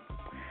PayPal.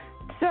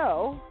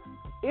 So,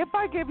 if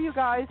I give you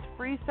guys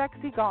free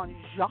sexy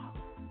ganja,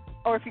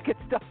 or if you get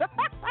stung,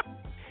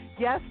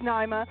 yes,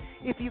 Naima,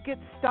 if you get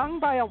stung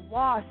by a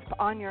wasp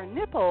on your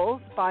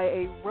nipples by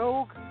a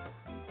rogue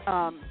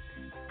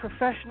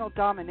professional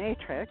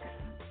dominatrix,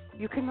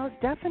 you can most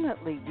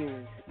definitely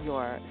use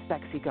your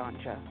sexy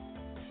ganja.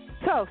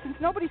 So, since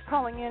nobody's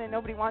calling in and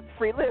nobody wants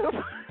free lube,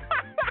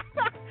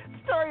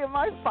 story of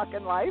my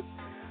fucking life,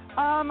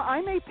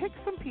 I may pick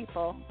some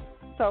people.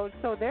 So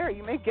there,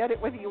 you may get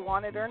it whether you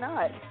want it or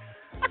not.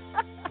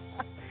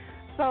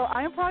 So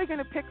I am probably going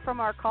to pick from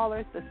our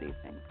callers this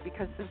evening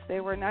because since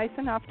they were nice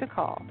enough to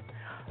call,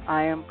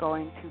 I am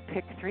going to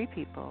pick three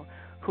people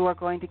who are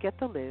going to get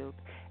the lube,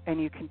 and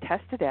you can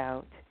test it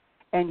out,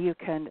 and you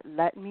can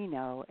let me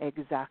know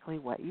exactly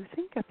what you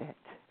think of it.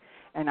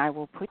 And I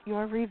will put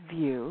your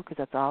review, because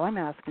that's all I'm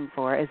asking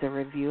for, is a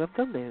review of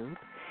the lube,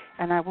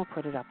 and I will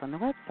put it up on the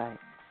website.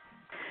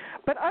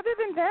 But other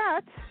than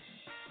that,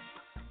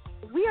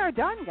 we are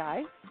done,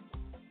 guys.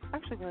 I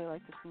actually really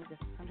like this music.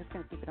 I'm just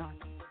going to keep it on.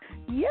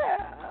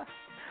 Yeah.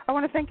 I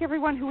want to thank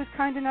everyone who was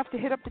kind enough to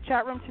hit up the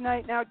chat room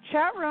tonight. Now,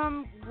 chat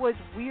room was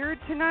weird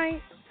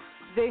tonight.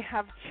 They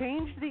have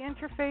changed the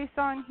interface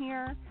on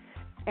here.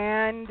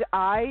 And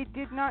I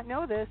did not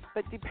know this,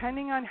 but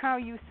depending on how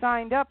you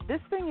signed up,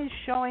 this thing is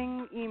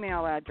showing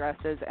email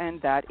addresses,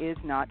 and that is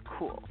not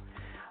cool.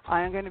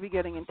 I am going to be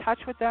getting in touch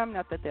with them.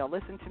 Not that they'll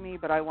listen to me,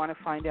 but I want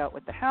to find out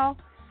what the hell.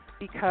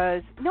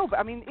 Because, no, but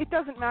I mean, it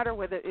doesn't matter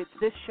whether it's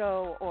this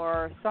show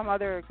or some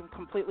other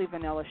completely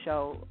vanilla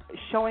show.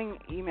 Showing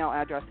email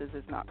addresses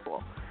is not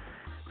cool.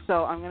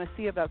 So I'm going to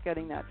see about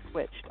getting that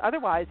switched.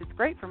 Otherwise, it's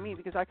great for me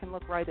because I can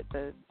look right at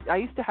I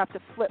used to have to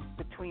flip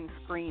between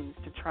screens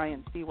to try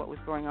and see what was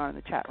going on in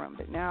the chat room,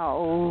 but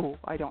now,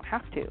 I don't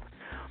have to.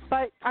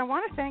 But I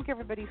want to thank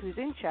everybody who's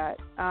in chat.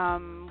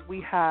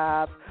 We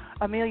have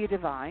Amelia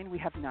Devine, we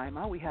have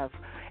Naima, we have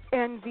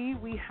Envy,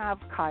 we have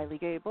Kylie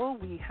Gable,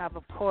 we have,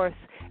 of course,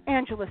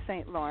 Angela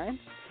St. Lawrence,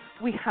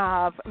 we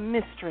have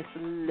Mistress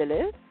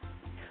Lilith,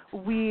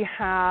 we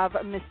have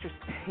Mistress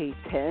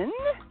Peyton.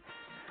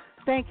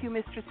 Thank you,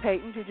 Mistress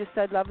Peyton, who just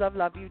said, love, love,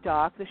 love you,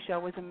 Doc. The show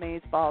was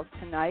amazeballs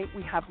tonight.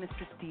 We have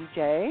Mistress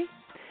DJ,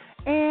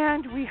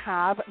 and we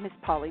have Miss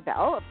Polly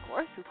Bell, of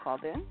course, who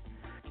called in.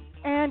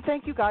 And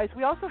thank you, guys.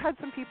 We also had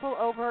some people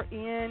over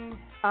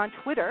on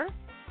Twitter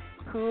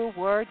who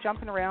were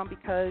jumping around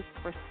because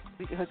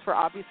for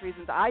obvious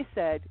reasons. I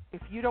said,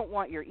 if you don't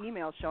want your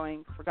email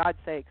showing, for God's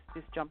sakes,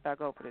 just jump back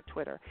over to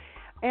Twitter.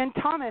 And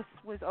Thomas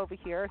was over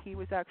here. He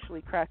was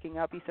actually cracking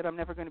up. He said, I'm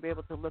never going to be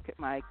able to look at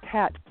my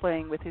cat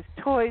playing with his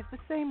toys the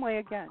same way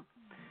again.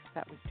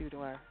 That was due to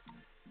our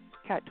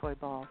cat toy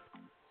balls.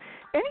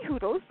 Any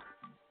hoodles.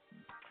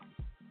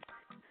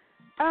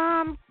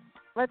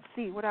 Let's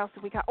see, what else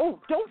have we got? Oh,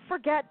 don't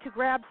forget to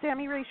grab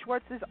Sammy Ray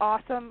Schwartz's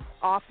awesome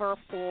offer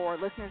for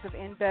listeners of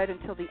In Bed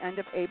until the end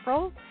of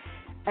April.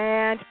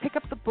 And pick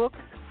up the books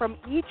from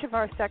each of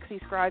our sexy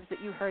scribes that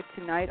you heard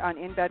tonight on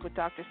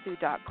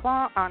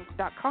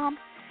inbedwithdrsue.com.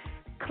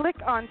 Click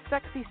on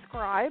Sexy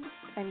Scribes,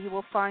 and you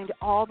will find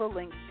all the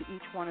links to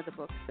each one of the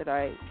books that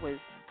I was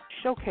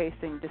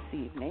showcasing this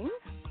evening.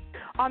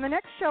 On the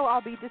next show,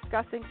 I'll be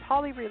discussing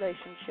poly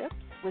relationships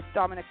with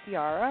Dominic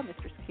Chiara,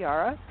 Mistress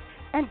Chiara,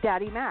 and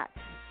Daddy Matt.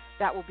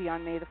 That will be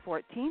on May the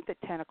 14th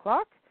at 10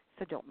 o'clock,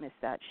 so don't miss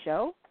that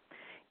show.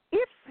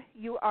 If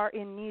you are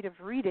in need of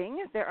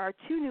reading, there are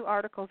 2 new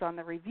articles on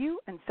the review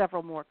and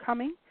several more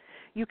coming.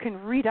 You can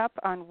read up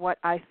on what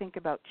I think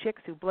about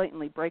chicks who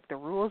blatantly break the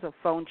rules of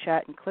phone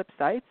chat and clip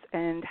sites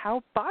and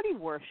how body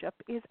worship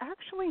is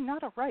actually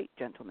not a right,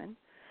 gentlemen.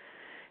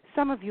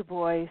 Some of you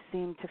boys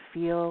seem to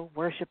feel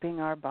worshiping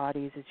our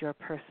bodies is your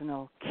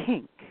personal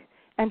kink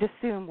and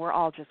assume we're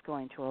all just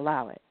going to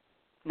allow it.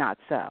 Not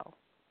so.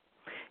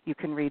 You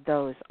can read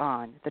those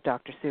on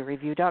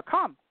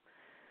thedrsuereview.com.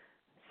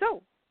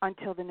 So,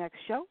 until the next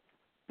show,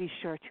 be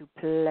sure to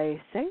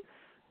play safe,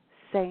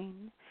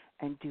 sane,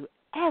 and do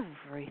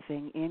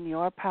everything in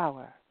your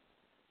power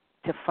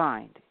to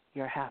find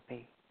your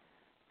happy.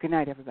 Good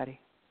night, everybody.